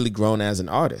have you really grown as an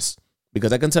artist?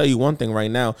 Because I can tell you one thing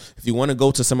right now, if you want to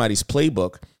go to somebody's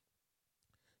playbook,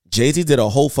 Jay-Z did a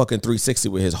whole fucking 360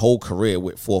 with his whole career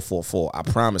with 444. I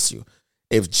promise you.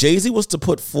 If Jay-Z was to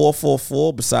put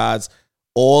 444 besides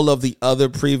all of the other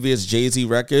previous Jay-Z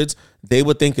records, they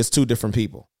would think it's two different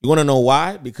people. You want to know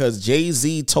why? Because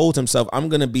Jay-Z told himself, I'm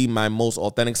going to be my most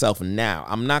authentic self now.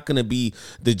 I'm not going to be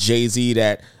the Jay-Z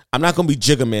that, I'm not going to be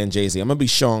Jigga Man Jay-Z. I'm going to be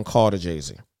Sean Carter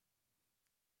Jay-Z.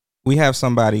 We have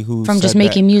somebody who from just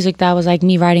making music that was like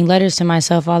me writing letters to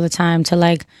myself all the time to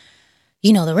like,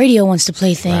 you know, the radio wants to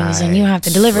play things and you have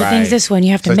to deliver things this way and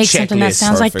you have to make something that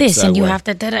sounds like this and you have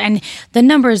to, and the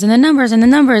numbers and the numbers and the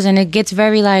numbers, and it gets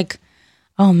very like,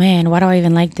 oh man, why do I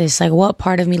even like this? Like, what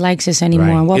part of me likes this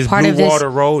anymore? And what Is part Blue of this? Water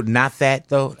Road not that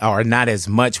though, or not as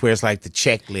much where it's like the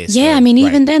checklist? Yeah, I mean,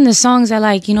 even then, the songs that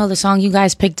like, you know, the song you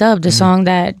guys picked up, the song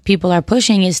that people are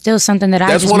pushing is still something that I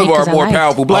just make because I like. That's one of our more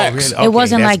powerful blacks. It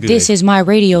wasn't like, this is my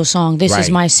radio song, this is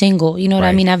my single. You know what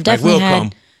I mean? I've definitely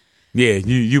had. Yeah,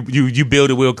 you build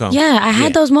it, will come. Yeah, I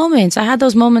had those moments. I had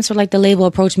those moments where like the label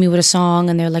approached me with a song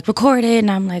and they're like, record it.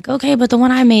 And I'm like, okay, but the one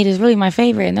I made is really my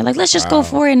favorite. And they're like, let's just go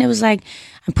for it. And it was like,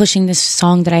 I'm pushing this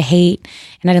song that I hate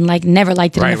and I didn't never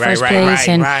liked it in the first place.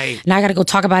 And now I got to go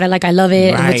talk about it like I love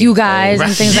it with you guys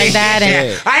and things like that.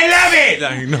 And I love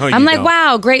it. No, I'm like,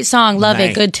 wow, great song. Love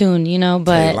it. Good tune, you know,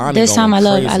 but Kehlani this time I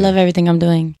love everything I'm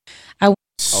doing.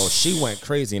 Oh, she went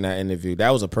crazy in that interview.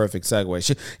 That was a perfect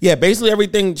segue. Basically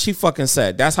everything she fucking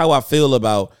said. That's how I feel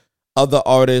about other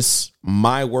artists,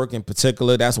 my work in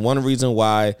particular. That's one reason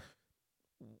why,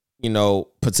 you know,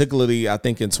 particularly I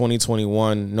think in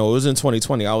 2021, no, it was in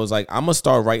 2020. I was like, I'm going to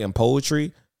start writing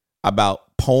poetry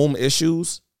about poem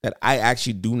issues that I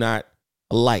actually do not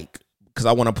like because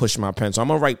I want to push my pen. So I'm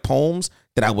going to write poems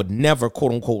that I would never,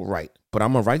 quote unquote, write, but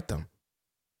I'm going to write them.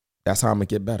 That's how I'm going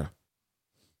to get better.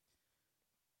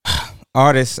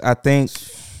 Artists, I think.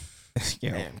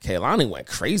 Man, Kehlani went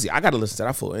crazy. I got to listen to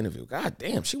that full interview. God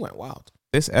damn, she went wild.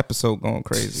 This episode going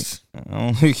crazy.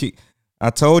 I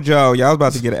told y'all was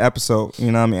about to get an episode.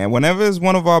 You know what I mean? And whenever it's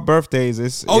one of our birthdays,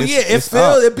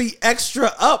 it be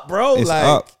extra up, bro. It's like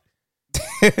up.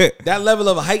 That level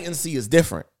of heightency is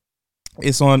different.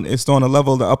 It's on a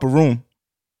level of the upper room.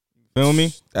 Feel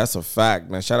me? That's a fact,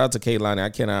 man. Shout out to Kehlani. I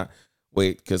cannot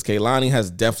wait because Kehlani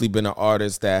has definitely been an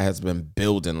artist that has been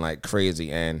building like crazy,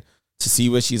 and to see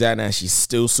where she's at now, she's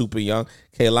still super young.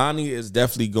 Kehlani is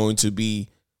definitely going to be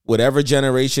whatever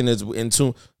generation is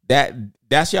into that.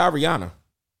 That's your Rihanna.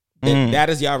 That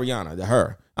is your Rihanna.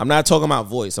 Her. I'm not talking about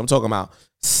voice. I'm talking about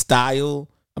style.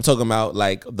 I'm talking about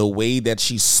like the way that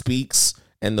she speaks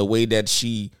and the way that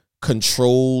she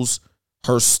controls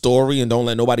her story and don't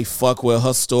let nobody fuck with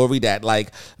her story. That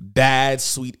like bad,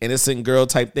 sweet, innocent girl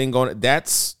type thing going.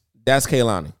 That's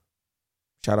Kehlani.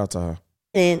 Shout out to her.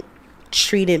 And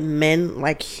treated men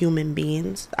like human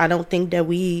beings. I don't think that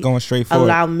we going straight forward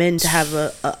allow men to have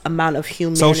a amount of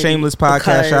humanity. So Shameless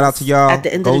podcast. Shout out to y'all. At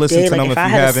the end Go of the listen day, to like them if I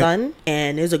you had haven't. a son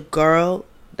and there's a girl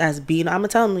that's beating, I'm gonna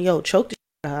tell him, yo, choke the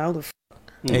shit out. I don't give a fuck.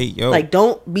 Hey, yo. Like,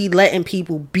 don't be letting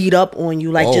people beat up on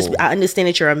you. Like, just I understand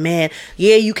that you're a man.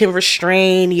 Yeah, you can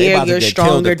restrain. Yeah, you're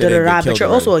stronger. But you're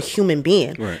also a human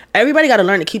being. Right. Everybody got to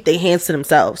learn to keep their hands to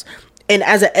themselves. And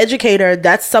as an educator,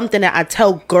 that's something that I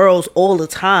tell girls all the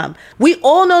time. We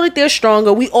all know that they're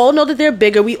stronger. We all know that they're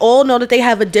bigger. We all know that they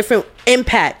have a different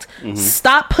impact.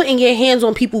 Stop putting your hands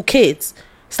on people's kids.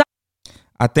 Stop.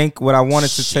 I think what I wanted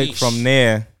to take from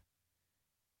there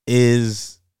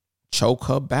is choke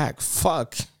her back.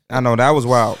 Fuck. I know that was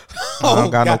wild. I don't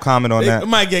got no comment on that. It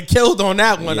might get killed on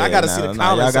that one. I gotta see the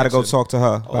comments. I gotta go talk to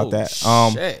her about that.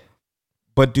 Shit.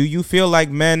 But do you feel like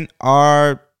men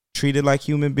are treated like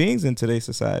human beings in today's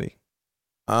society?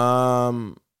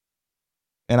 And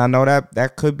I know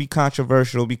that could be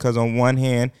controversial because on one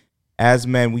hand, as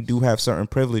men, we do have certain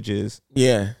privileges.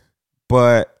 Yeah.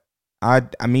 But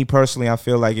me personally, I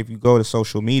feel like if you go to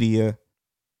social media,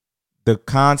 the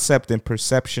concept and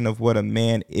perception of what a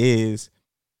man is,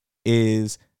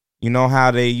 you know how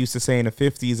they used to say in the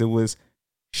 50s, it was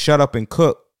shut up and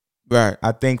cook. Right.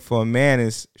 I think for a man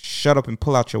is shut up and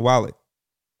pull out your wallet.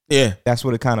 Yeah. That's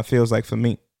what it kind of feels like for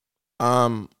me.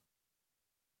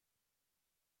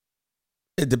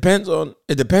 It depends on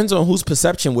whose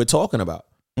perception we're talking about.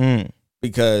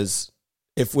 Because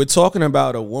if we're talking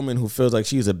about a woman who feels like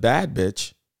she's a bad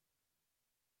bitch,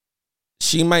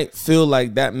 she might feel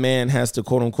like that man has to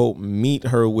quote unquote meet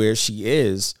her where she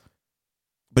is.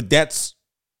 But that's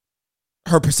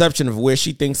her perception of where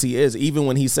she thinks he is. Even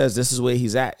when he says this is where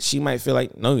he's at, she might feel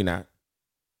like, no, you're not.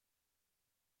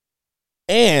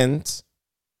 And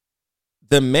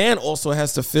the man also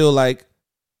has to feel like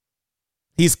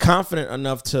he's confident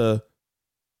enough to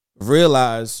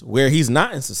realize where he's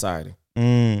not in society.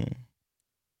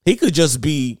 He could just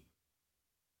be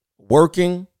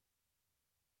working,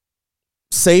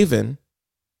 saving,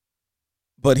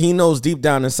 but he knows deep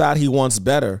down inside he wants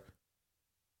better.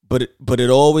 But it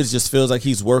always just feels like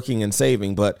he's working and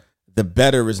saving, but the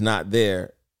better is not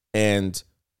there. And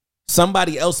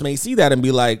somebody else may see that and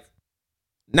be like,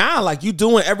 nah, like you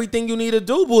doing everything you need to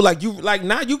do, boo. Like you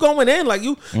going in, like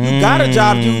you got a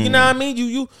job, you know what I mean?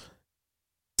 You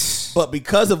but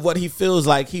because of what he feels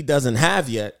like he doesn't have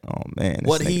yet, oh man,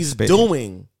 what he's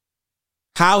doing,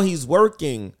 how he's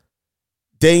working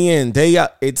day in, day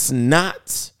out, it's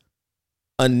not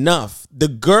enough. The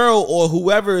girl or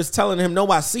whoever is telling him, no,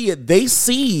 I see it, they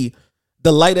see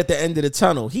the light at the end of the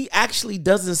tunnel. He actually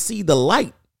doesn't see the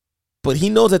light, but he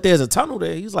knows that there's a tunnel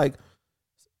there. He's like,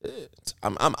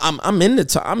 I'm in the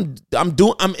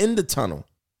tunnel.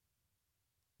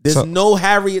 There's no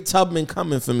Harriet Tubman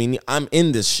coming for me. I'm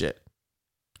in this shit.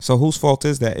 So whose fault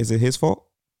is that? Is it his fault?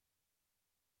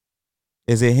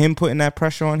 Is it him putting that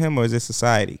pressure on him, or is it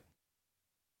society?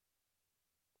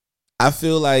 I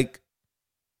feel like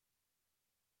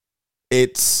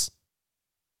it's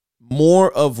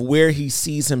more of where he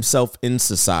sees himself in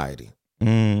society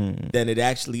than it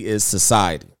actually is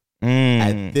society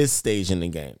at this stage in the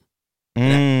game.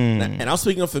 And I'm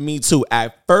speaking for me too.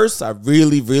 At first, I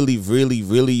really, really, really,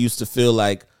 really used to feel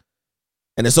like,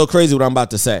 and it's so crazy what I'm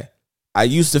about to say. I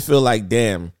used to feel like,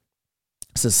 damn,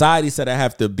 society said I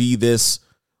have to be this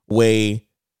way.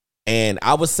 And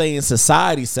I was saying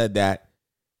society said that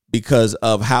because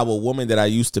of how a woman that I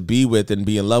used to be with and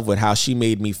be in love with, how she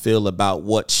made me feel about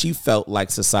what she felt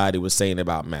like society was saying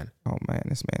about men. Oh man,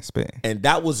 this man spitting. And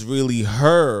that was really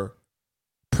her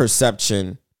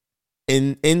perception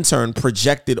in turn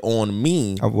projected on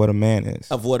me of what a man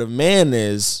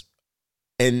is.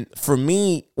 And for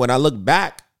me, when I look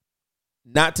back,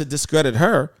 not to discredit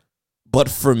her, but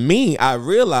for me, I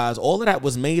realized all of that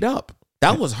was made up.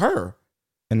 That was her.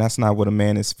 And that's not what a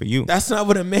man is for you. That's not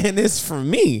what a man is for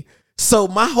me. So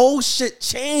my whole shit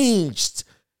changed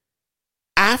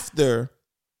after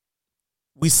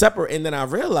we separated. And then I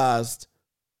realized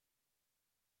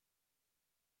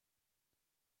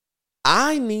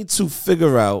I need to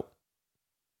figure out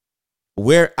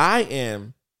where I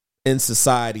am in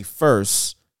society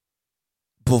first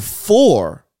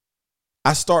before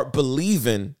I start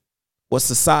believing what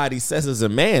society says as a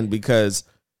man, because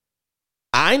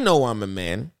I know I'm a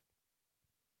man,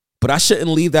 But I shouldn't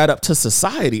leave that up to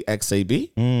society,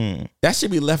 XAB. That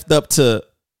should be left up to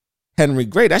Henry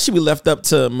Gray. That should be left up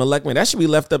to Malek Man. That should be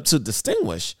left up to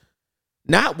Distinguish.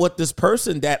 Not what this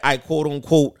person that I quote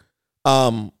unquote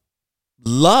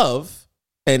love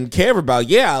and care about.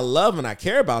 Yeah, I love and I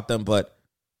care about them, but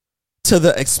to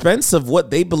the expense of what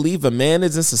they believe a man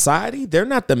is in society, they're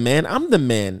not the man. I'm the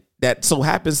man that so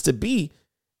happens to be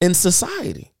in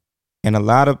society. And a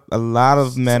lot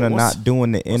of men are not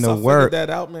doing the inner work. That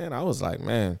out, man. I was like,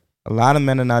 man. A lot of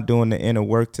men are not doing the inner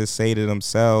work to say to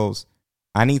themselves,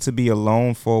 I need to be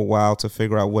alone for a while to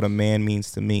figure out what a man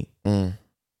means to me.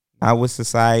 Not what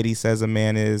society says a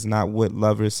man is, not what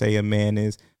lovers say a man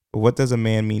is, but what does a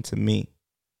man mean to me?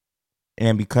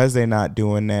 And because they're not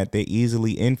doing that, they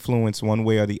easily influence one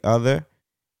way or the other,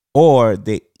 or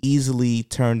they easily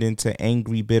turned into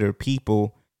angry, bitter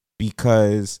people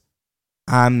because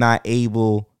I'm not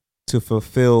able to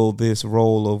fulfill this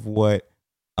role of what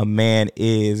a man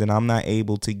is, and I'm not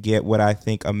able to get what I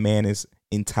think a man is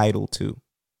entitled to.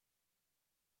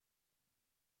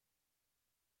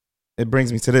 It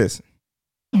brings me to this.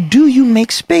 Do you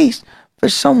make space for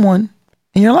someone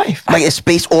in your life? Like, is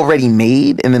space already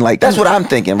made? And then, like, that's what I'm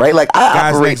thinking, right? Like,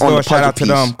 I operate on the puzzle piece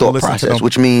thought process,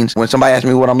 which means when somebody asks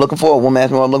me what I'm looking for, a woman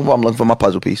asks me what I'm looking for my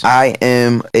puzzle piece. I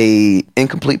am a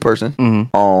incomplete person,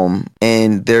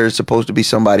 and there's supposed to be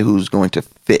somebody who's going to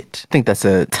fit. I think that's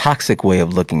a toxic way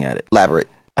of looking at it. Elaborate.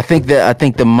 I think the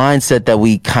mindset that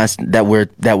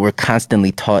we're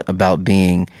constantly taught about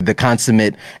being the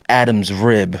consummate Adam's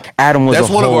rib. Adam was that's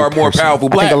one of our more powerful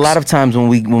blacks. I think a lot of times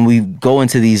when we go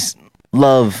into these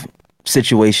love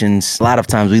situations, a lot of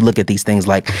times we look at these things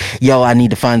like, yo, I need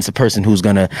to find a person who's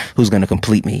gonna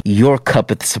complete me. Your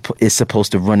cup is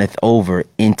supposed to runneth over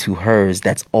into hers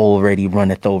that's already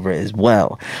runneth over as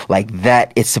well. Like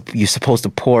that, you're supposed to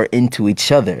pour into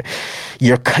each other.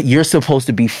 You're supposed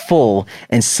to be full,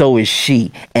 and so is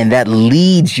she, and that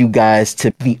leads you guys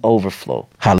to the overflow.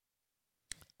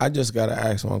 I just gotta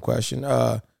ask one question.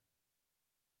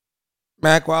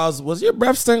 Mac Wiles, was your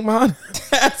breath stink, man?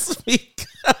 That's me.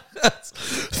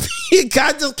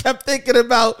 I just kept thinking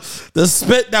about the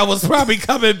spit that was probably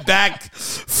coming back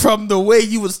from the way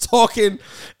you was talking,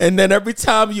 and then every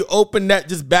time you open that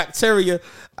just bacteria,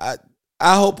 I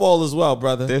hope all is well,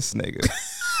 brother. This nigga.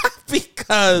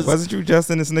 Because wasn't you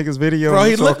just in this nigga's video? Bro,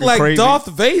 he looked like crazy? Darth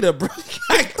Vader, bro.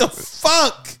 Like the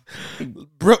fuck?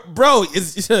 Bro,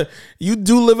 you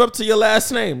do live up to your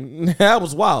last name. That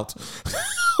was wild.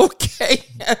 Okay.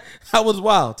 That was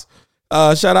wild.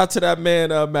 Shout out to that man,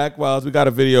 Mac Wiles. We got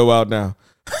a video out now.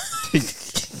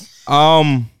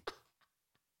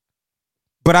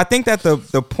 But I think that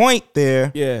the point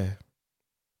there,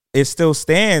 it still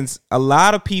stands. A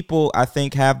lot of people, I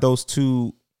think, have those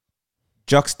two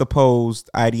juxtaposed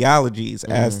ideologies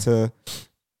as to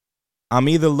I'm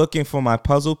either looking for my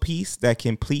puzzle piece that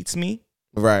completes me,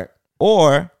 right,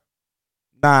 or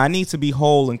I need to be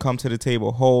whole and come to the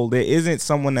table whole. There isn't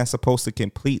someone that's supposed to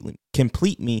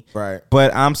complete me, right?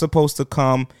 But I'm supposed to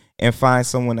come and find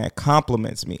someone that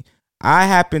complements me. I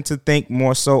happen to think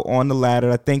more so on the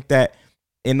latter. I think that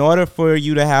in order for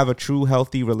you to have a true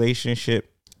healthy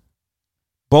relationship,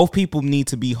 both people need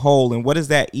to be whole. And what does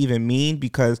that even mean?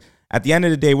 Because at the end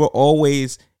of the day, we're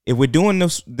always, if we're doing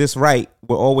this right,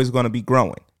 we're always going to be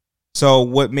growing. So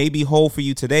what may be whole for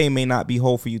you today may not be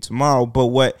whole for you tomorrow. But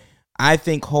what I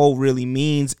think whole really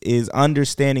means is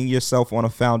understanding yourself on a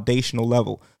foundational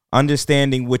level,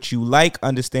 understanding what you like,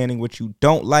 understanding what you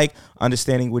don't like,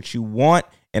 understanding what you want,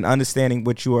 and understanding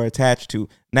what you are attached to.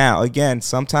 Now, again,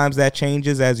 sometimes that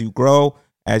changes as you grow,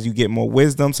 as you get more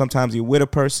wisdom. Sometimes you're with a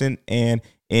person, and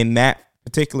in that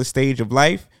particular stage of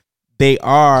life, they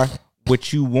are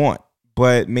what you want.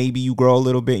 But maybe you grow a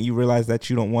little bit and you realize that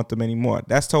you don't want them anymore.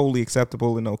 That's totally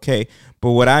acceptable and okay.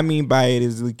 But what I mean by it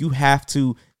is, like, you have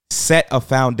to set a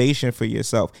foundation for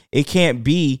yourself. It can't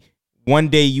be one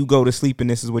day you go to sleep and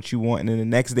this is what you want, and then the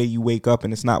next day you wake up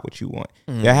and it's not what you want.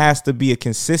 There has to be a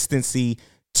consistency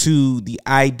to the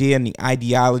idea and the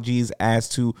ideologies as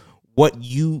to what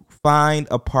you find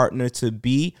a partner to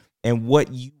be and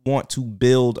what you want to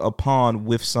build upon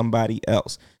with somebody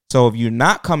else. So if you're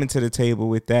not coming to the table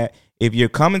with that, if you're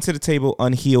coming to the table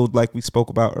unhealed, like we spoke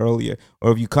about earlier,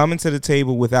 or if you come into the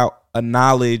table without a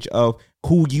knowledge of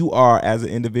who you are as an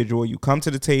individual, you come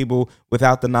to the table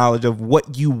without the knowledge of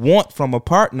what you want from a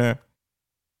partner,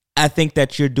 I think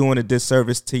that you're doing a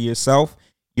disservice to yourself.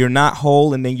 You're not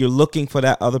whole, and then you're looking for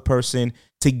that other person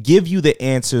to give you the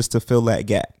answers to fill that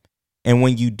gap. And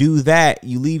when you do that,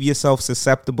 you leave yourself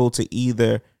susceptible to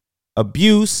either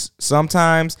abuse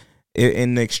sometimes,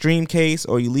 in the extreme case,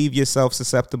 or you leave yourself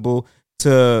susceptible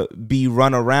to be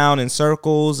run around in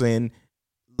circles and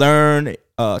learn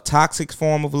a toxic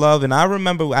form of love. And I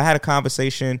remember I had a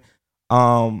conversation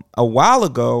a while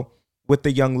ago with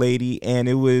the young lady, and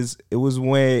it was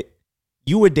when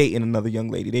you were dating another young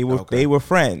lady. They were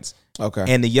friends. Okay.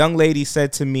 And the young lady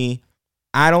said to me,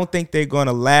 I don't think they're going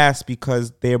to last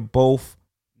because they're both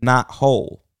not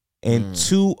whole. And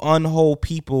two unwhole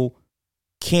people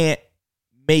can't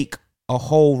make a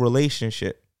whole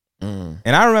relationship. And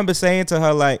I remember saying to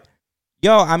her, like,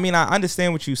 yo, I mean, I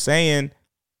understand what you're saying.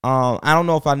 I don't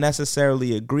know if I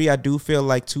necessarily agree. I do feel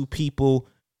like two people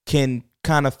can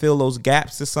kind of fill those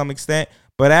gaps to some extent.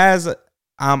 But as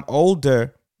I'm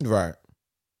older, right,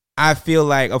 I feel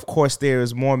like, of course, there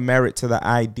is more merit to the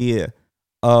idea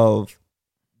of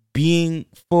being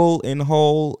full and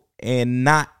whole and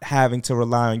not having to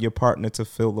rely on your partner to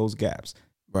fill those gaps.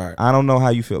 Right. I don't know how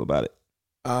you feel about it.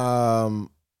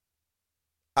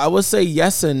 I would say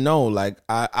yes and no. Like,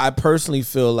 I personally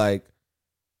feel like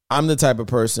I'm the type of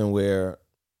person where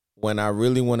when I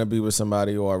really want to be with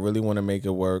somebody or I really want to make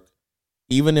it work,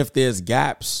 even if there's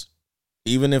gaps,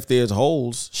 even if there's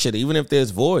holes, shit, even if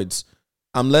there's voids,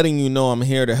 I'm letting you know I'm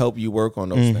here to help you work on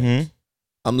those things.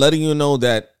 I'm letting you know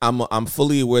that I'm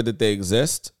fully aware that they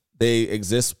exist. They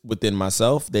exist within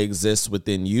myself. They exist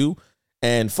within you.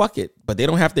 And fuck it. But they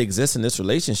don't have to exist in this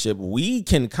relationship. We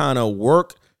can kind of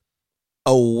work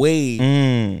a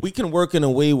way. We can work in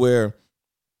a way where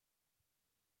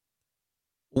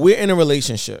we're in a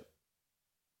relationship.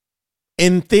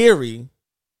 In theory,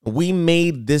 we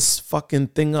made this fucking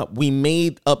thing up. We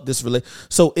made up this relationship.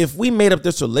 So if we made up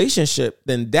this relationship,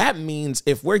 then that means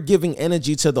if we're giving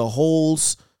energy to the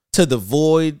holes, to the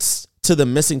voids, to the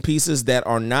missing pieces that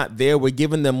are not there, we're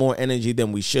giving them more energy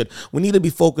than we should. We need to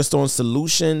be focused on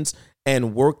solutions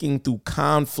and working through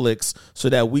conflicts so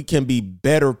that we can be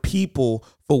better people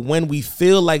for when we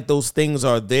feel like those things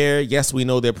are there. Yes, we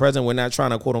know they're present. We're not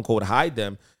trying to quote unquote hide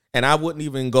them. And I wouldn't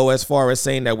even go as far as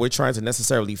saying that we're trying to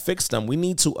necessarily fix them. We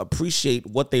need to appreciate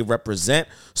what they represent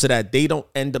so that they don't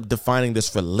end up defining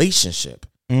this relationship.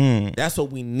 That's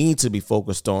what we need to be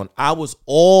focused on. I was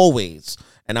always,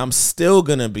 and I'm still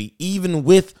going to be, even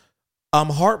with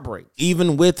heartbreak,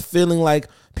 even with feeling like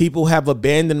people have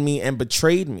abandoned me and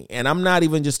betrayed me. And I'm not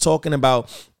even just talking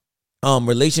about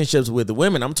relationships with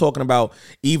women. I'm talking about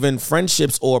even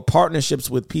friendships or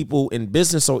partnerships with people in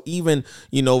business, or even,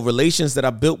 you know, relations that I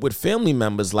built with family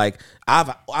members. Like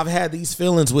I've had these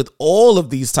feelings with all of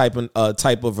these type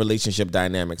of relationship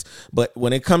dynamics. But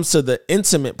when it comes to the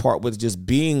intimate part with just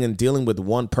being and dealing with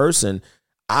one person,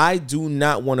 I do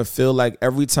not want to feel like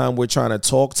every time we're trying to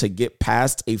talk to get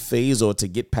past a phase or to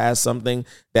get past something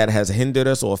that has hindered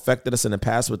us or affected us in the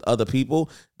past with other people,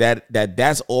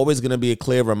 that's always going to be a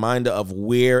clear reminder of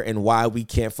where and why we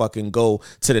can't fucking go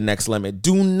to the next limit.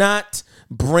 Do not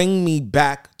bring me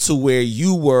back to where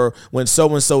you were when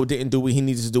so-and-so didn't do what he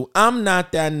needed to do. I'm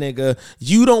not that nigga.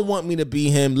 You don't want me to be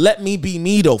him. Let me be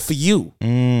me, though, for you.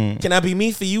 Can I be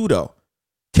me for you, though?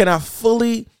 Can I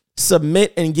fully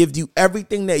submit and give you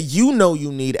everything that you know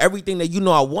you need, everything that you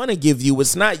know I want to give you?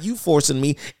 It's not you forcing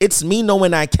me. It's me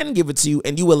knowing I can give it to you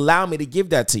and you allow me to give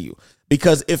that to you.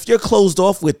 Because if you're closed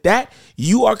off with that,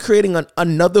 you are creating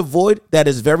another void that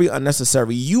is very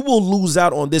unnecessary. You will lose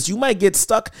out on this. You might get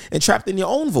stuck and trapped in your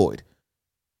own void.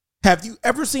 Have you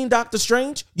ever seen Doctor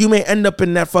Strange? You may end up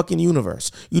in that fucking universe.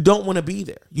 You don't want to be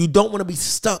there. You don't want to be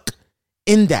stuck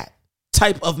in that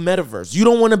type of metaverse. You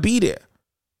don't want to be there.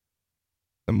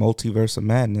 The multiverse of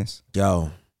madness.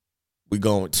 Yo, we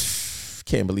going.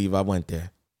 Can't believe I went there.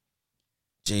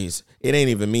 Jeez, it ain't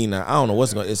even me now. I don't know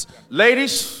what's going. It's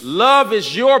ladies, love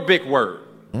is your big word.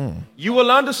 You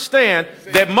will understand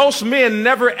that most men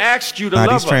never ask you to love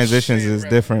us. These transitions is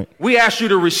different. We ask you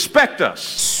to respect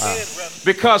us.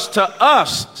 Because to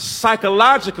us,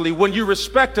 psychologically, when you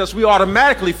respect us, we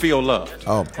automatically feel loved.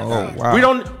 Oh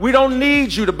wow. We don't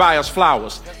need you to buy us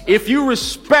flowers. If you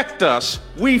respect us,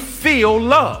 we feel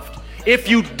loved. If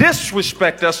you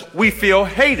disrespect us, we feel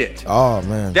hated. Oh,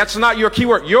 man. That's not your key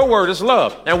word. Your word is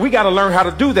love. And we got to learn how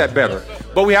to do that better.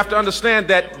 But we have to understand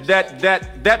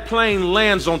that plane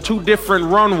lands on two different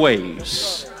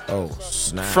runways. Oh,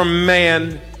 snap. From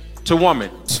man to woman.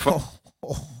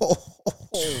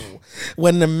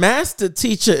 When the master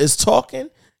teacher is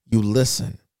talking, you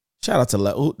listen. Shout out to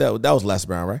that was Les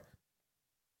Brown, right?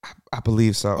 I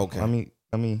believe so. Okay.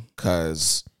 Let me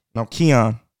cause no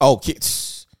Keon. Oh,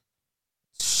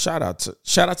 shout out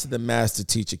to the master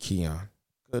teacher Keon.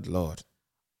 Good Lord.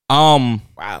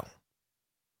 Wow.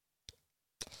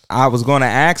 I was going to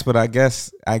ask, but I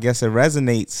guess it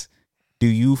resonates. Do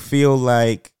you feel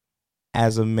like,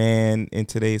 as a man in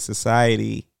today's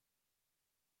society,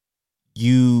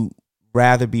 you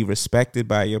rather be respected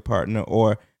by your partner,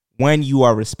 or when you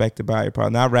are respected by your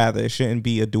partner. Not rather, it shouldn't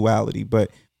be a duality,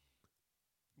 but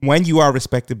when you are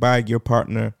respected by your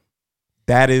partner,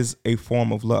 that is a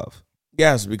form of love.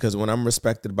 Yes, because when I'm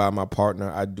respected by my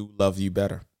partner, I do love you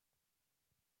better.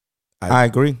 I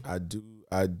agree. I do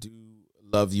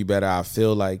love you better. I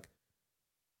feel like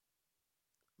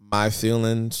my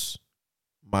feelings,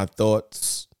 my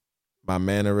thoughts, my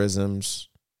mannerisms,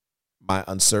 my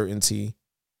uncertainty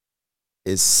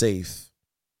is safe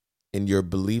in your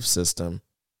belief system,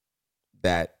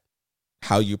 that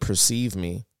how you perceive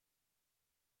me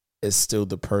is still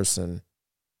the person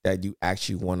that you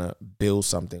actually want to build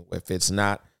something with. It's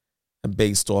not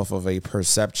based off of a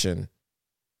perception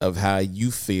of how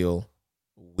you feel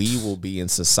we will be in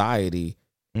society.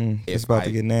 It's about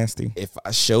to get nasty. If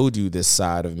I showed you this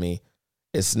side of me,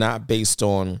 it's not based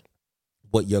on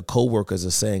what your coworkers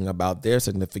are saying about their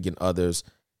significant others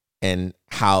and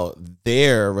how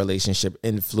their relationship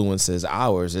influences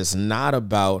ours. It's not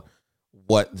about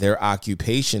what their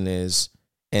occupation is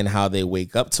and how they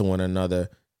wake up to one another.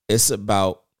 It's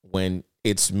about when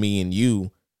it's me and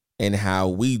you and how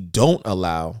we don't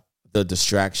allow the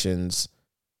distractions,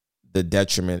 the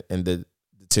detriment, and the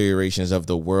deteriorations of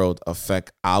the world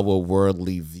affect our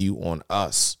worldly view on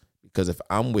us. Because if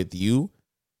I'm with you,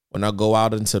 when I go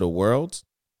out into the world,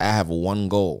 I have one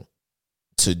goal: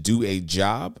 to do a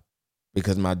job,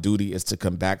 because my duty is to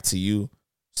come back to you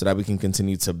so that we can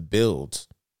continue to build.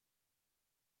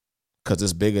 Because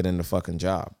it's bigger than the fucking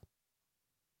job.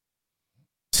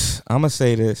 I'm going to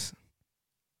say this.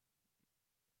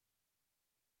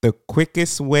 The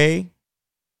quickest way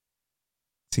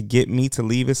to get me to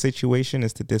leave a situation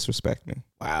is to disrespect me.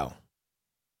 Wow.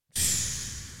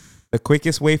 The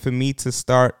quickest way for me to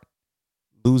start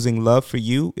losing love for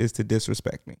you is to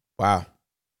disrespect me. Wow.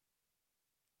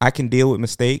 I can deal with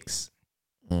mistakes.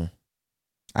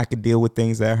 I can deal with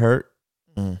things that hurt.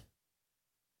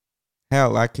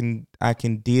 Hell, I can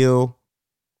deal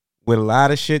with a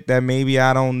lot of shit that maybe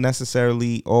I don't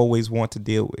necessarily always want to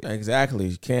deal with. Exactly.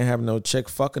 You can't have no chick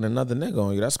fucking another nigga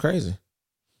on you. That's crazy.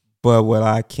 But what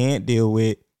I can't deal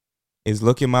with is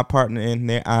looking my partner in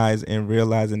their eyes and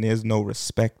realizing there's no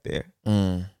respect there.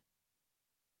 When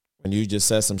you just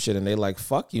said some shit and they like,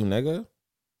 fuck you, nigga.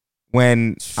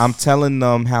 When I'm telling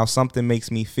them how something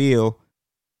makes me feel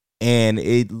and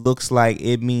it looks like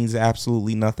it means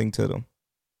absolutely nothing to them.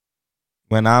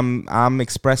 When I'm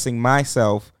expressing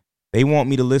myself, they want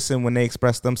me to listen when they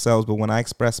express themselves, but when I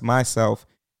express myself,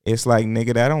 it's like,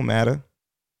 nigga, that don't matter.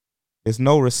 There's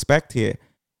no respect here.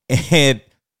 And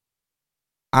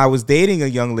I was dating a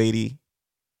young lady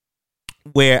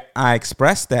where I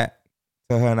expressed that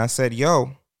to her and I said,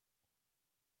 yo,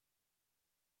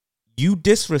 you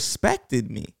disrespected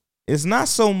me. It's not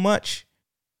so much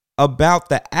about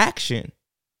the action,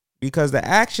 because the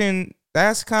action,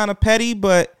 that's kind of petty,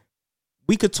 but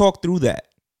we could talk through that.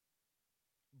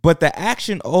 But the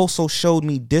action also showed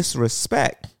me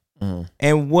disrespect.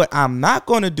 And what I'm not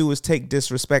going to do is take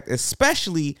disrespect,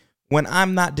 especially when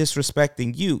I'm not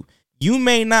disrespecting you. You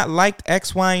may not like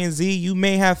X, Y, and Z. You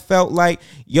may have felt like,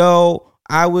 yo,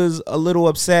 I was a little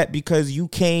upset because you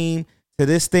came to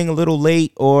this thing a little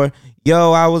late, or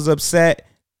yo, I was upset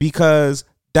because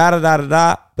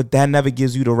da-da-da-da-da, but that never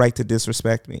gives you the right to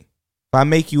disrespect me. If I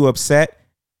make you upset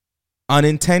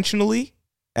unintentionally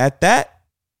at that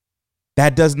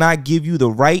does not give you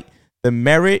the right, the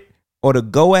merit, or the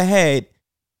go ahead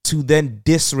to then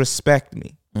disrespect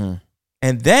me.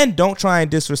 And then don't try and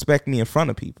disrespect me in front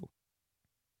of people.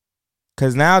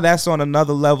 Because now that's on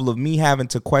another level of me having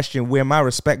to question where my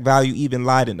respect value even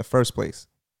lied in the first place.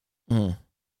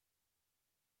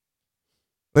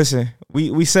 Listen,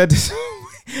 we said this.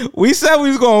 We said we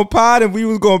was going to pod and we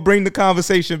was going to bring the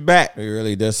conversation back. We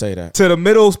really did say that. To the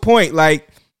middle point. Like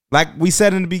we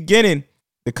said in the beginning,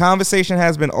 the conversation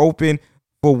has been open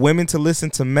for women to listen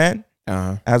to men,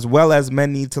 as well as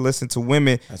men need to listen to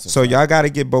women. So y'all got to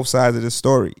get both sides of the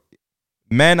story.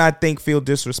 Men, I think, feel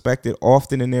disrespected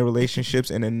often in their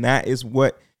relationships, and then that is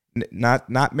what,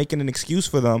 not making an excuse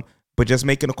for them, but just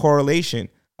making a correlation.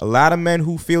 A lot of men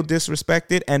who feel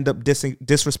disrespected end up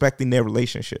disrespecting their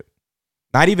relationship.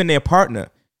 Not even their partner.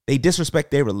 They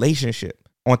disrespect their relationship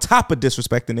on top of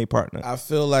disrespecting their partner. I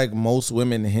feel like most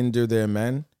women hinder their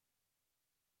men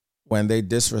when they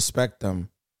disrespect them,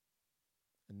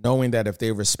 knowing that if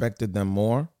they respected them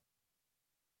more,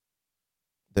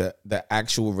 the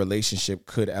actual relationship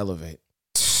could elevate.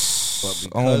 But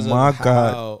oh my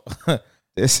God.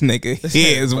 This nigga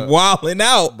here is wilding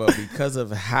out. But because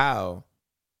of how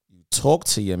you talk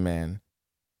to your man,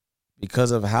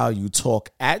 because of how you talk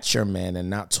at your man and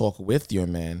not talk with your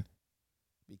man,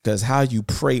 Because how you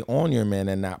prey on your man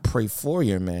and not pray for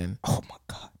your man. Oh my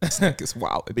God. This nigga's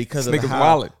wild.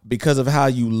 Because of how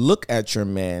you look at your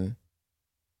man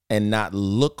and not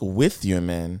look with your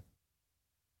man.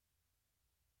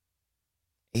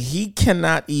 He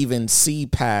cannot even see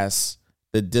past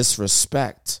the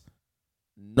disrespect,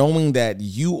 knowing that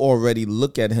you already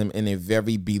look at him in a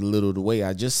very belittled way.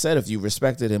 I just said if you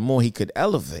respected him more, he could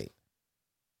elevate.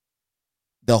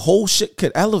 The whole shit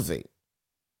could elevate.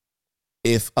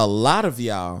 If a lot of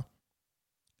y'all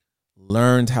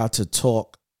learned how to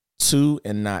talk to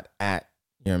and not at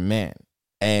your man.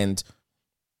 And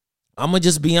I'm going to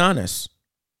just be honest.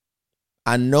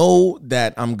 I know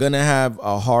that I'm going to have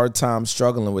a hard time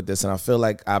struggling with this, and I feel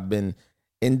like I've been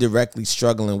indirectly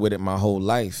struggling with it my whole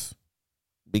life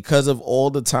because of all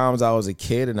the times I was a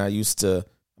kid and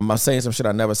I'm saying some shit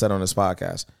I never said on this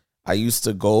podcast. I used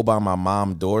to go by my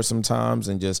mom's door sometimes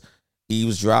and just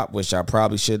eavesdrop, which I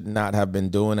probably should not have been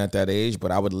doing at that age,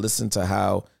 but I would listen to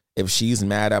how if she's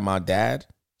mad at my dad,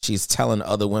 she's telling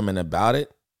other women about it,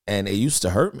 and it used to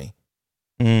hurt me.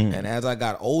 And as I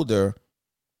got older,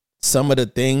 some of the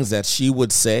things that she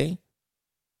would say,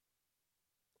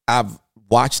 I've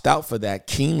watched out for that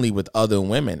keenly with other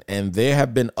women, and there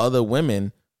have been other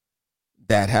women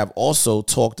that have also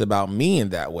talked about me in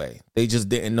that way. They just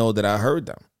didn't know that I heard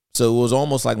them. So it was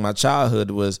almost like my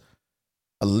childhood was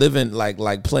a living,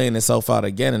 like playing itself out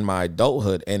again in my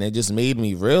adulthood. And it just made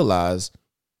me realize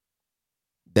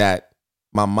that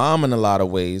my mom, in a lot of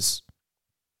ways,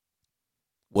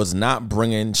 was not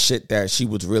bringing shit that she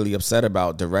was really upset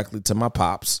about directly to my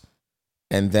pops.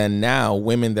 And then now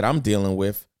women that I'm dealing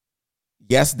with,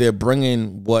 yes, they're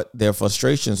bringing what their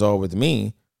frustrations are with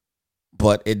me,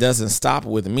 but it doesn't stop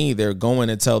with me. They're going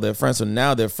to tell their friends. So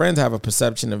now their friends have a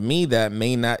perception of me that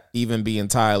may not even be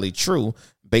entirely true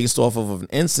based off of an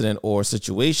incident or a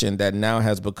situation that now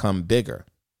has become bigger.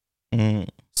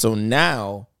 So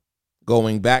now,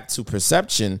 going back to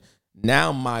perception,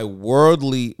 now my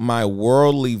worldly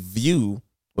view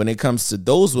when it comes to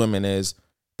those women is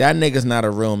that nigga's not a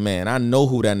real man. I know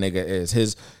who that nigga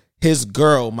is. His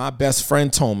girl, my best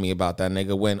friend, told me about that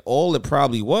nigga when all it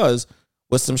probably was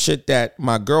some shit that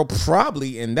my girl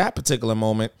probably in that particular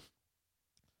moment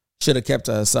should have kept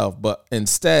to herself. But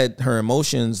instead, her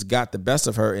emotions got the best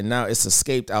of her, and now it's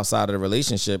escaped outside of the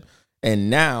relationship. And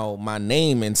now my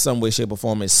name in some way, shape, or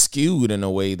form is skewed in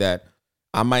a way that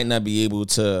I might not be able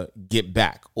to get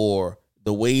back, or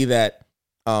the way that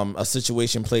a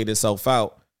situation played itself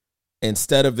out.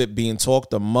 Instead of it being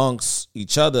talked amongst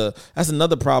each other, that's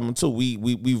another problem too. We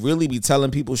really be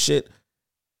telling people shit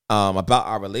about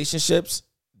our relationships.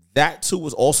 That too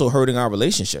was also hurting our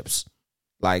relationships.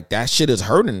 Like that shit is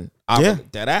hurting our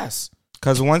that ass.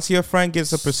 Because once your friend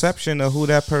gets a perception of who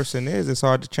that person is, it's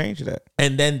hard to change that.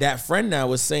 And then that friend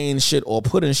now is saying shit or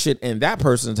putting shit in that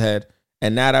person's head.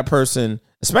 And now that person,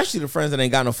 especially the friends that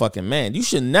ain't got no fucking man, you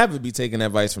should never be taking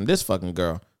advice from this fucking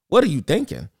girl. What are you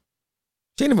thinking?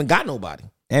 She ain't even got nobody.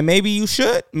 And maybe you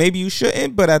should, maybe you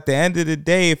shouldn't. But at the end of the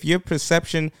day, if your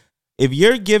perception, if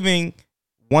you're giving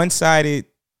one-sided,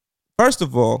 first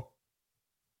of all,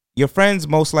 your friends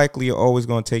most likely are always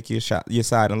going to take your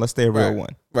side unless they're a real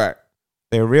one. Right.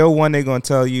 They're a real one. They're going to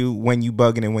tell you when you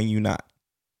bugging and when you not.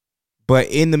 But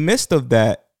in the midst of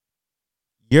that,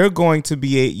 you're going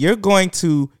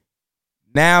to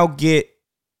now get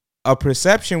a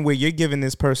perception where you're giving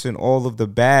this person all of the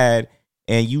bad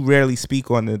and you rarely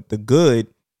speak on the good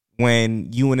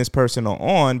when you and this person are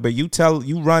on, but you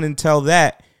run and tell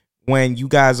that when you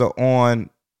guys are on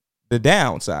the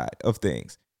downside of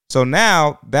things. So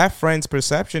now that friend's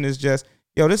perception is just,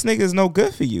 yo, this nigga is no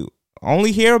good for you.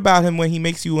 Only hear about him when he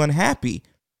makes you unhappy.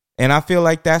 And I feel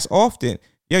like that's often,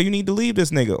 yo, you need to leave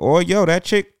this nigga. Or, yo, that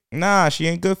chick, nah, she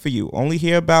ain't good for you. Only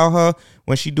hear about her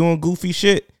when she doing goofy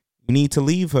shit. You need to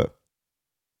leave her.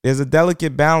 There's a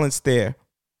delicate balance there.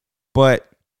 But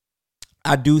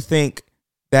I do think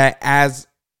that as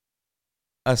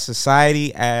a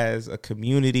society, as a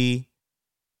community,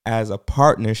 as a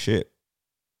partnership,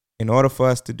 in order for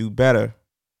us to do better,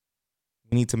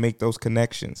 we need to make those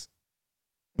connections.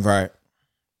 Right.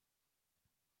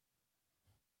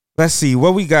 Let's see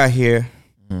what we got here.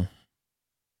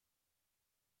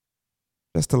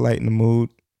 Just to lighten the mood.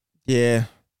 Yeah.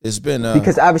 It's been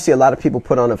because obviously a lot of people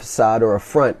put on a facade or a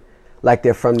front like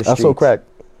they're from the streets. That's so crack.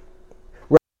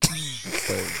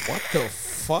 What the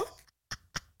fuck?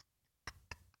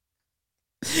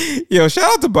 Yo,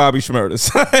 shout out to Bobby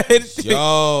Shmurda.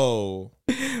 Yo.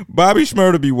 Bobby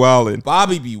Shmurda be wildin'.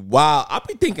 Bobby be wild. I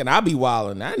be thinking I be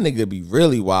wildin'. That nigga be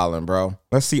really wildin', bro.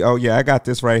 Let's see. Oh, yeah, I got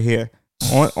this right here.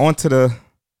 On to the...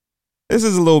 This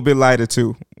is a little bit lighter,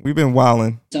 too. We've been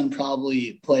wilding. Son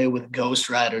probably play with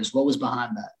ghostwriters. What was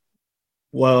behind that?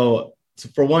 Well,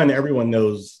 for one, everyone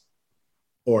knows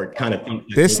or kind of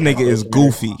thinks this nigga is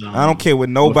goofy. I don't care what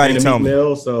nobody tell me.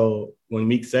 Mill, so when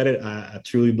Meek said it, I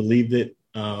truly believed it.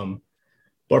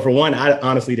 But for one, I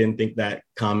honestly didn't think that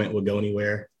comment would go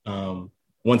anywhere.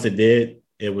 Once it did,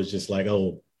 it was just like,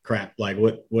 oh crap! Like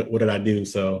what did I do?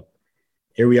 So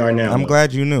here we are now. I'm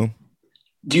glad you knew.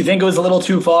 Do you think it was a little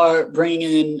too far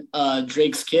bringing in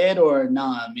Drake's kid, or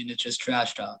nah? I mean, it's just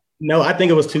trash talk. No, I think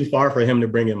it was too far for him to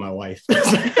bring in my wife. That's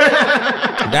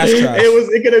trash.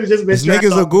 It could have just been. This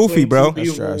nigga's a goofy, bro.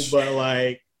 That's trash. But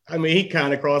like, I mean, he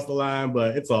kind of crossed the line,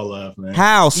 but it's all love, man.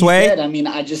 How, Sway? He said, I mean,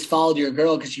 I just followed your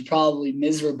girl because she's probably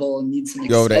miserable and needs some.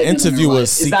 Yo, the interviewer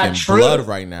is seeking blood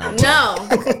right now. Bro. No.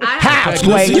 How,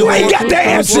 Sway? You ain't got the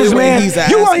answers, man.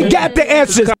 You ain't got the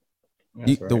answers.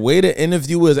 The way the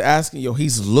interviewer is asking, yo,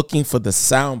 he's looking for the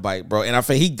soundbite, bro. And I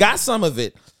think he got some of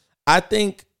it. I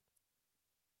think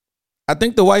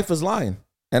the wife is lying.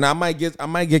 And I might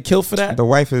get killed for that. The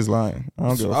wife is lying. I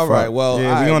don't give a fuck. All right, well,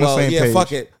 yeah, we on the same page.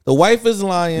 Fuck it. The wife is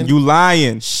lying. You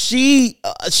lying. She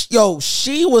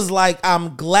was like,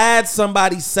 I'm glad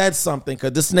somebody said something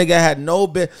because this nigga had no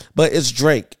bit, but it's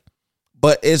Drake.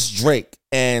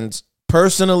 And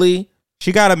personally,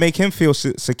 she got to make him feel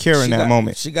secure in that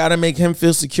moment. She got to make him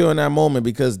feel secure in that moment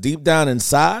because deep down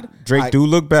inside, Drake do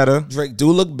look better.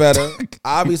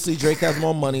 Obviously, Drake has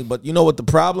more money, but you know what the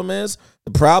problem is?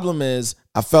 The problem is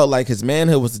I felt like his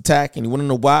manhood was attacked, and you want to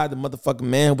know why the motherfucking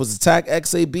manhood was attacked,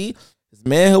 XAB? His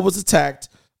manhood was attacked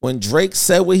when Drake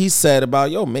said what he said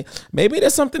about, yo, maybe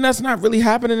there's something that's not really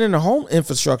happening in the home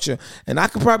infrastructure, and I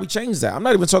could probably change that. I'm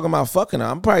not even talking about fucking her.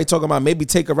 I'm probably talking about maybe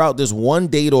take her out this one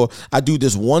date, or I do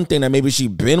this one thing that maybe she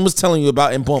been was telling you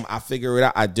about, and boom, I figure it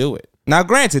out. I do it. Now,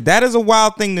 granted, that is a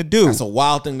wild thing to do. That's a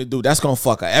wild thing to do. That's going to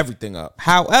fuck everything up.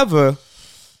 However,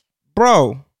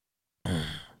 bro,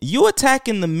 you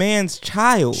attacking the man's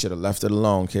child. Should have left it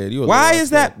alone, kid. Why is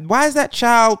that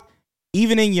child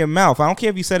even in your mouth? I don't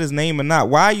care if you said his name or not.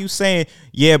 Why are you saying,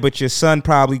 yeah, but your son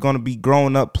probably going to be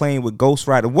growing up playing with Ghost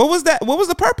Rider? What was that? What was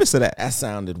the purpose of that? That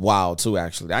sounded wild too,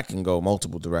 actually. That can go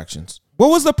multiple directions. What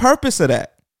was the purpose of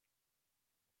that?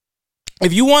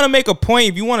 If you want to make a point,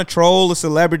 if you want to troll a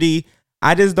celebrity,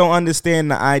 I just don't understand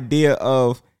the idea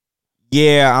of,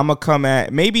 yeah, I'm going to come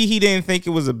at, maybe he didn't think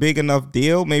it was a big enough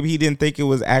deal. Maybe he didn't think it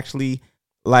was actually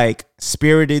like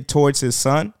spirited towards his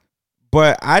son.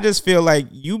 But I just feel like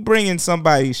you bring in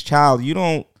somebody's child, you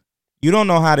don't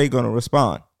know how they're going to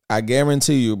respond. I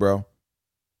guarantee you, bro.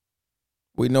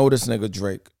 We know this nigga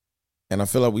Drake. And I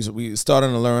feel like we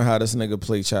starting to learn how this nigga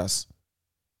play chess.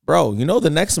 Bro, you know the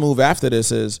next move after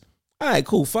this is, all right,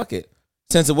 cool, fuck it.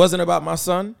 Since it wasn't about my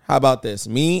son, how about this?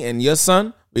 Me and your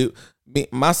son,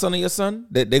 my son and your son,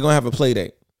 they're going to have a play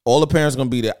date. All the parents going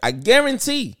to be there. I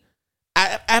guarantee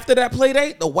after that play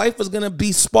date, the wife is going to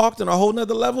be sparked on a whole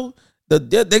nother level. They're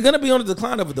going to be on the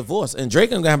decline of a divorce, and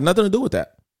Drake ain't going to have nothing to do with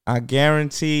that. I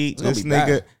guarantee this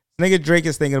nigga Drake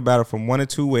is thinking about it from one of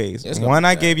two ways. One,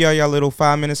 I gave y'all little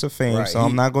 5 minutes of fame, right, so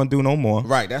I'm not going to do no more.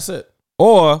 Right, that's it.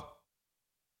 Or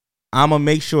I'm going to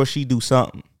make sure she do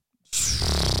something.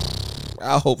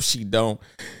 I hope she don't.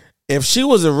 If she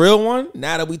was a real one,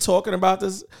 now that we talking about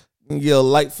this, get a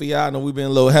light for y'all. I know we've been a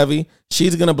little heavy.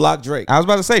 She's gonna block Drake. I was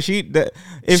about to say if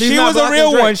she was a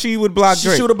real one, she would block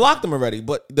Drake. She would have blocked him already.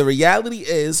 But the reality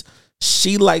is,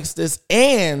 she likes this,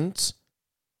 and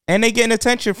they getting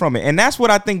attention from it, and that's what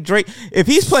I think Drake. If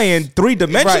he's playing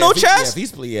 3-dimensional chess,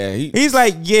 he's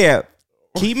like, yeah,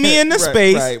 keep me in the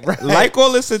space, right. Like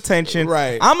all this attention.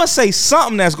 Right. I'm gonna say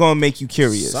something that's gonna make you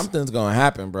curious. Something's gonna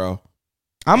happen, bro.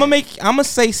 I'm gonna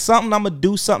say something. I'm gonna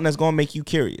do something that's gonna make you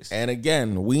curious. And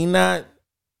again,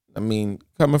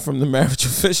 coming from the marriage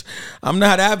official, I'm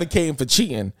not advocating for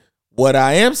cheating. What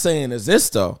I am saying is this,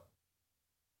 though.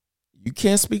 You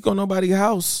can't speak on nobody's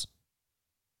house.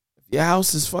 If your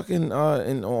house is fucking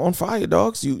on fire,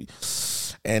 dogs.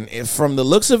 And if from the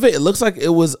looks of it, it looks like it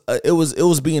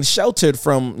was being sheltered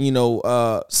from,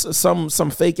 some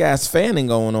fake ass fanning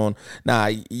going on. Nah,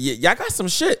 y'all got some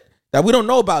shit that we don't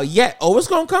know about yet. Oh, it's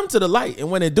gonna come to the light,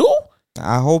 and when it do,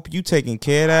 I hope you taking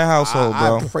care of that household,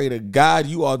 bro. I pray to God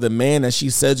you are the man that she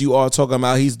says you are. Talking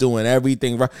about he's doing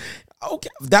everything right. Okay,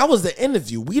 that was the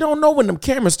interview. We don't know when them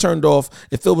cameras turned off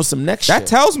if it was some next shit. That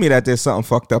tells me that there's something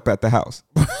fucked up at the house.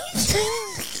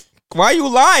 Why you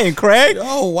lying, Craig?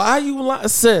 Yo, why you lying,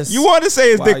 sis? You want to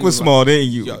say his dick was small,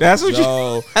 didn't you? That's what you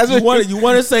want. You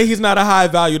want to say he's not a high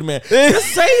valued man. Just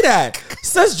say that,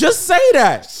 sis. Just say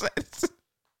that.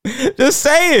 Just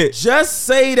say it. Just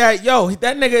say that, yo,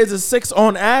 that nigga is a 6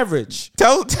 on average.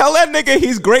 Tell that nigga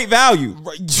he's great value.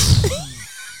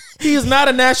 He is not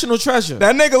a national treasure.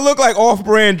 That nigga look like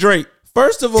off-brand Drake.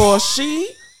 First of all,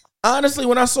 honestly,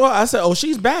 when I saw her, I said, "Oh,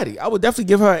 she's baddie." I would definitely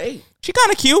give her an 8. She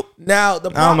kind of cute. Now I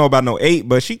don't know about no 8,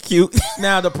 but she cute.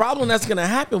 Now the problem that's gonna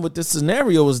happen with this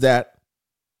scenario is that,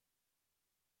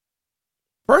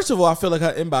 first of all, I feel like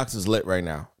her inbox is lit right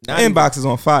now. Her inbox is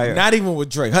on fire. Not even with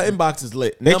Drake. Her inbox is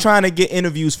lit. They're trying to get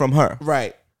interviews from her.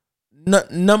 Right.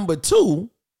 Number 2,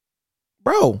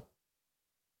 bro,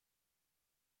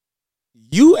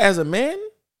 you as a man,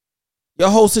 your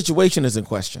whole situation is in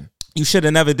question. You should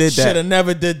have never did that. Should have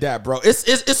never did that, bro.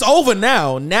 It's over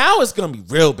now. Now it's gonna be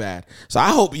real bad. So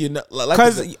I hope you know.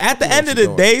 Because at the end of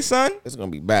the day, son, it's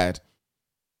gonna be bad.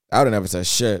 I would have never said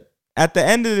shit. At the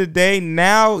end of the day,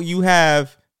 now you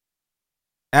have,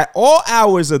 at all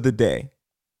hours of the day,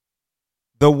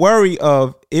 the worry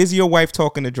of, is your wife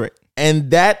talking to Drake?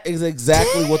 And that is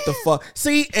exactly what the fuck.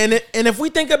 See, and if we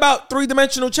think about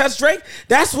 3-dimensional chess Drake,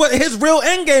 that's what his real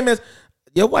end game is.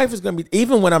 Your wife is gonna be,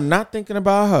 even when I'm not thinking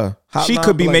about her, she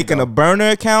could be making a burner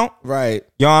account. Right.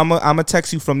 Yo, I'm gonna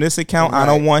text you from this account. Right. I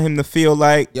don't want him to feel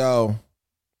like, yo,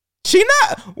 she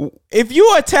not. If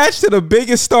you attached to the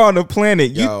biggest star on the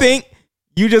planet, you think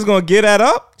you just gonna get that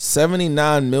up?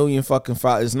 79 million fucking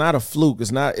followers. It's not a fluke.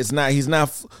 He's not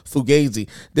Fugazi.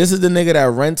 This is the nigga that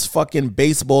rents fucking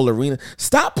baseball arena.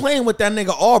 Stop playing with that nigga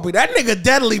Aubrey. That nigga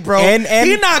deadly, bro. And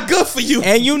he not good for you.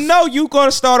 And you know you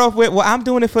gonna start off with, well, I'm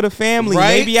doing it for the family.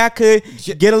 Right? Maybe I could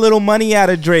get a little money out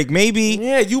of Drake. Maybe.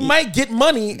 Yeah, you might get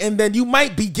money and then you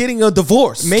might be getting a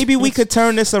divorce. Maybe we could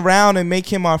turn this around and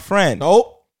make him our friend.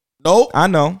 Nope. I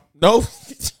know. Nope.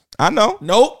 I know.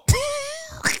 Nope.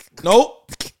 Nope.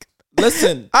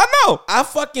 Listen, I know. I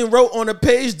fucking wrote on a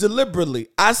page deliberately.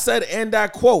 I said, and I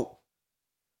quote,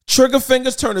 "Trigger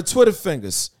fingers turn to Twitter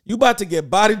fingers. You about to get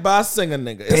bodied by a singer,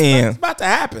 nigga. It's about to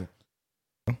happen."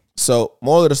 So,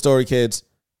 moral of the story, kids,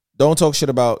 don't talk shit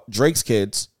about Drake's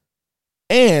kids.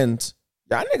 And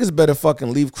y'all niggas better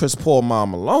fucking leave Chris Paul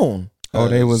mom alone. Oh,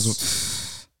 they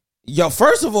was... Yo,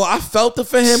 first of all, I felt it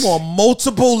for him on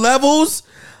multiple levels.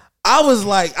 I was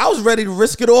ready to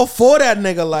risk it all for that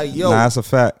nigga. Like, yo. Nah, that's a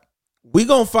fact. We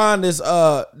gonna find this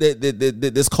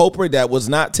this culprit that was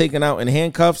not taken out in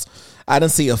handcuffs. I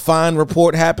didn't see a fine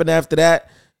report happen after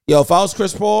that. Yo, if I was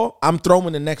Chris Paul, I'm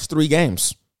throwing the next 3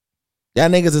 games. Y'all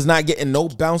niggas is not getting no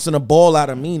bouncing a ball out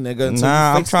of me, nigga.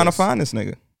 Nah, I'm trying to find this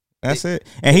nigga. That's it.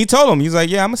 And he told him, he's like,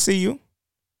 yeah, I'm gonna see you.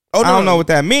 Oh, no, I don't know what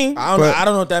that means. I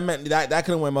don't know what that meant. That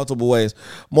could have went multiple ways.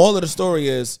 Moral of the story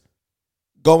is,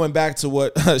 going back to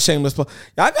what Shameless Plug,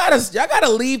 y'all gotta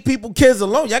leave people kids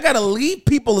alone. Y'all gotta leave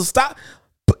people to stop.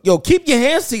 Yo, keep your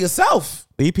hands to yourself.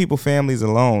 Leave people families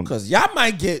alone. Cause y'all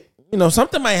might get,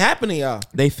 something might happen to y'all.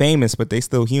 They famous, but they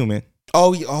still human.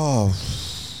 Oh.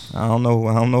 I don't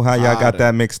know how y'all got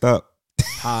that mixed up.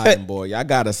 Hiding, boy. Y'all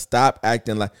gotta stop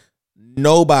acting like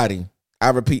nobody. I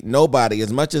repeat, nobody.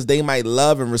 As much as they might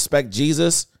love and respect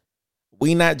Jesus,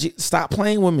 stop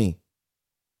playing with me.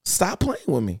 Stop playing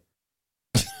with me.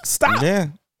 Stop. Yeah.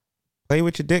 Play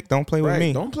with your dick. Don't play with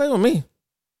me. Don't play with me.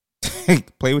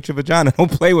 Play with your vagina.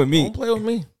 Don't play with me. Don't play with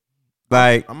me.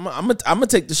 Like, I'm gonna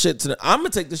take the shit to the. I'm gonna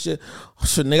take the shit. Oh,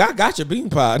 shit, nigga, I got your bean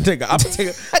pie, nigga.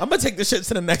 I'm gonna take the shit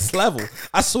to the next level.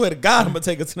 I swear to God, I'm gonna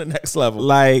take it to the next level.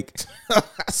 Like, I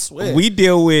swear. We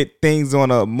deal with things on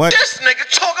a much. This nigga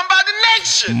talking about the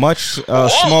nation. Much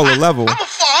smaller level. I'm gonna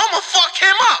fuck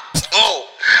him up. Oh,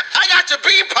 I got your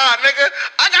bean pie, nigga.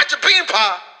 I got your bean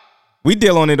pie. We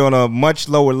deal on it on a much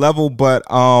lower level, but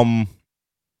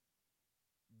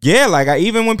yeah, like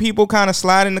even when people kind of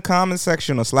slide in the comment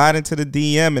section or slide into the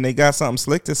DM and they got something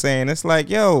slick to say, and it's like,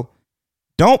 yo,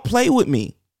 don't play with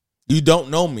me. You don't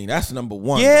know me. That's number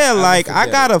one. Yeah, like I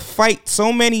gotta fight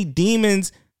so many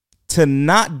demons to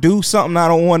not do something I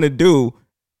don't want to do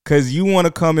because you want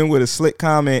to come in with a slick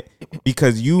comment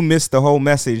because you missed the whole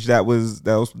message that was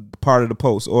part of the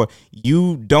post, or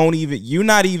you're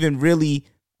not even really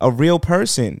a real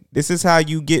person. This is how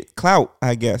you get clout,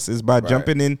 I guess, is by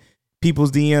jumping in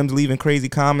people's DMs, leaving crazy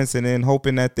comments, and then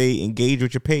hoping that they engage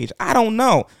with your page. I don't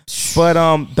know, but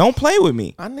don't play with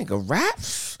me. My nigga rap.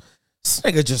 This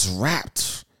nigga just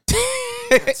rapped.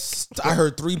 I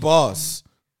heard 3 bars.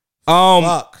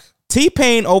 Fuck.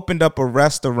 T-Pain opened up a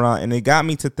restaurant, and it got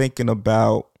me to thinking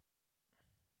about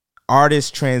artists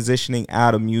transitioning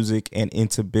out of music and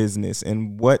into business.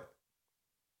 And what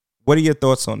are your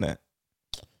thoughts on that?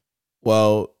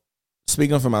 Well,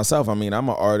 speaking for myself, I mean, I'm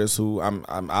an artist who I'm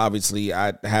obviously,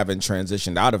 I haven't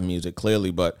transitioned out of music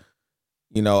clearly, but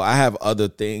I have other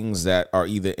things that are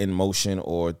either in motion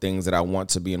or things that I want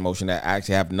to be in motion that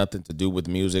actually have nothing to do with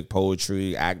music,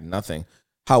 poetry, nothing.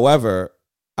 However,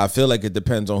 I feel like it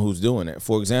depends on who's doing it.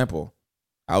 For example,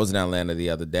 I was in Atlanta the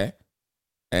other day,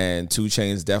 and 2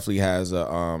 Chainz definitely has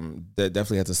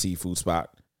a seafood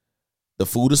spot. The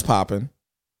food is popping.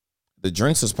 The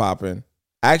drinks is popping.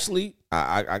 Actually,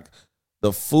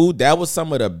 the food, that was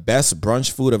some of the best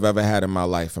brunch food I've ever had in my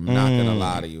life. I'm not gonna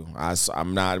lie to you.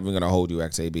 I'm not even gonna hold you,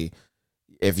 XAB.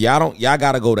 If y'all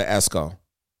gotta go to Esco.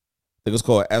 I think it's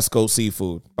called Esco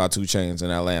Seafood by 2 Chainz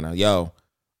in Atlanta. Yo,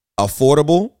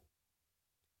 affordable,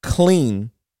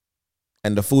 clean,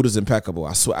 and the food is impeccable.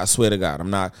 I swear to God. I'm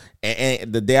not.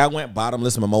 And the day I went,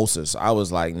 bottomless mimosas. I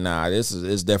was like, nah,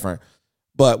 it's different.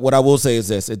 But what I will say is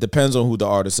this: it depends on who the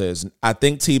artist is. I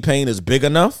think T-Pain is big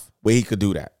enough where he could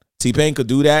do that. T-Pain could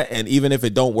do that, and even if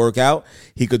it don't work out,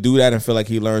 he could do that and feel like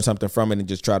he learned something from it and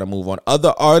just try to move on.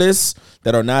 Other artists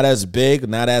that are not as big,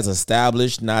 not as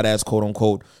established, not as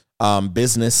quote-unquote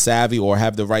business savvy or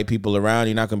have the right people around,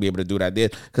 you're not going to be able to do that.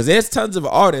 Because there's tons of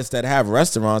artists that have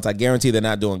restaurants. I guarantee they're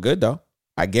not doing good, though.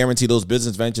 I guarantee those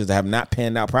business ventures that have not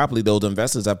panned out properly, those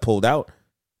investors have pulled out.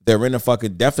 They're in a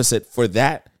fucking deficit for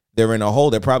that. They're in a hole.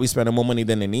 They're probably spending more money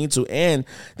than they need to, and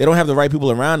they don't have the right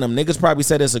people around them. Niggas probably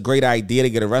said it's a great idea to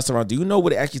get a restaurant. Do you know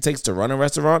what it actually takes to run a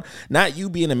restaurant? Not you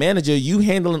being a manager, you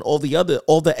handling all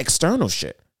the external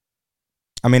shit.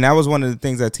 I mean, that was one of the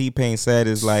things that T-Pain said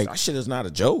is like, that shit is not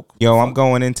a joke. Yo, I'm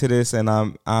going into this and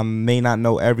I may not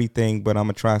know everything, but I'm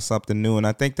gonna try something new, and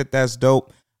I think that's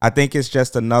dope. I think it's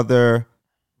just another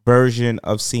version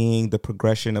of seeing the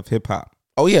progression of hip hop.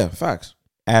 Oh yeah, facts.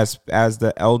 As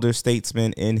the elder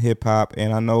statesman in hip hop,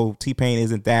 and I know T-Pain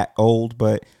isn't that old,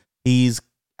 but he's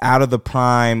out of the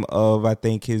prime of, I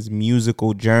think, his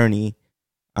musical journey.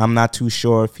 I'm not too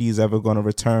sure if he's ever going to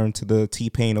return to the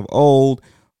T-Pain of old,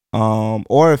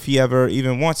 or if he ever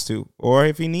even wants to, or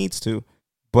if he needs to.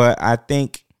 But I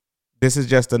think this is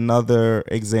just another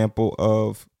example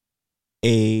of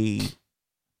a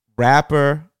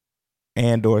rapper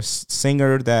and or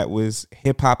singer that was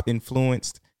hip hop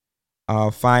influenced,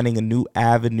 finding a new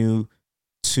avenue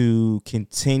to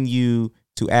continue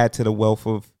to add to the wealth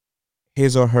of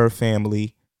his or her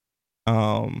family,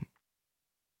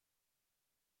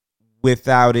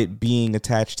 without it being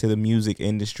attached to the music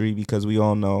industry, because we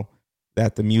all know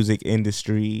that the music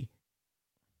industry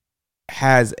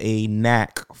has a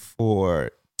knack for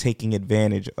taking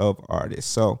advantage of artists.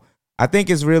 So I think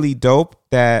it's really dope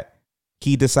that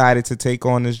he decided to take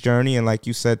on this journey. And like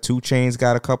you said, 2 Chainz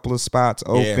got a couple of spots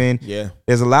open. Yeah.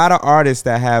 There's a lot of artists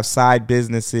that have side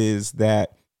businesses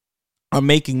that are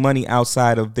making money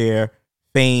outside of their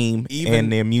fame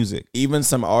and their music. Even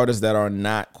some artists that are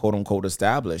not quote unquote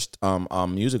established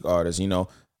music artists. You know,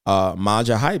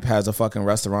 Maja Hype has a fucking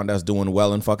restaurant that's doing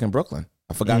well in fucking Brooklyn.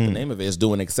 I forgot the name of it. It's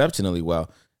doing exceptionally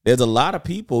well. There's a lot of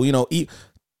people, you know,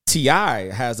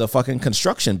 T.I. has a fucking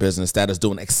construction business that is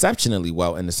doing exceptionally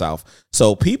well in the South.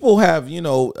 So people have, you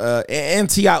know, and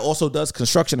T.I. also does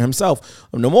construction himself.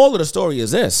 And the moral of the story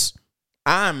is this: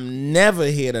 I'm never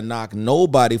here to knock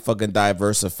nobody fucking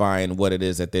diversifying what it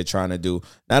is that they're trying to do,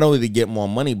 not only to get more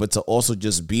money, but to also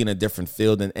just be in a different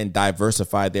field and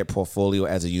diversify their portfolio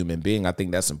as a human being. I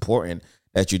think that's important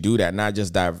that you do that, not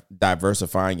just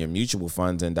diversifying your mutual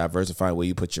funds and diversifying where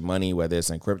you put your money, whether it's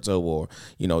in crypto or,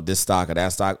 you know, this stock or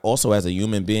that stock. Also, as a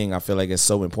human being, I feel like it's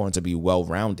so important to be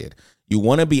well-rounded. You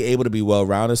want to be able to be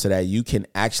well-rounded so that you can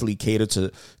actually cater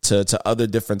to other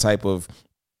different type of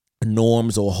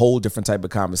norms or whole different type of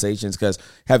conversations. Because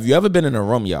have you ever been in a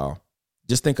room, y'all?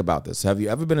 Just think about this. Have you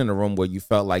ever been in a room where you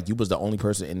felt like you was the only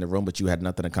person in the room, but you had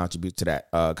nothing to contribute to that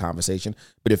conversation?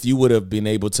 But if you would have been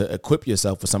able to equip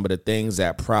yourself with some of the things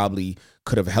that probably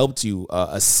could have helped you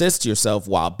assist yourself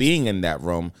while being in that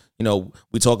room, you know,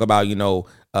 we talk about, you know,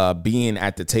 being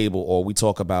at the table, or we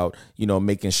talk about, you know,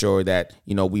 making sure that,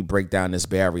 you know, we break down this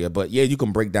barrier. But yeah, you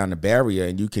can break down the barrier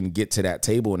and you can get to that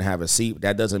table and have a seat.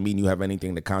 That doesn't mean you have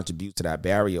anything to contribute to that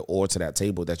barrier or to that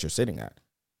table that you're sitting at.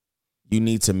 You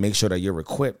need to make sure that you're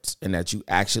equipped and that you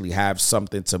actually have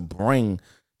something to bring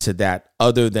to that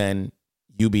other than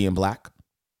you being black,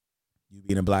 you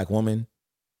being a black woman,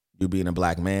 you being a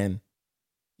black man,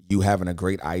 you having a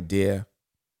great idea.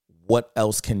 What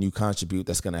else can you contribute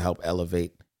that's going to help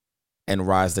elevate and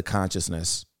rise the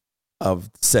consciousness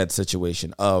of said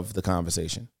situation, of the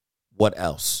conversation? What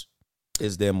else?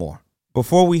 Is there more?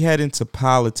 Before we head into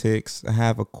politics, I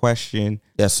have a question.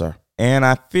 Yes, sir. And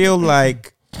I feel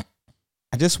like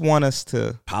I just want us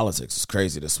to... Politics is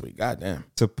crazy this week. Goddamn.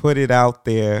 To put it out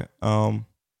there,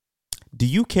 do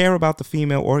you care about the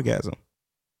female orgasm?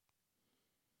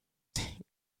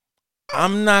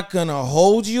 I'm not going to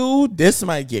hold you. This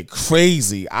might get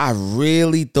crazy. I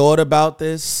really thought about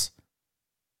this.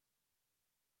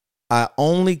 I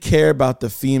only care about the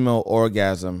female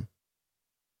orgasm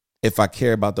if I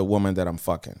care about the woman that I'm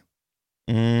fucking.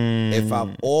 If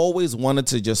I've always wanted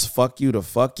to just fuck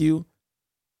you,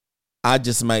 I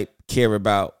just might care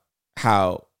about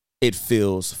how it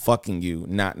feels fucking you,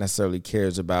 not necessarily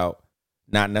caring about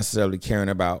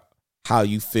how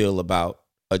you feel about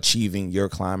achieving your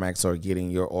climax or getting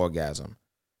your orgasm.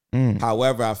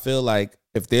 However, I feel like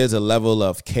if there's a level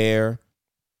of care,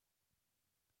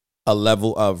 a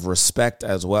level of respect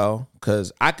as well,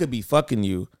 because I could be fucking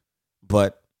you,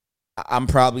 but I'm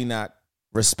probably not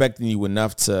respecting you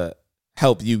enough to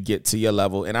help you get to your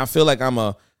level. And I feel like I'm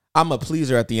a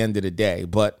pleaser at the end of the day.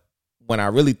 But when I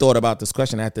really thought about this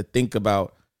question, I had to think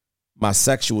about my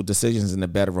sexual decisions in the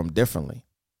bedroom differently.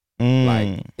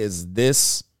 Like, is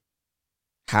this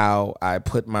how I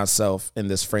put myself in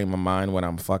this frame of mind when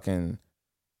I'm fucking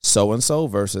so-and-so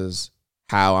versus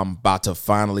how I'm about to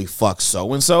finally fuck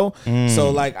so-and-so?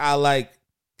 So like, I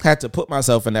had to put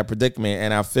myself in that predicament.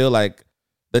 And I feel like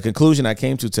the conclusion I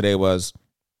came to today was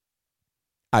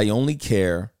I only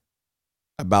care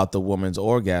about the woman's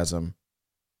orgasm.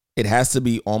 It has to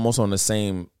be almost on the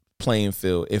same playing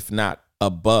field, if not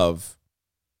above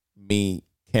me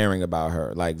caring about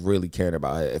her, like really caring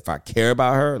about her. If I care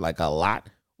about her like a lot,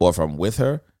 or if I'm with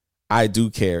her, I do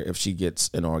care if she gets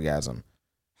an orgasm.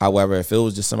 However, if it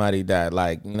was just somebody that,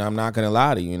 like, you know, I'm not going to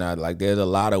lie to you, like, there's a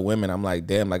lot of women, I'm like,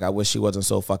 damn, like, I wish she wasn't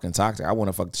so fucking toxic. I want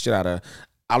to fuck the shit out of her.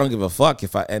 I don't give a fuck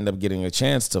if I end up getting a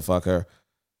chance to fuck her.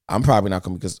 I'm probably not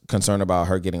going to be concerned about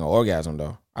her getting an orgasm,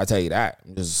 though. I tell you that.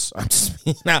 I'm just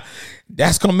now,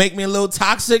 that's going to make me a little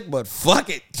toxic, but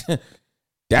fuck it. That's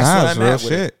what I'm real at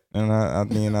shit. with it. And I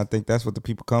mean, I think that's what the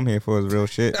people come here for, is real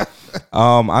shit.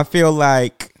 I feel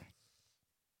like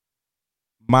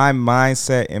my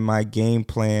mindset and my game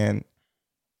plan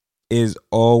is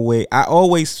I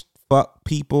always fuck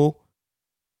people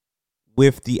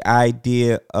with the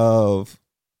idea of,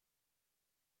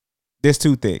 there's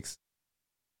two things.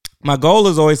 My goal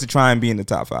is always to try and be in the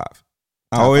top 5.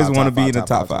 I always want to be in the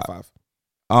top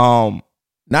 5.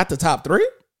 Not the top 3?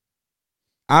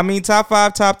 I mean, top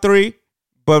 5, top 3.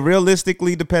 But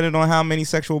realistically, depending on how many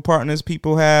sexual partners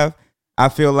people have, I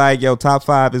feel like top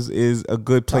 5 is a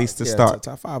good place to start.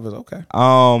 Top 5 is okay.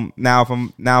 Now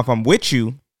if I'm with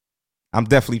you, I'm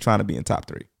definitely trying to be in top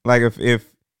 3. Like if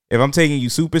I'm taking you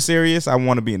super serious, I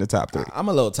want to be in the top 3. I'm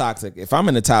a little toxic. If I'm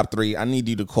in the top 3, I need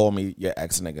you to call me your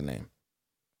ex nigga name.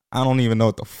 I don't even know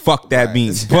what the fuck that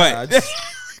means, but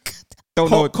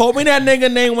call me that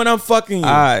nigga name when I'm fucking you.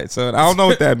 All right, so I don't know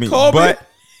what that means, but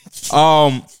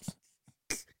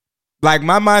like,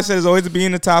 my mindset is always to be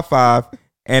in the top 5,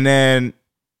 and then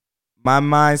my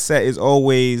mindset is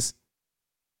always,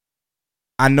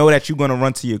 I know that you're gonna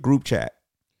run to your group chat.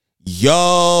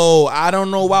 Yo, I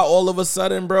don't know why all of a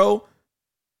sudden, bro,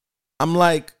 I'm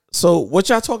like, so what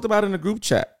y'all talked about in the group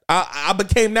chat? I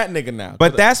became that nigga now.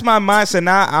 But that's my mindset.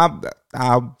 Now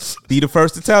I'll be the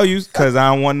first to tell you, because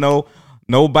I don't want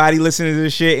nobody listening to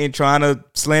this shit and trying to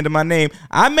slander my name.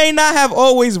 I may not have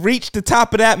always reached the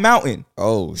top of that mountain.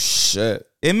 Oh shit.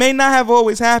 It may not have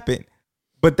always happened.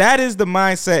 But that is the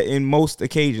mindset in most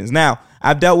occasions. Now,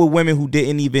 I've dealt with women who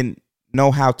didn't even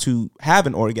know how to have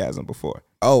an orgasm before.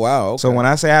 Oh wow. Okay. So when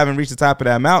I say I haven't reached the top of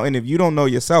that mountain, if you don't know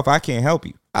yourself, I can't help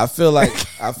you. I feel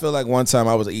like one time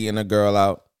I was eating a girl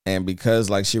out, and because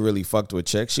like she really fucked with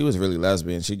chick, she was really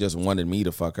lesbian. She just wanted me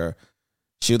to fuck her.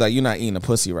 She was like, "You're not eating a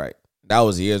pussy right." That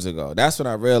was years ago. That's when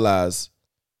I realized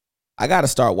I got to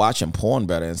start watching porn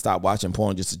better and stop watching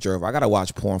porn just to jerk. I got to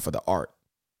watch porn for the art.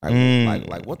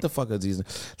 Like what the fuck is these?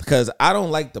 Because I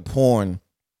don't like the porn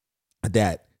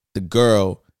that the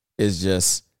girl is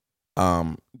just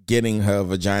getting her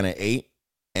vagina ate,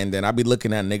 and then I be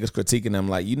looking at niggas critiquing them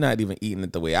like, you're not even eating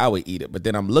it the way I would eat it. But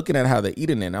then I'm looking at how they're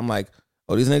eating it, and I'm like,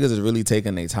 oh, these niggas is really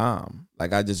taking their time.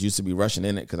 Like, I just used to be rushing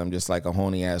in it because I'm just like a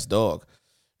horny ass dog.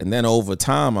 And then over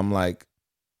time, I'm like,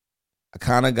 I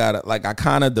kind of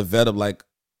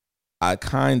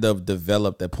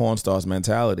developed that porn star's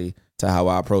mentality to how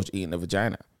I approach eating a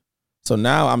vagina. So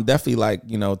now I'm definitely like,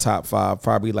 top 5,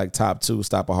 probably like top 2,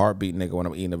 stop a heartbeat nigga when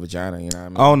I'm eating a vagina. You know what I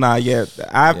mean? Oh, nah, yeah.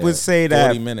 I would say that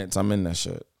 40 minutes, I'm in that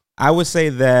shit. I would say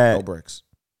that no bricks.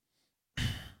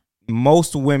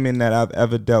 Most women that I've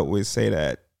ever dealt with say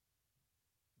that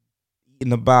in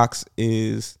the box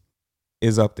is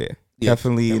up there. Yeah.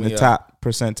 Definitely in the top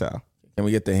percentile. Can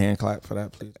we get the hand clap for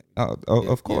that, please?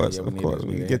 Of course. We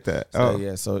can get that. So,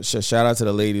 yeah, so shout out to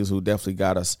the ladies who definitely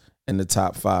got us in the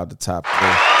top 5, the top 3.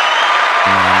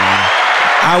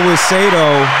 I would say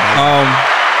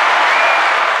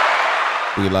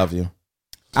though, we love you.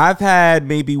 I've had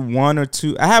maybe one or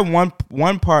two. I had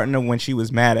one partner when she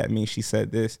was mad at me. She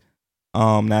said this,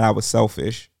 that I was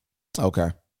selfish. Okay.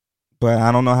 But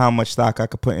I don't know how much stock I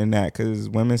could put in that because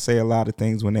women say a lot of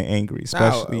things when they're angry,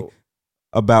 especially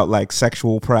about like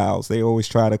sexual prowls. They always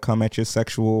try to come at your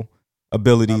sexual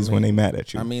abilities when they mad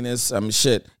at you. I mean,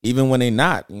 shit. Even when they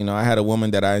not, I had a woman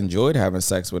that I enjoyed having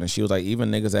sex with, and she was like, even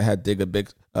niggas that had bigger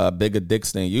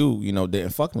dicks than you,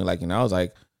 didn't fuck me like, I was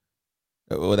like,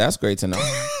 well, that's great to know.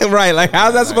 Right? Like,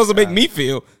 how's that supposed to make me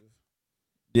feel?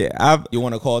 Yeah, you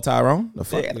want to call Tyrone? The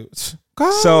fuck?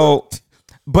 Yeah. So,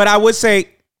 but I would say,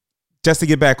 just to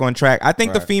get back on track, I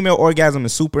think the female orgasm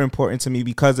is super important to me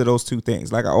because of those two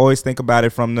things. Like, I always think about it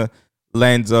from the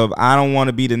lens of I don't want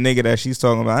to be the nigga that she's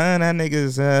talking about. That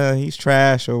nigga's he's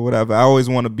trash or whatever. I always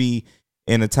want to be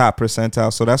in the top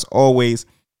percentile. So that's always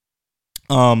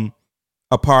a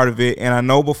part of it. And I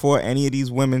know before any of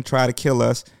these women try to kill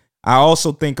us, I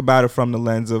also think about it from the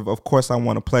lens of course, I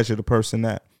want to pleasure the person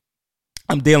that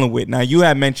I'm dealing with. Now, you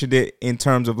had mentioned it in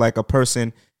terms of like a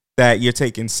person that you're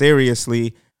taking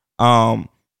seriously. And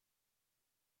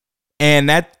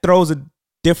that throws a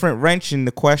different wrench in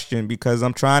the question because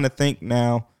I'm trying to think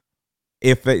now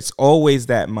if it's always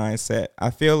that mindset.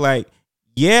 I feel like,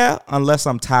 yeah, unless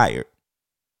I'm tired.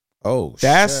 Oh,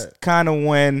 that's kind of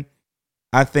when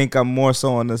I think I'm more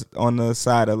so on the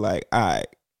side of like, all right,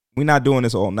 we're not doing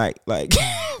this all night. Like,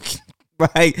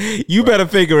 like you better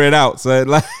figure it out. So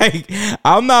like,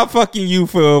 I'm not fucking you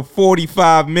for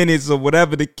 45 minutes or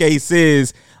whatever the case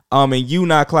is. And you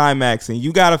not climaxing.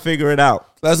 You got to figure it out.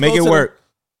 Make it work.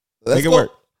 Make it work.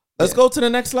 Let's go to the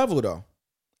next level, though.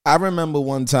 I remember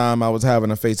one time I was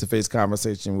having a face-to-face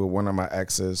conversation with one of my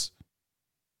exes.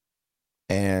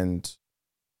 And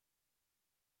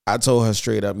I told her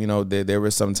straight up, there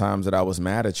were some times that I was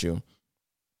mad at you.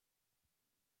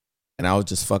 And I was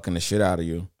just fucking the shit out of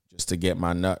you just to get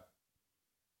my nut.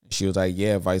 She was like,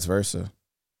 yeah, vice versa.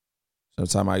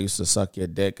 Sometimes I used to suck your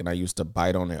dick and I used to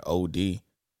bite on it OD.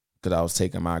 Because I was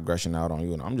taking my aggression out on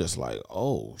you. And I'm just like,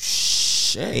 oh,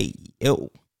 shit. Ew.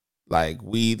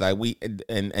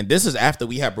 And this is after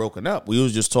we had broken up. We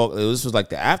was just talking. This was like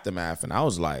the aftermath. And I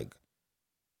was like,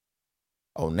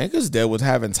 oh, niggas there was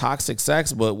having toxic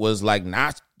sex, but was like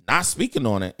not speaking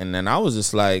on it. And then I was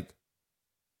just like,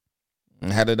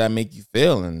 how did that make you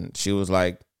feel? And she was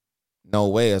like, no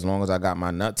way, as long as I got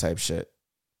my nut type shit.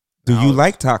 Do you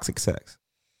like toxic sex?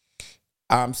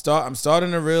 I'm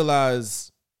starting to realize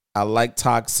I like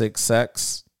toxic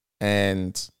sex,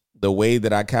 and the way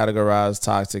that I categorize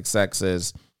toxic sex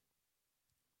is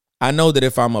I know that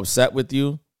if I'm upset with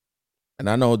you, and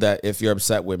I know that if you're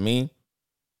upset with me,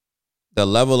 the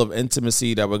level of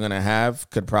intimacy that we're going to have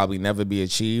could probably never be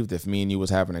achieved if me and you was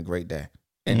having a great day.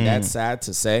 And that's sad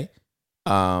to say,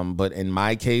 but in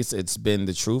my case, it's been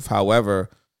the truth. However,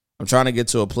 I'm trying to get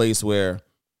to a place where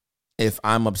if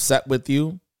I'm upset with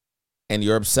you and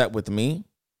you're upset with me,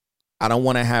 I don't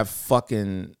want to have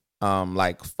fucking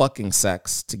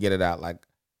sex to get it out. Like,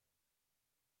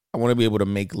 I want to be able to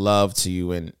make love to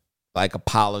you and like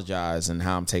apologize and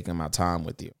how I'm taking my time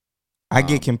with you. I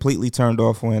get completely turned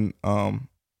off when I'm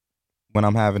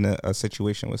having a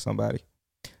situation with somebody.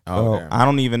 So I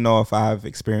don't even know if I've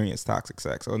experienced toxic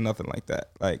sex or nothing like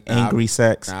that. Like angry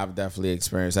sex. I've definitely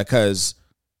experienced that because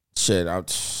shit, I'm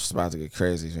just about to get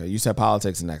crazy. You said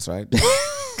politics next, right?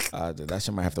 That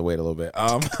shit might have to wait a little bit.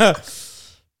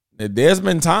 There's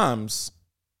been times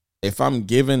if I'm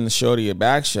giving shorty a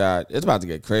back shot, it's about to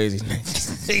get crazy.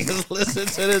 Niggas listen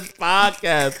to this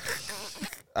podcast.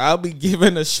 I'll be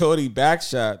giving a shorty back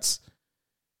shots,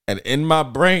 and in my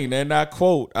brain, and I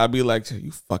quote, I'll be like,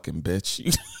 "You fucking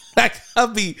bitch." Like I'll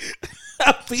be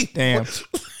damn.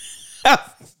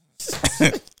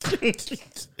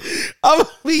 I'm gonna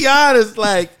be honest,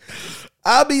 like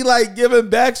I'll be like giving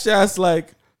back shots,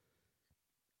 like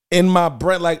in my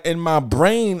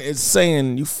brain, it's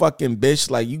saying, "You fucking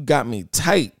bitch," like you got me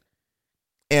tight,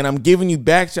 and I'm giving you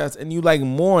back shots, and you like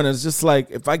more, and it's just like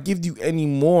if I give you any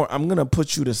more, I'm gonna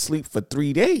put you to sleep for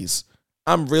 3 days.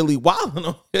 I'm really wilding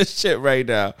on this shit right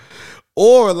now.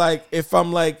 Or like if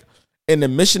I'm like in the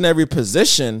missionary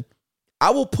position,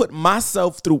 I will put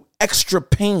myself through extra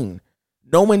pain,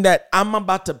 knowing that I'm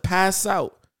about to pass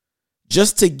out,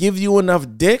 just to give you enough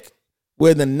dick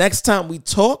where the next time we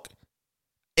talk,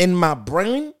 in my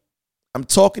brain, I'm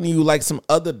talking to you like some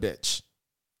other bitch.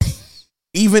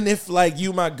 Even if like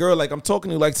you my girl, like I'm talking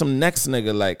to you like some next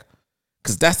nigga, like,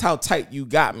 cause that's how tight you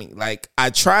got me. Like I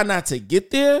try not to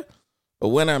get there, but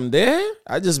when I'm there,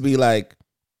 I just be like,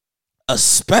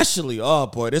 especially, oh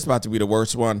boy, this about to be the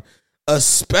worst one.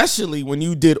 Especially when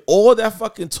you did all that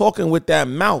fucking talking with that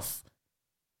mouth.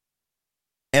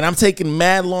 And I'm taking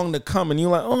mad long to come, and you're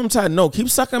like, oh, I'm tired. No, keep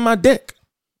sucking my dick.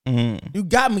 Mm-hmm. You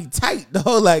got me tight,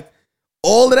 though. Like,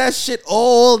 all of that shit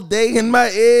all day in my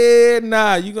ear.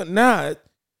 Nah,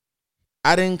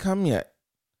 I didn't come yet.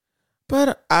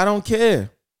 But I don't care.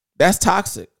 That's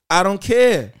toxic. I don't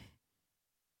care.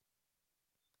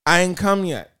 I ain't come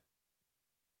yet.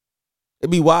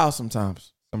 It'd be wild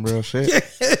sometimes. Some real shit.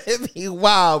 It'd be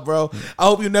wild, bro. I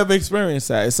hope you never experienced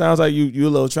that. It sounds like you a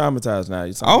little traumatized now.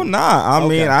 I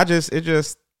mean,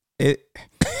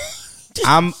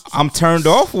 I'm turned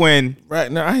off when. Right,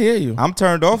 no, I hear you. I'm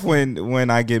turned off when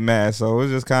I get mad. So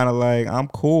it's just kind of like, I'm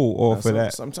cool off of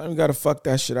that. Sometimes you gotta fuck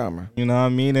that shit out, man. You know what I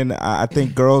mean? And I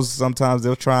think girls sometimes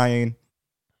they'll try and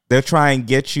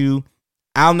get you.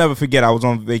 I'll never forget, I was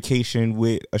on vacation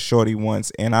with a shorty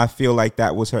once, and I feel like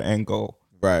that was her end goal.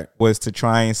 Right. Was to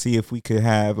try and see if we could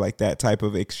have like that type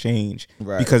of exchange.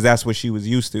 Right. Because that's what she was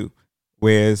used to.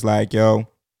 Whereas like, yo,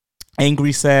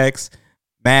 angry sex,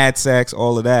 mad sex,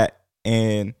 all of that.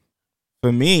 And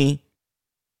for me,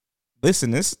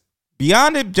 listen, this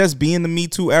beyond it just being the Me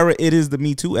Too era, it is the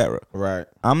Me Too era. Right.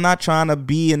 I'm not trying to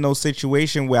be in no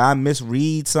situation where I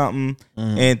misread something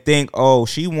and think, oh,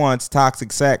 she wants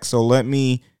toxic sex, so let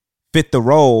me fit the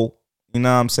role. You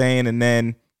know what I'm saying? And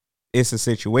then it's a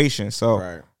situation.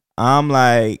 So I'm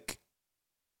like,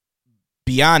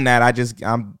 beyond that,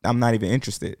 I'm not even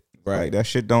interested. Right. Like, that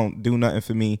shit don't do nothing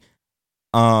for me.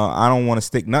 I don't want to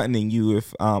stick nothing in you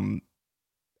if I'm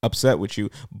upset with you.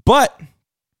 But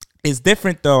it's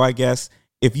different though, I guess,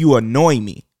 if you annoy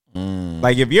me.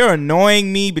 Like if you're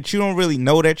annoying me, but you don't really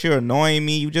know that you're annoying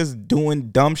me, you just doing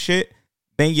dumb shit,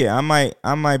 then yeah,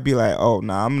 I might be like, oh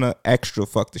nah, I'm gonna extra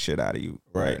fuck the shit out of you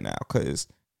right now, because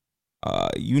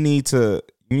you need to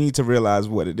realize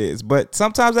what it is. But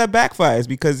sometimes that backfires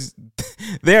because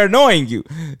they're annoying you.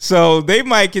 So they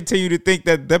might continue to think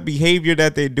that the behavior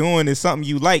that they're doing is something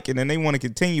you like, and then they want to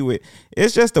continue it.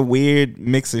 It's just a weird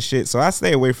mix of shit. So I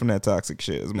stay away from that toxic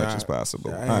shit as much as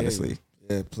possible, honestly.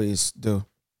 Yeah, please do.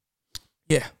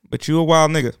 Yeah, but you a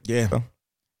wild nigga. Yeah. So.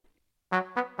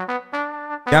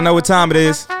 Y'all know what time it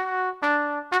is.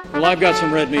 Well, I've got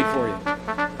some red meat for you.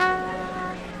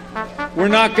 We're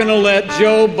not going to let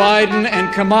Joe Biden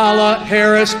and Kamala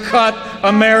Harris cut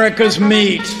America's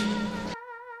meat.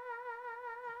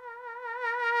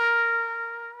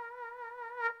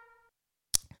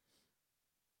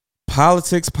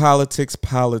 Politics, clan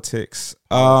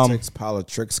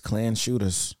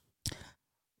shooters.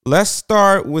 Let's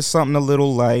start with something a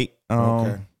little light.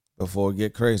 Okay. Before we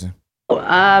get crazy.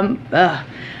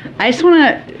 I just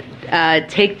want to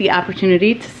take the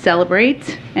opportunity to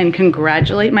celebrate and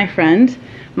congratulate my friend,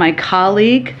 my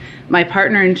colleague, my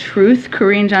partner in truth,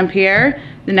 Karine Jean-Pierre,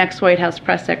 the next White House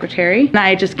press secretary. And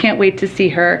I just can't wait to see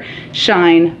her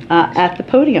shine at the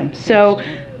podium. So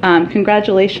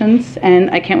congratulations, and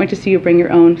I can't wait to see you bring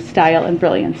your own style and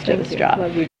brilliance to this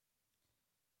job.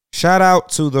 Shout out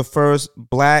to the first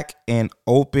Black and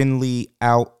openly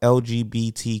out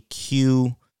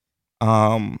LGBTQ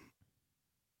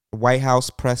White House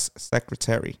press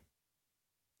secretary,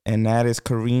 and that is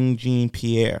Karine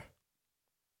Jean-Pierre.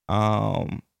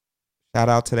 Shout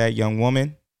out to that young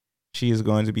woman. She is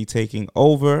going to be taking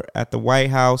over at the White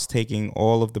House, taking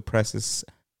all of the press's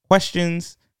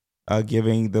questions,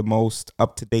 giving the most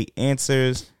up-to-date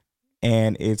answers.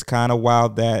 And it's kind of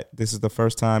wild that this is the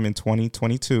first time in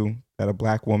 2022 that a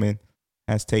Black woman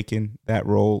has taken that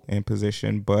role and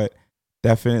position. But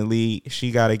definitely, she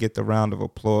got to get the round of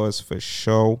applause for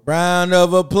sure. Round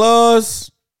of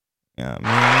applause. Yeah,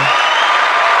 man.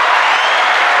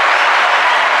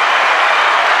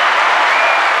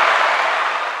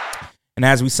 And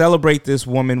as we celebrate this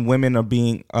woman, women are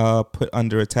being put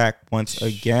under attack once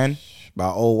again. By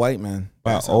old white men.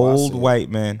 By old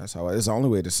white men. That's how it's the only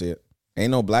way to see it.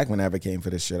 Ain't no black man advocating for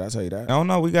this shit. I'll tell you that.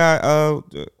 No, we got a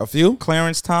few.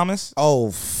 Clarence Thomas.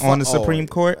 On the Supreme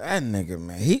Court. That nigga,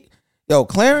 man.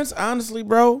 Clarence, honestly,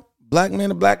 bro, black man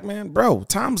to black man, bro,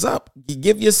 time's up. You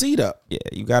give your seat up. Yeah,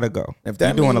 you gotta go. If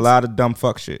that You're doing a lot of dumb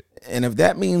fuck shit. And if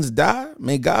that means die,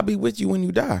 may God be with you when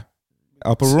you die.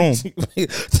 Upper room.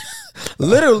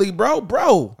 Literally,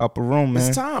 bro. Upper room, man.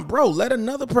 It's time, bro. Let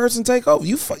another person take over.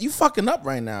 You fucking up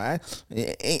right now.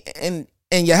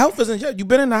 And your health isn't yet. You've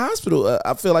been in the hospital.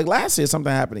 I feel like last year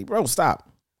something happened. Bro, stop.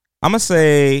 I'm going to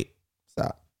say.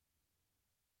 Stop.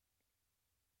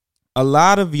 A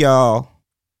lot of y'all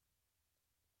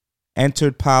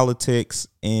entered politics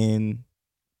in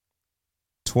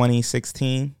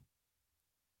 2016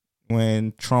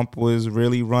 when Trump was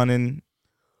really running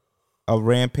a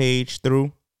rampage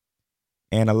through.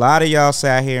 And a lot of y'all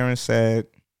sat here and said,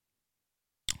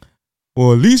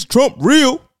 well, at least Trump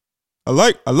real. I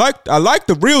like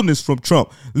the realness from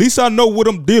Trump. At least I know what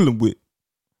I'm dealing with.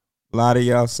 A lot of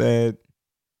y'all said,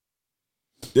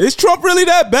 Is Trump really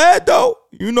that bad though?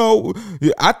 You know,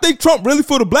 I think Trump really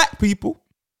for the black people.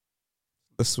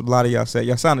 That's what a lot of y'all said.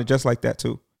 Y'all sounded just like that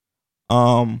too.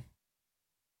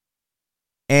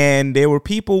 And there were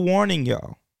people warning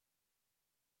y'all.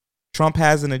 Trump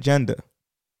has an agenda.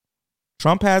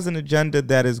 Trump has an agenda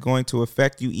that is going to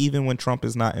affect you even when Trump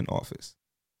is not in office.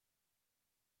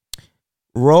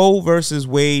 Roe versus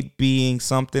Wade being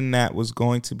something that was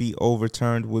going to be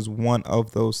overturned was one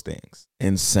of those things.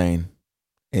 Insane.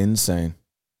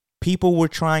 People were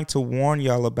trying to warn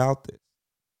y'all about this.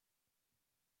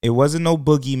 It wasn't no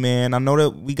boogeyman. I know that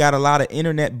we got a lot of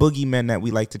internet boogeymen that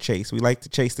we like to chase. We like to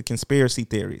chase the conspiracy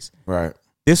theories. Right.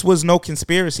 This was no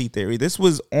conspiracy theory. This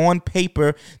was on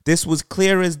paper. This was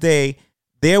clear as day.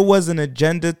 There was an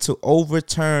agenda to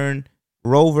overturn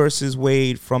Roe versus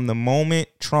Wade from the moment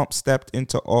Trump stepped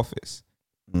into office.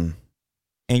 And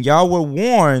y'all were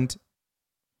warned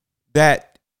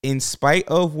that in spite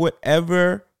of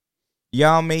whatever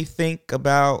y'all may think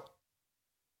about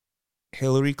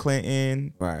Hillary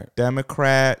Clinton,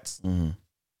 Democrats,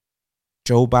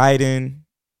 Joe Biden,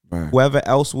 whoever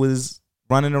else was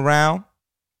running around,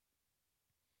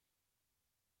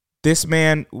 this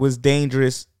man was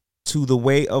dangerous to the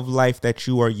way of life that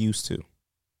you are used to.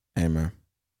 Amen.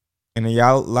 And then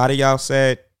a lot of y'all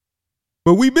said,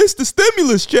 but we missed the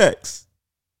stimulus checks.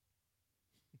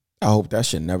 I hope that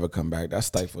shit never come back. That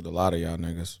stifled a lot of y'all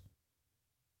niggas.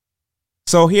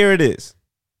 So here it is.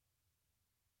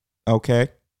 Okay.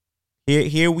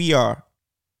 Here we are.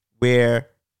 Where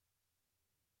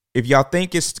if y'all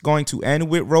think it's going to end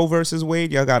with Roe versus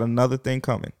Wade, y'all got another thing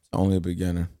coming. It's only a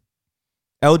beginning.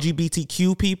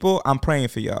 LGBTQ people, I'm praying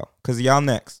for y'all because y'all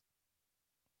next.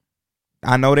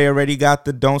 I know they already got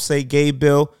the Don't Say Gay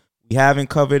bill. We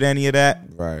haven't covered any of that.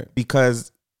 Right.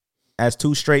 Because as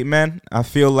two straight men, I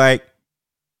feel like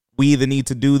we either need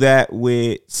to do that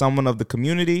with someone of the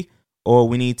community or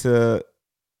we need to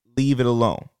leave it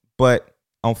alone. But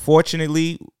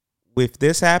unfortunately, with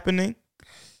this happening,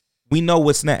 we know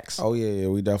what's next. Oh, yeah,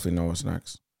 we definitely know what's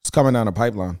next. It's coming down the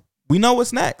pipeline. We know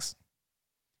what's next.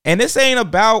 And this ain't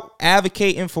about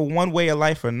advocating for one way of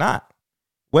life or not.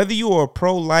 Whether you are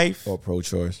pro-life or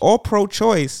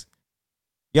pro-choice,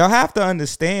 y'all have to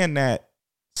understand that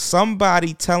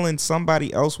somebody telling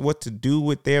somebody else what to do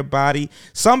with their body,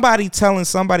 somebody telling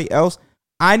somebody else,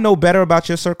 I know better about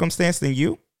your circumstance than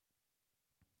you.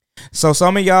 So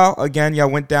some of y'all, again,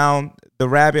 y'all went down the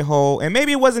rabbit hole, and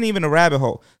maybe it wasn't even a rabbit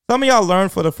hole. Some of y'all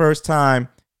learned for the first time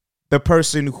the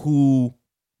person who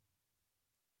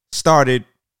started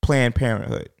Planned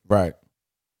Parenthood. Right.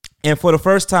 And for the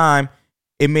first time,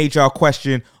 it made y'all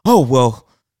question, oh, well,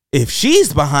 if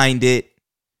she's behind it,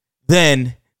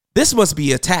 then this must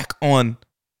be an attack on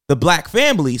the black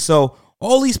family. So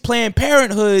all these Planned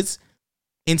Parenthoods,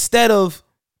 instead of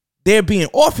there being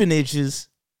orphanages,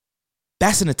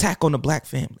 that's an attack on the black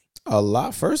family.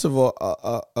 First of all,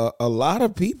 a lot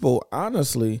of people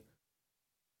honestly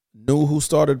knew who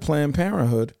started Planned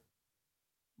Parenthood,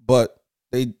 but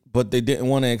they didn't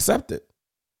want to accept it.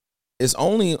 It's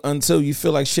only until you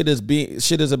feel like shit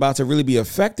is about to really be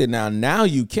affected now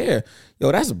you care.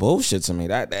 Yo, that's bullshit to me.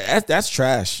 That's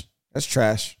trash. That's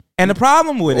trash. And the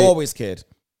problem with it, always kid.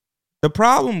 The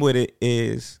problem with it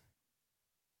is,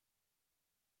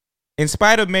 in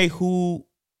spite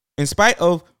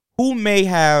of who may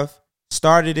have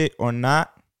started it or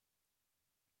not,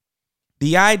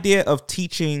 the idea of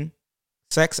teaching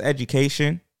sex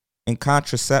education and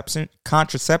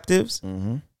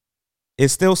contraceptives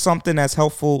is still something that's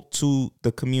helpful to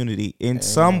the community in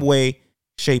some way,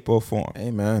 shape, or form.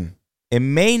 Amen. It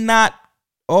may not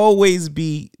always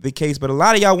be the case, but a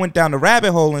lot of y'all went down the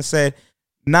rabbit hole and said,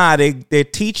 nah, they're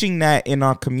teaching that in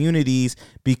our communities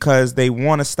because they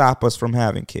want to stop us from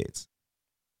having kids.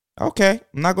 Okay,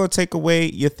 I'm not going to take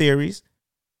away your theories.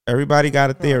 Everybody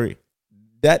got a theory.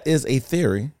 That is a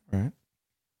theory, right?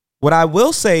 What I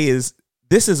will say is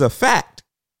this is a fact.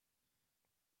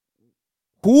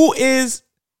 Who is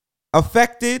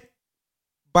affected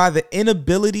by the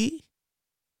inability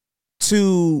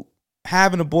to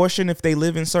have an abortion if they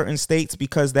live in certain states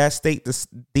because that state is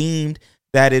deemed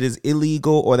that it is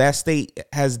illegal, or that state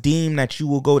has deemed that you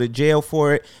will go to jail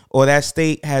for it, or that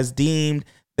state has deemed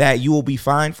that you will be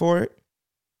fined for it?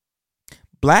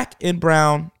 Black and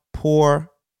brown,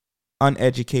 poor,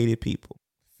 uneducated people.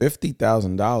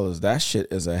 $50,000. That shit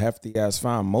is a hefty ass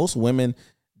fine. Most women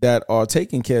that are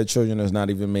taking care of children is not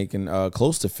even making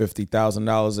close to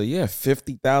 $50,000 a year.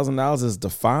 $50,000 is the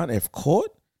fine if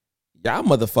caught. Y'all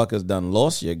motherfuckers done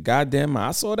lost your goddamn mind.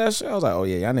 I saw that shit. I was like, oh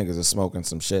yeah, y'all niggas are smoking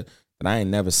some shit that I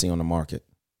ain't never seen on the market.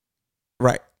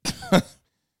 Right.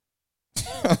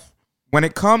 When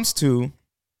it comes to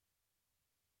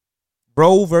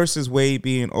Roe versus Wade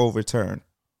being overturned,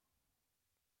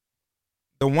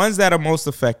 the ones that are most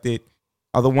affected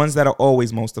are the ones that are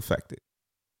always most affected.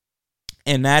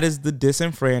 And that is the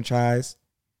disenfranchised,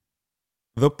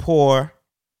 the poor,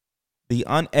 the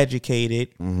uneducated,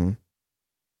 and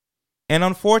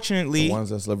unfortunately, the ones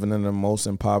that's living in the most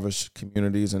impoverished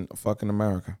communities in fucking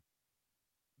America.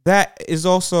 That is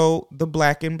also the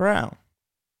black and brown.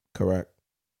 Correct.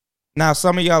 Now,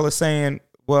 some of y'all are saying,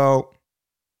 well,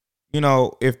 you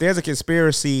know, if there's a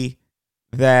conspiracy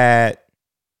that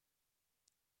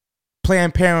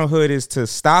Planned Parenthood is to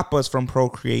stop us from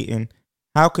procreating,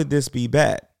 how could this be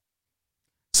bad?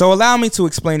 So allow me to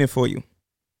explain it for you.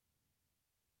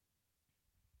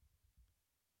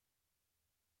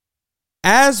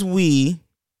 As we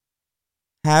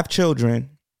have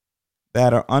children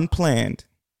that are unplanned,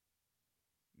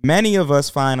 many of us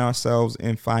find ourselves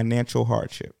in financial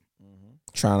hardship.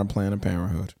 Trying to plan a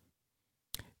parenthood.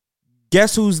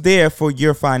 Guess who's there for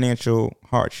your financial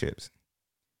hardships?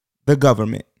 The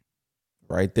government.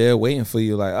 Right there waiting for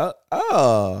you like,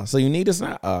 so you need this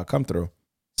now? Come through.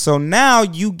 So now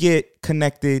you get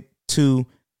connected to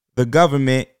the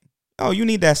government. Oh, you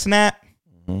need that SNAP?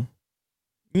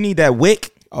 You need that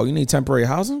WIC? Oh, you need temporary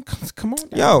housing? Come on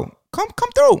down. Yo, come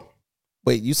through.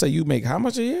 Wait, you say you make how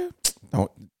much a year?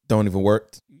 Don't even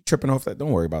work. You tripping off that?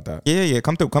 Don't worry about that. Yeah,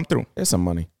 come through. There's some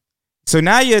money. So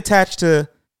now you're attached to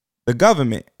the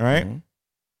government, right?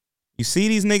 You see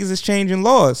these niggas is changing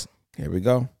laws. Here we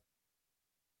go.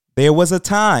 There was a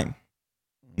time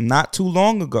not too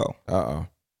long ago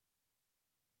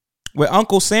where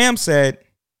Uncle Sam said,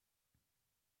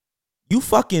 you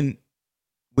fucking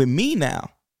with me now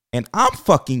and I'm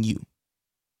fucking you.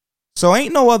 So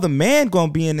ain't no other man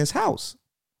gonna be in this house.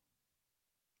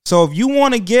 So if you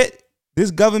want to get this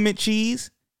government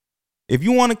cheese, if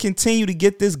you want to continue to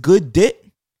get this good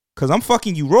dick, because I'm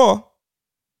fucking you raw,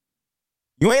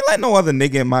 you ain't let no other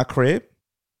nigga in my crib.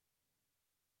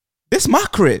 This my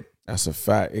crib. That's a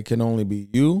fact. It can only be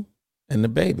you and the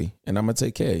baby, and I'm going to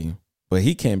take care of you. But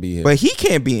he can't be here. But he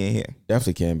can't be in here.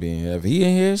 Definitely can't be in here. If he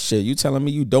in here, shit, you telling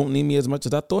me you don't need me as much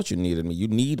as I thought you needed me. You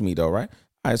need me though, right?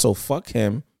 All right, so fuck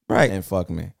him. Right. And fuck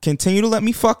me. Continue to let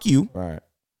me fuck you. Right.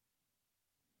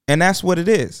 And that's what it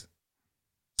is.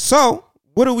 So,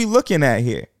 what are we looking at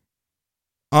here?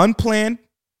 Unplanned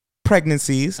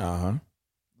pregnancies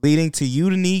leading to you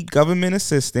to need government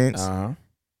assistance,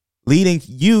 leading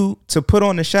you to put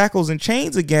on the shackles and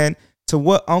chains again to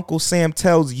what Uncle Sam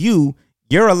tells you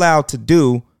you're allowed to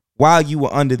do while you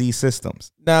were under these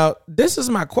systems. Now, this is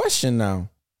my question now.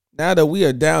 Now that we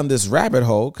are down this rabbit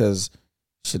hole, because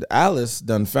shit, Alice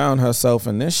done found herself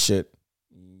in this shit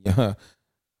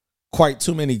quite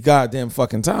too many goddamn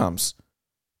fucking times.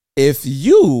 If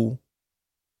you,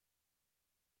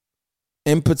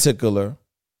 in particular,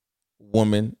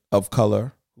 woman of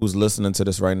color who's listening to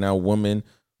this right now, woman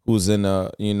who's in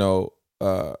a,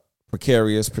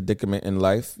 precarious predicament in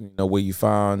life, where you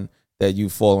found that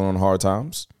you've fallen on hard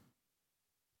times,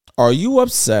 are you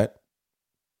upset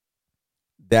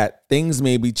that things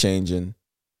may be changing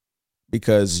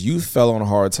because you fell on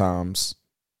hard times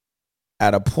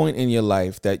at a point in your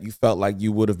life that you felt like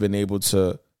you would have been able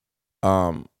to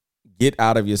get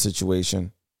out of your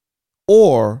situation?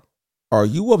 Or are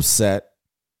you upset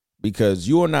because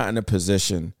you are not in a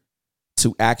position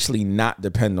to actually not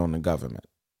depend on the government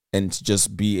and to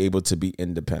just be able to be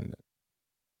independent?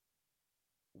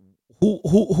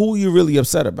 Who are you really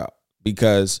upset about?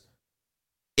 Because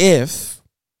if,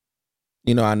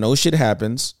 I know shit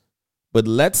happens, but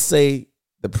let's say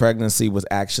the pregnancy was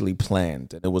actually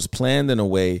planned, and it was planned in a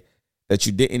way that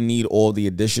you didn't need all the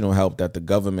additional help that the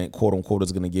government, quote unquote,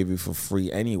 is going to give you for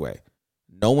free anyway.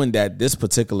 Knowing that this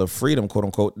particular freedom, quote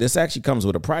unquote, this actually comes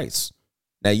with a price.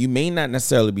 Now, you may not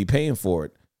necessarily be paying for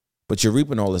it, but you're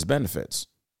reaping all its benefits.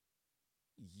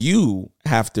 You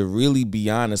have to really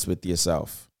be honest with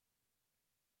yourself.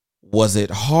 Was it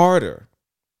harder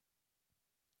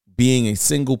being a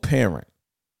single parent,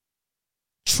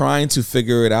 trying to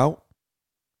figure it out?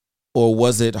 Or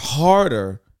was it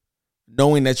harder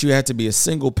knowing that you had to be a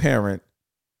single parent,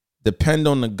 depend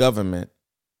on the government,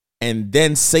 and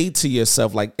then say to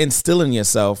yourself, like instill in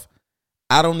yourself,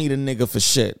 I don't need a nigga for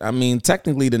shit. I mean,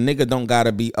 technically the nigga don't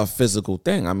gotta be a physical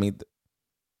thing. I mean,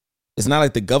 it's not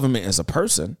like the government is a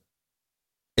person.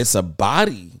 It's a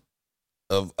body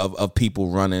of people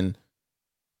running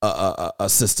a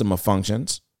system of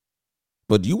functions.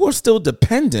 But you are still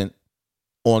dependent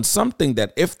on something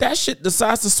that if that shit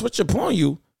decides to switch upon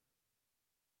you,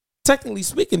 technically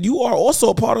speaking, you are also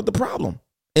a part of the problem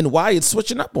and why it's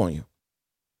switching up on you.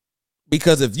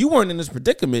 Because if you weren't in this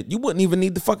predicament, you wouldn't even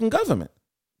need the fucking government.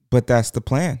 But that's the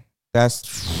plan.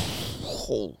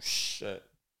 Oh shit.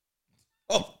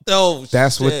 Oh,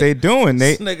 that's shit. what they doing.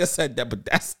 This nigga said that, but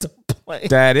that's the plan.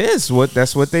 That's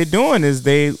what they doing is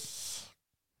they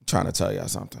trying to tell y'all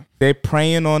something. They're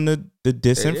preying on the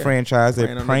disenfranchised.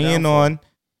 They're preying on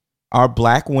our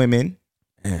black women.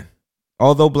 Man.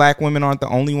 Although black women aren't the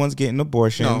only ones getting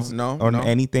abortions or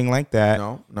anything like that.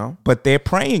 No. But they're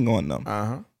preying on them.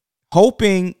 Uh-huh.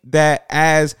 Hoping that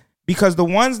because the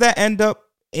ones that end up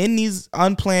in these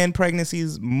unplanned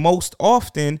pregnancies most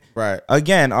often, right,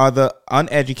 again, are the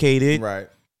uneducated, right,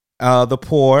 the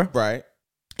poor, right,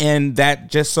 and that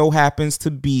just so happens to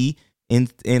be in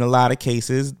a lot of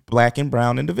cases black and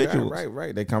brown individuals. Yeah,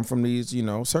 right. They come from these,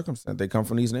 circumstances. They come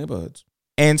from these neighborhoods.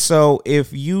 And so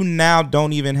if you now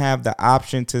don't even have the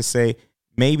option to say,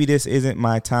 maybe this isn't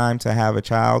my time to have a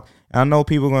child. I know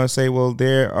people are going to say, well,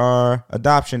 there are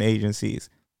adoption agencies.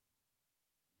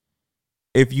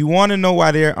 If you want to know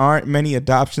why there aren't many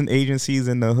adoption agencies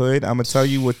in the hood, I'm going to tell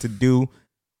you what to do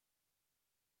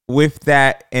with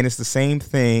that. And it's the same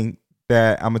thing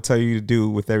that I'm going to tell you to do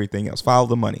with everything else. Follow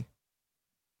the money.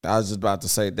 I was just about to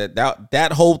say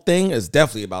that whole thing is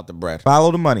definitely about the bread.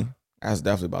 Follow the money. That's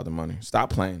definitely about the money. Stop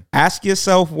playing. Ask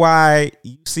yourself why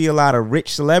you see a lot of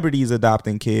rich celebrities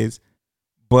adopting kids,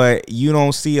 but you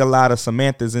don't see a lot of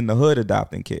Samanthas in the hood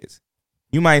adopting kids.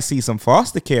 You might see some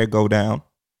foster care go down.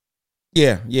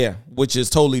 Yeah, which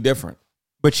is totally different.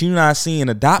 But you're not seeing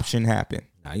adoption happen.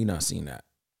 Nah, you're not seeing that.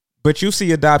 But you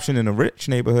see adoption in a rich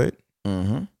neighborhood.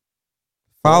 Mm-hmm.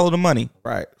 Follow the money.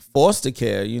 Right. Foster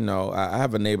care, I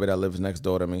have a neighbor that lives next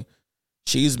door to me.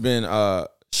 She's been a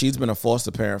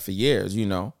foster parent for years,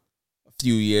 A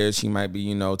few years she might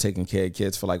be, taking care of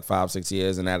kids for like 5-6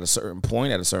 years. And at a certain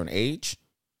point, at a certain age,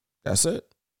 that's it.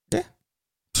 Yeah.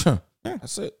 Yeah,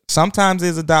 that's it. Sometimes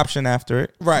there's adoption after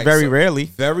it. Right. Very rarely.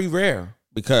 Very rare.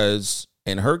 Because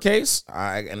in her case,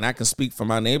 I can speak for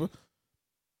my neighbor,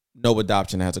 no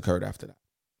adoption has occurred after that.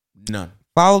 None.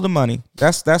 Follow the money.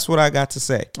 That's what I got to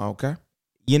say. Okay.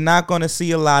 You're not going to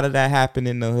see a lot of that happen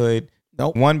in the hood.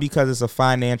 Nope. One, because it's a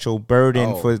financial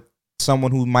burden for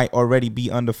someone who might already be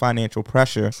under financial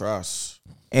pressure. Trust.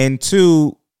 And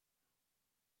two,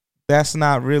 that's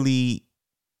not really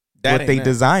what they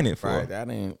design it for. Right, that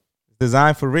ain't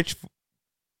designed for rich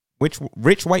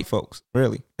white folks,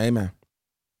 really. Amen.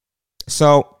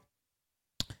 So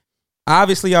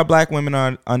obviously our black women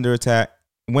are under attack.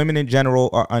 Women in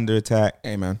general are under attack.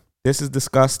 Amen. This is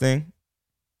disgusting.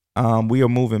 We are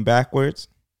moving backwards.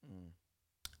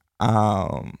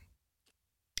 And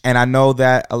I know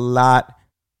that a lot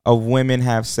of women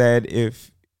have said,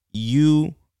 if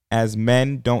you as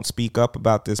men don't speak up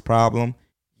about this problem,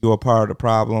 you're a part of the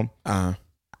problem.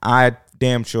 I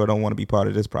damn sure don't want to be part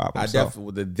of this problem. Definitely,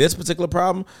 with this particular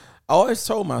problem, I always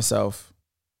told myself,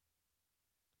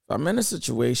 if I'm in a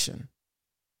situation,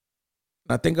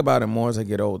 and I think about it more as I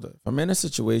get older, if I'm in a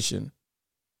situation,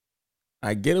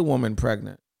 I get a woman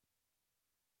pregnant,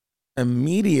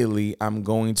 immediately I'm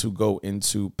going to go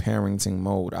into parenting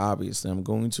mode. Obviously, I'm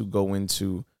going to go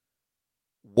into,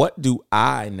 what do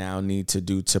I now need to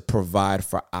do to provide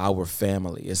for our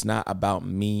family? It's not about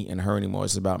me and her anymore.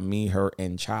 It's about me, her,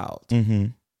 and child. Mm-hmm.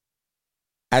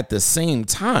 At the same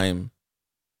time,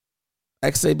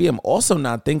 XAB, I'm also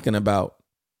not thinking about,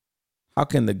 how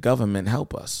can the government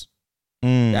help us?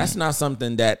 That's not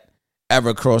something that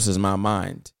ever crosses my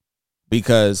mind,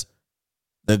 because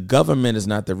the government is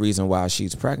not the reason why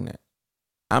she's pregnant.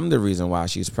 I'm the reason why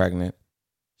she's pregnant.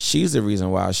 She's the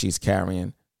reason why she's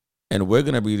carrying. And we're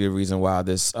going to be the reason why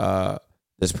this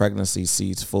pregnancy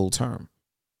sees full term.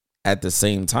 At the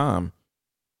same time,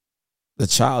 the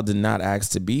child did not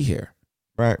ask to be here.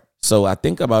 Right. So I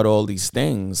think about all these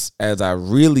things as I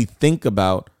really think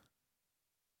about,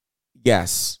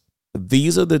 yes,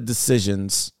 these are the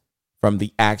decisions from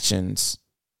the actions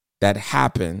that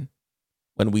happen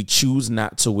when we choose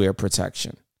not to wear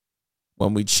protection,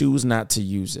 when we choose not to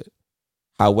use it.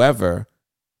 However,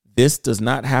 this does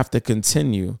not have to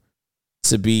continue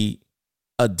to be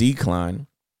a decline,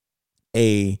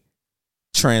 a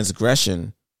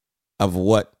transgression of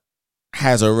what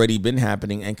has already been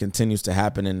happening and continues to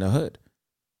happen in the hood.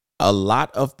 A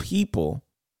lot of people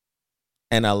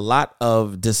and a lot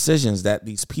of decisions that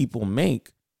these people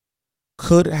make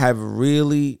could have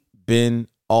really been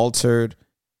altered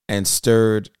and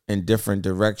stirred in different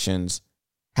directions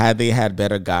had they had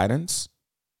better guidance,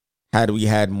 had we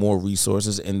had more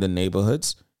resources in the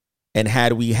neighborhoods, and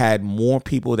had we had more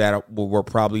people that were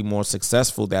probably more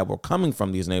successful that were coming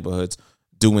from these neighborhoods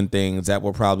doing things that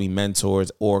were probably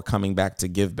mentors or coming back to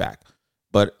give back.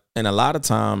 But in a lot of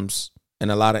times, in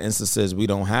a lot of instances, we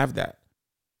don't have that.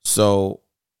 So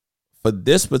for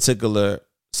this particular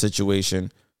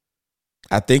situation,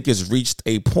 I think it's reached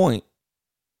a point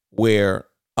where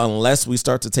unless we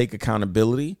start to take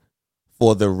accountability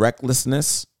for the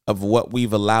recklessness of what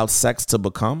we've allowed sex to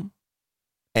become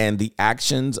and the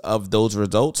actions of those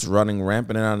results running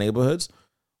rampant in our neighborhoods,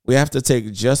 we have to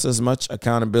take just as much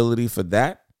accountability for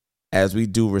that as we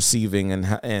do receiving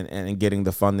and getting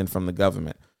the funding from the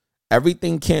government.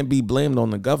 Everything can't be blamed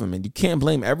on the government. You can't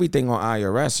blame everything on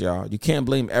IRS, y'all. You can't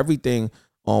blame everything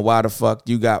on why the fuck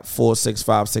you got 4, 6,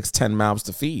 5, 6, 10 mouths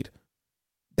to feed.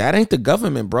 That ain't the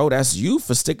government, bro. That's you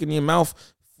for sticking your mouth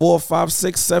 4, 5,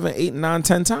 6, 7, 8, 9,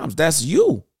 10 times. That's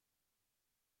you.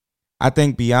 I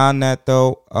think beyond that,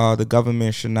 though, the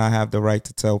government should not have the right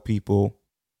to tell people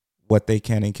what they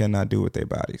can and cannot do with their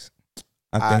bodies.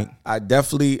 I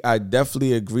definitely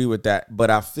agree with that. But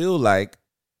I feel like,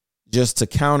 just to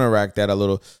counteract that a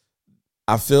little,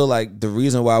 I feel like the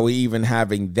reason why we even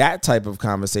having that type of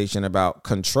conversation about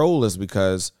control is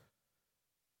because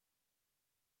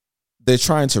they're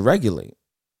trying to regulate.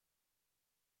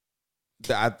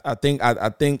 I think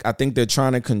they're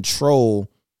trying to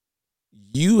control.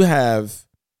 You have,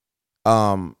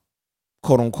 quote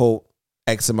unquote,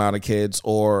 X amount of kids,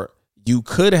 or you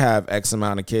could have X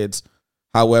amount of kids.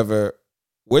 However,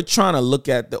 we're trying to look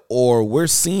at we're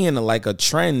seeing like a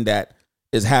trend that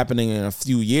is happening in a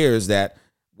few years that,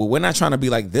 but we're not trying to be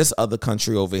like this other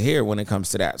country over here when it comes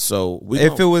to that. So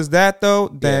if it was that though,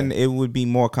 then it would be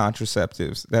more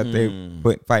contraceptives that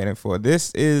they fighting for.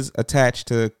 This is attached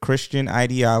to Christian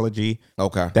ideology.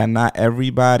 Okay. That not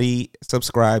everybody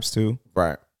subscribes to.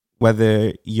 Right.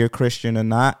 Whether you're Christian or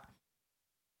not.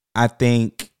 I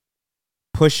think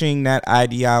pushing that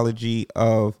ideology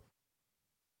of,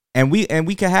 and we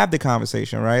can have the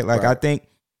conversation, right? Like, right. I think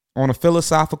on a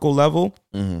philosophical level,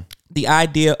 the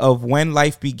idea of when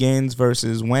life begins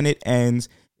versus when it ends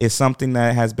is something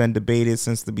that has been debated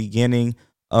since the beginning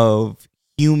of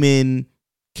human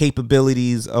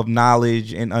capabilities of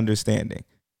knowledge and understanding.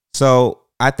 So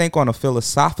I think on a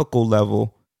philosophical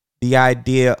level, the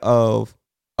idea of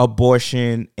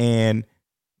abortion and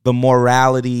the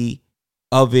morality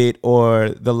of it or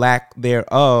the lack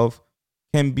thereof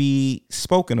can be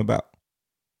spoken about.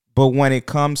 But when it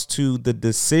comes to the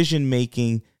decision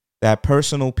making that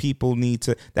personal people need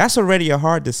to, that's already a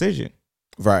hard decision.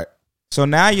 Right. So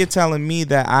now you're telling me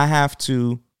that I have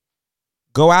to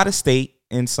go out of state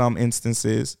in some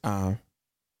instances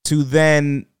to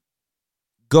then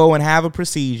go and have a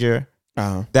procedure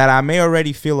that I may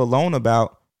already feel alone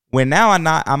about, when now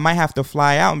I might have to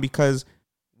fly out, and because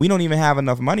we don't even have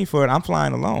enough money for it, I'm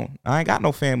flying alone. I ain't got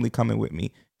no family coming with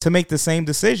me to make the same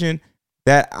decision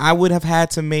that I would have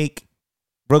had to make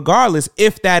regardless,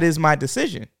 if that is my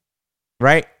decision,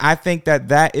 right? I think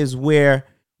that is where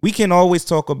we can always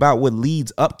talk about what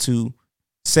leads up to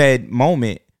said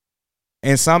moment.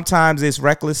 And sometimes it's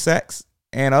reckless sex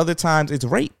and other times it's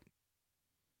rape.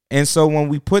 And so when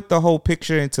we put the whole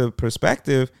picture into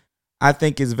perspective, I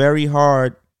think it's very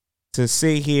hard to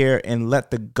sit here and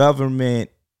let the government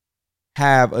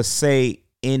have a say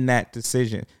in that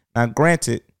decision. Now,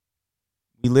 granted,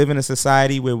 we live in a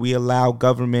society where we allow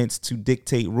governments to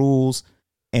dictate rules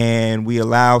and we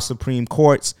allow Supreme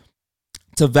Courts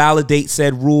to validate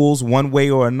said rules one way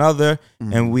or another.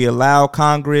 And we allow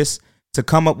Congress to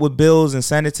come up with bills and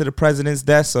send it to the president's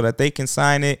desk so that they can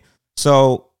sign it.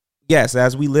 So, yes,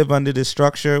 as we live under this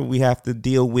structure, we have to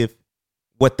deal with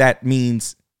what that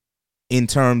means in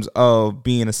terms of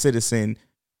being a citizen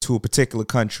to a particular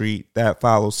country that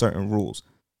follows certain rules.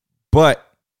 But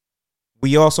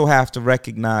we also have to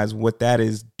recognize what that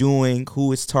is doing,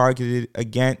 who it's targeted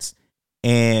against,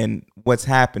 and what's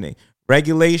happening.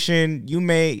 Regulation,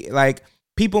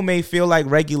 people may feel like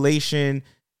regulation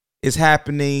is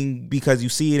happening because you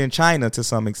see it in China to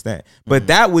some extent. But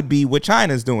that would be what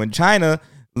China's doing. China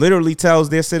literally tells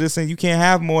their citizens you can't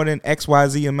have more than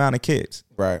XYZ amount of kids.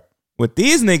 Right. What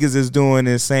these niggas is doing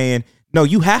is saying, no,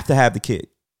 you have to have the kid.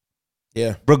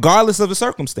 Yeah. Regardless of the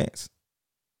circumstance.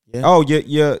 Yeah. Oh,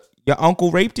 your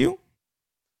uncle raped you?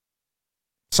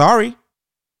 Sorry.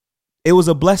 It was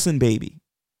a blessing, baby.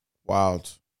 Wild.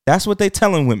 That's what they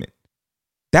telling women.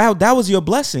 That was your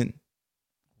blessing.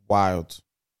 Wild.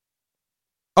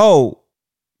 Oh,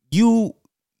 you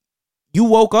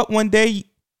woke up one day,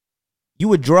 you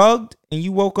were drugged, and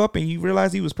you woke up and you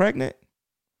realized he was pregnant?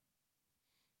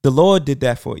 The Lord did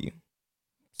that for you.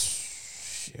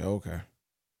 Okay.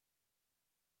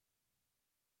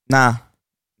 Nah,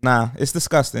 it's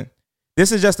disgusting.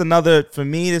 This is just another, for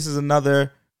me, this is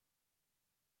another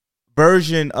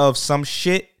version of some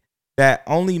shit that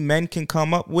only men can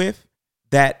come up with,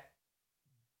 that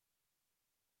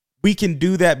we can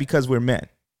do that because we're men.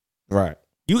 Right.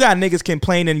 You got niggas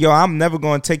complaining, yo, I'm never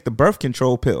going to take the birth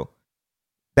control pill.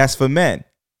 That's for men.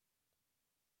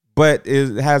 But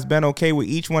it has been okay with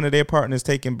each one of their partners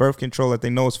taking birth control that they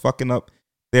know is fucking up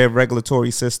their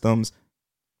regulatory systems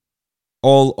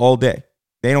all day.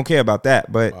 They don't care about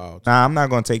that. But nah, I'm not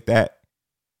going to take that.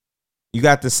 You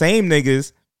got the same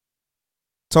niggas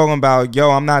talking about,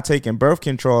 yo, I'm not taking birth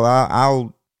control.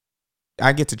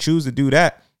 I get to choose to do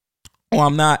that. Or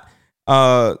I'm not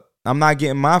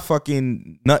getting my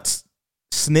fucking nuts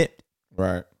snipped.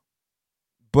 Right.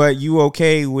 But you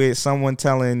okay with someone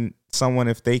telling someone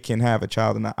if they can have a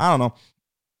child or not? I don't know.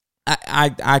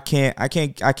 I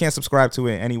can't subscribe to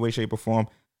it in any way, shape, or form.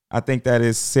 I think that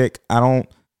is sick. I don't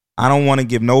want to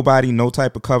give nobody no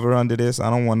type of cover under this. I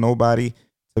don't want nobody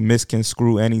to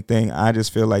misconstrue anything. I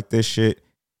just feel like this shit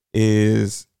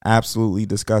is absolutely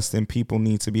disgusting. People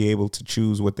need to be able to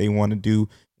choose what they want to do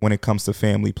when it comes to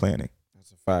family planning.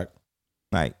 That's a fact.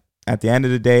 Like, at the end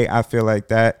of the day, I feel like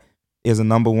that is a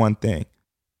number one thing.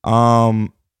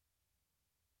 Elon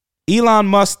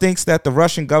Musk thinks that the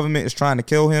Russian government is trying to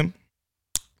kill him.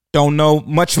 Don't know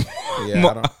much more.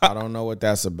 Yeah, I don't know what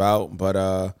that's about,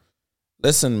 but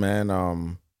listen, man,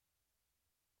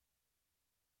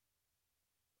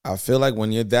 I feel like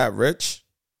when you're that rich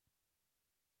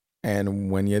and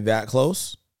when you're that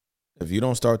close, if you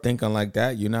don't start thinking like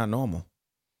that, you're not normal.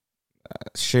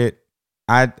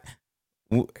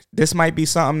 This might be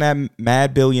something that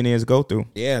mad billionaires go through.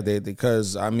 Yeah,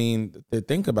 because I mean,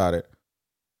 think about it.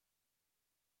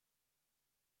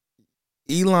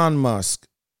 Elon Musk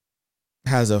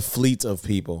has a fleet of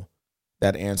people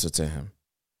that answer to him.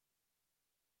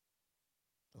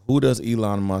 Who does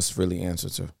Elon Musk really answer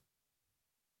to?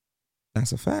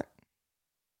 That's a fact.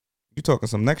 You talking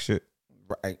some next shit.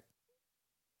 Right.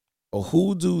 Well,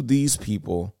 who do these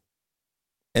people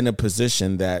in a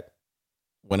position that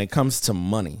when it comes to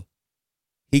money,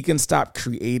 he can stop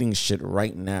creating shit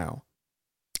right now.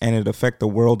 And it affect the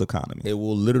world economy. It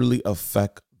will literally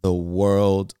affect the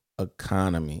world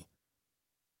economy.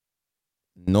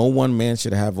 No one man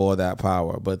should have all that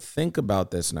power. But think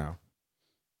about this now.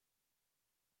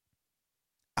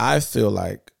 I feel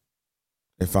like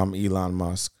if I'm Elon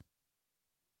Musk,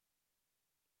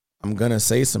 I'm going to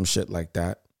say some shit like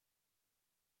that,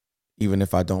 even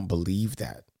if I don't believe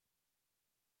that.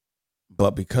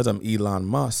 But because I'm Elon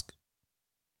Musk,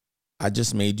 I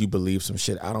just made you believe some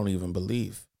shit I don't even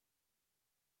believe.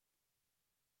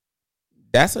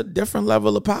 That's a different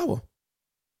level of power.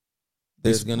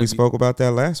 We spoke about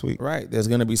that last week. Right. There's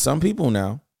going to be some people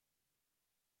now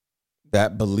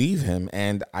that believe him.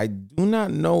 And I do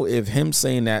not know if him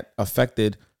saying that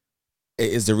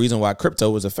is the reason why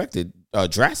crypto was affected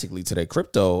drastically today.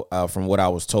 Crypto, from what I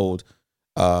was told,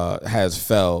 has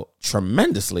fell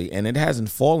tremendously. And it hasn't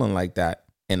fallen like that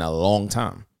in a long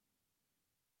time.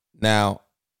 Now,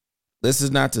 this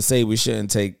is not to say we shouldn't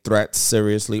take threats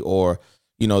seriously or,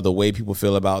 the way people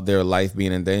feel about their life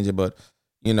being in danger. But,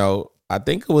 I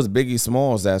think it was Biggie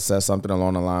Smalls that said something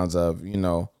along the lines of,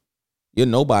 you're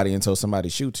nobody until somebody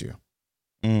shoots you.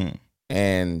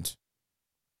 And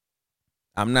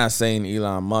I'm not saying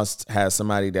Elon Musk has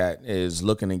somebody that is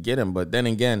looking to get him, but then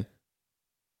again,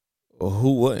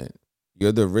 who wouldn't?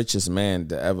 You're the richest man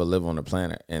to ever live on the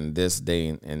planet in this day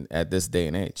and at this day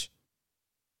and age.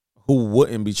 Who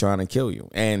wouldn't be trying to kill you?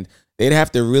 And they'd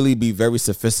have to really be very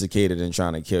sophisticated in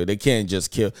trying to kill you. They can't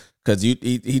just kill, because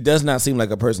he does not seem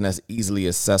like a person that's easily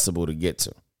accessible to get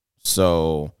to.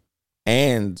 So,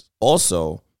 and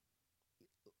also,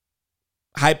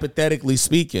 hypothetically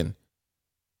speaking,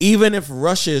 even if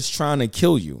Russia is trying to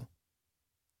kill you,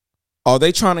 are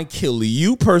they trying to kill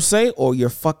you per se or your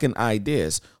fucking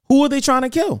ideas? Who are they trying to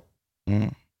kill?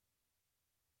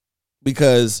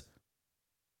 Because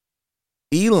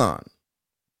Elon,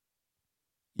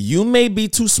 you may be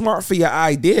too smart for your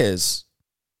ideas,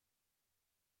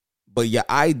 but your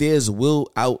ideas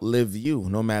will outlive you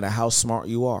no matter how smart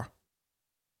you are.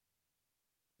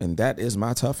 And that is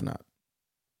my tough nut.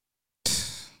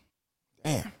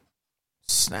 Damn.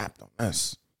 Snapped on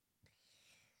this.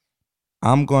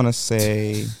 I'm going to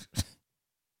say...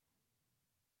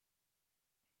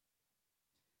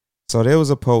 So there was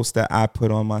a post that I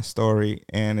put on my story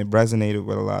and it resonated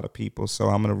with a lot of people. So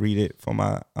I'm going to read it for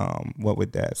my What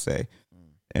Would Dad Say?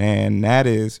 And that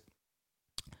is,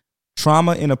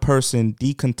 trauma in a person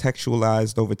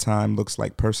decontextualized over time looks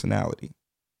like personality.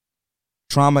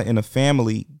 Trauma in a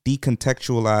family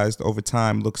decontextualized over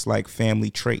time looks like family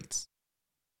traits.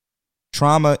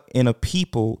 Trauma in a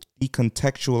people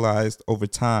decontextualized over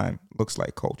time looks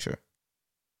like culture.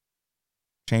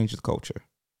 Change the culture.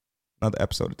 Another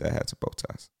episode of That Hats and Bow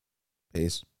Ties.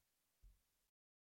 Peace.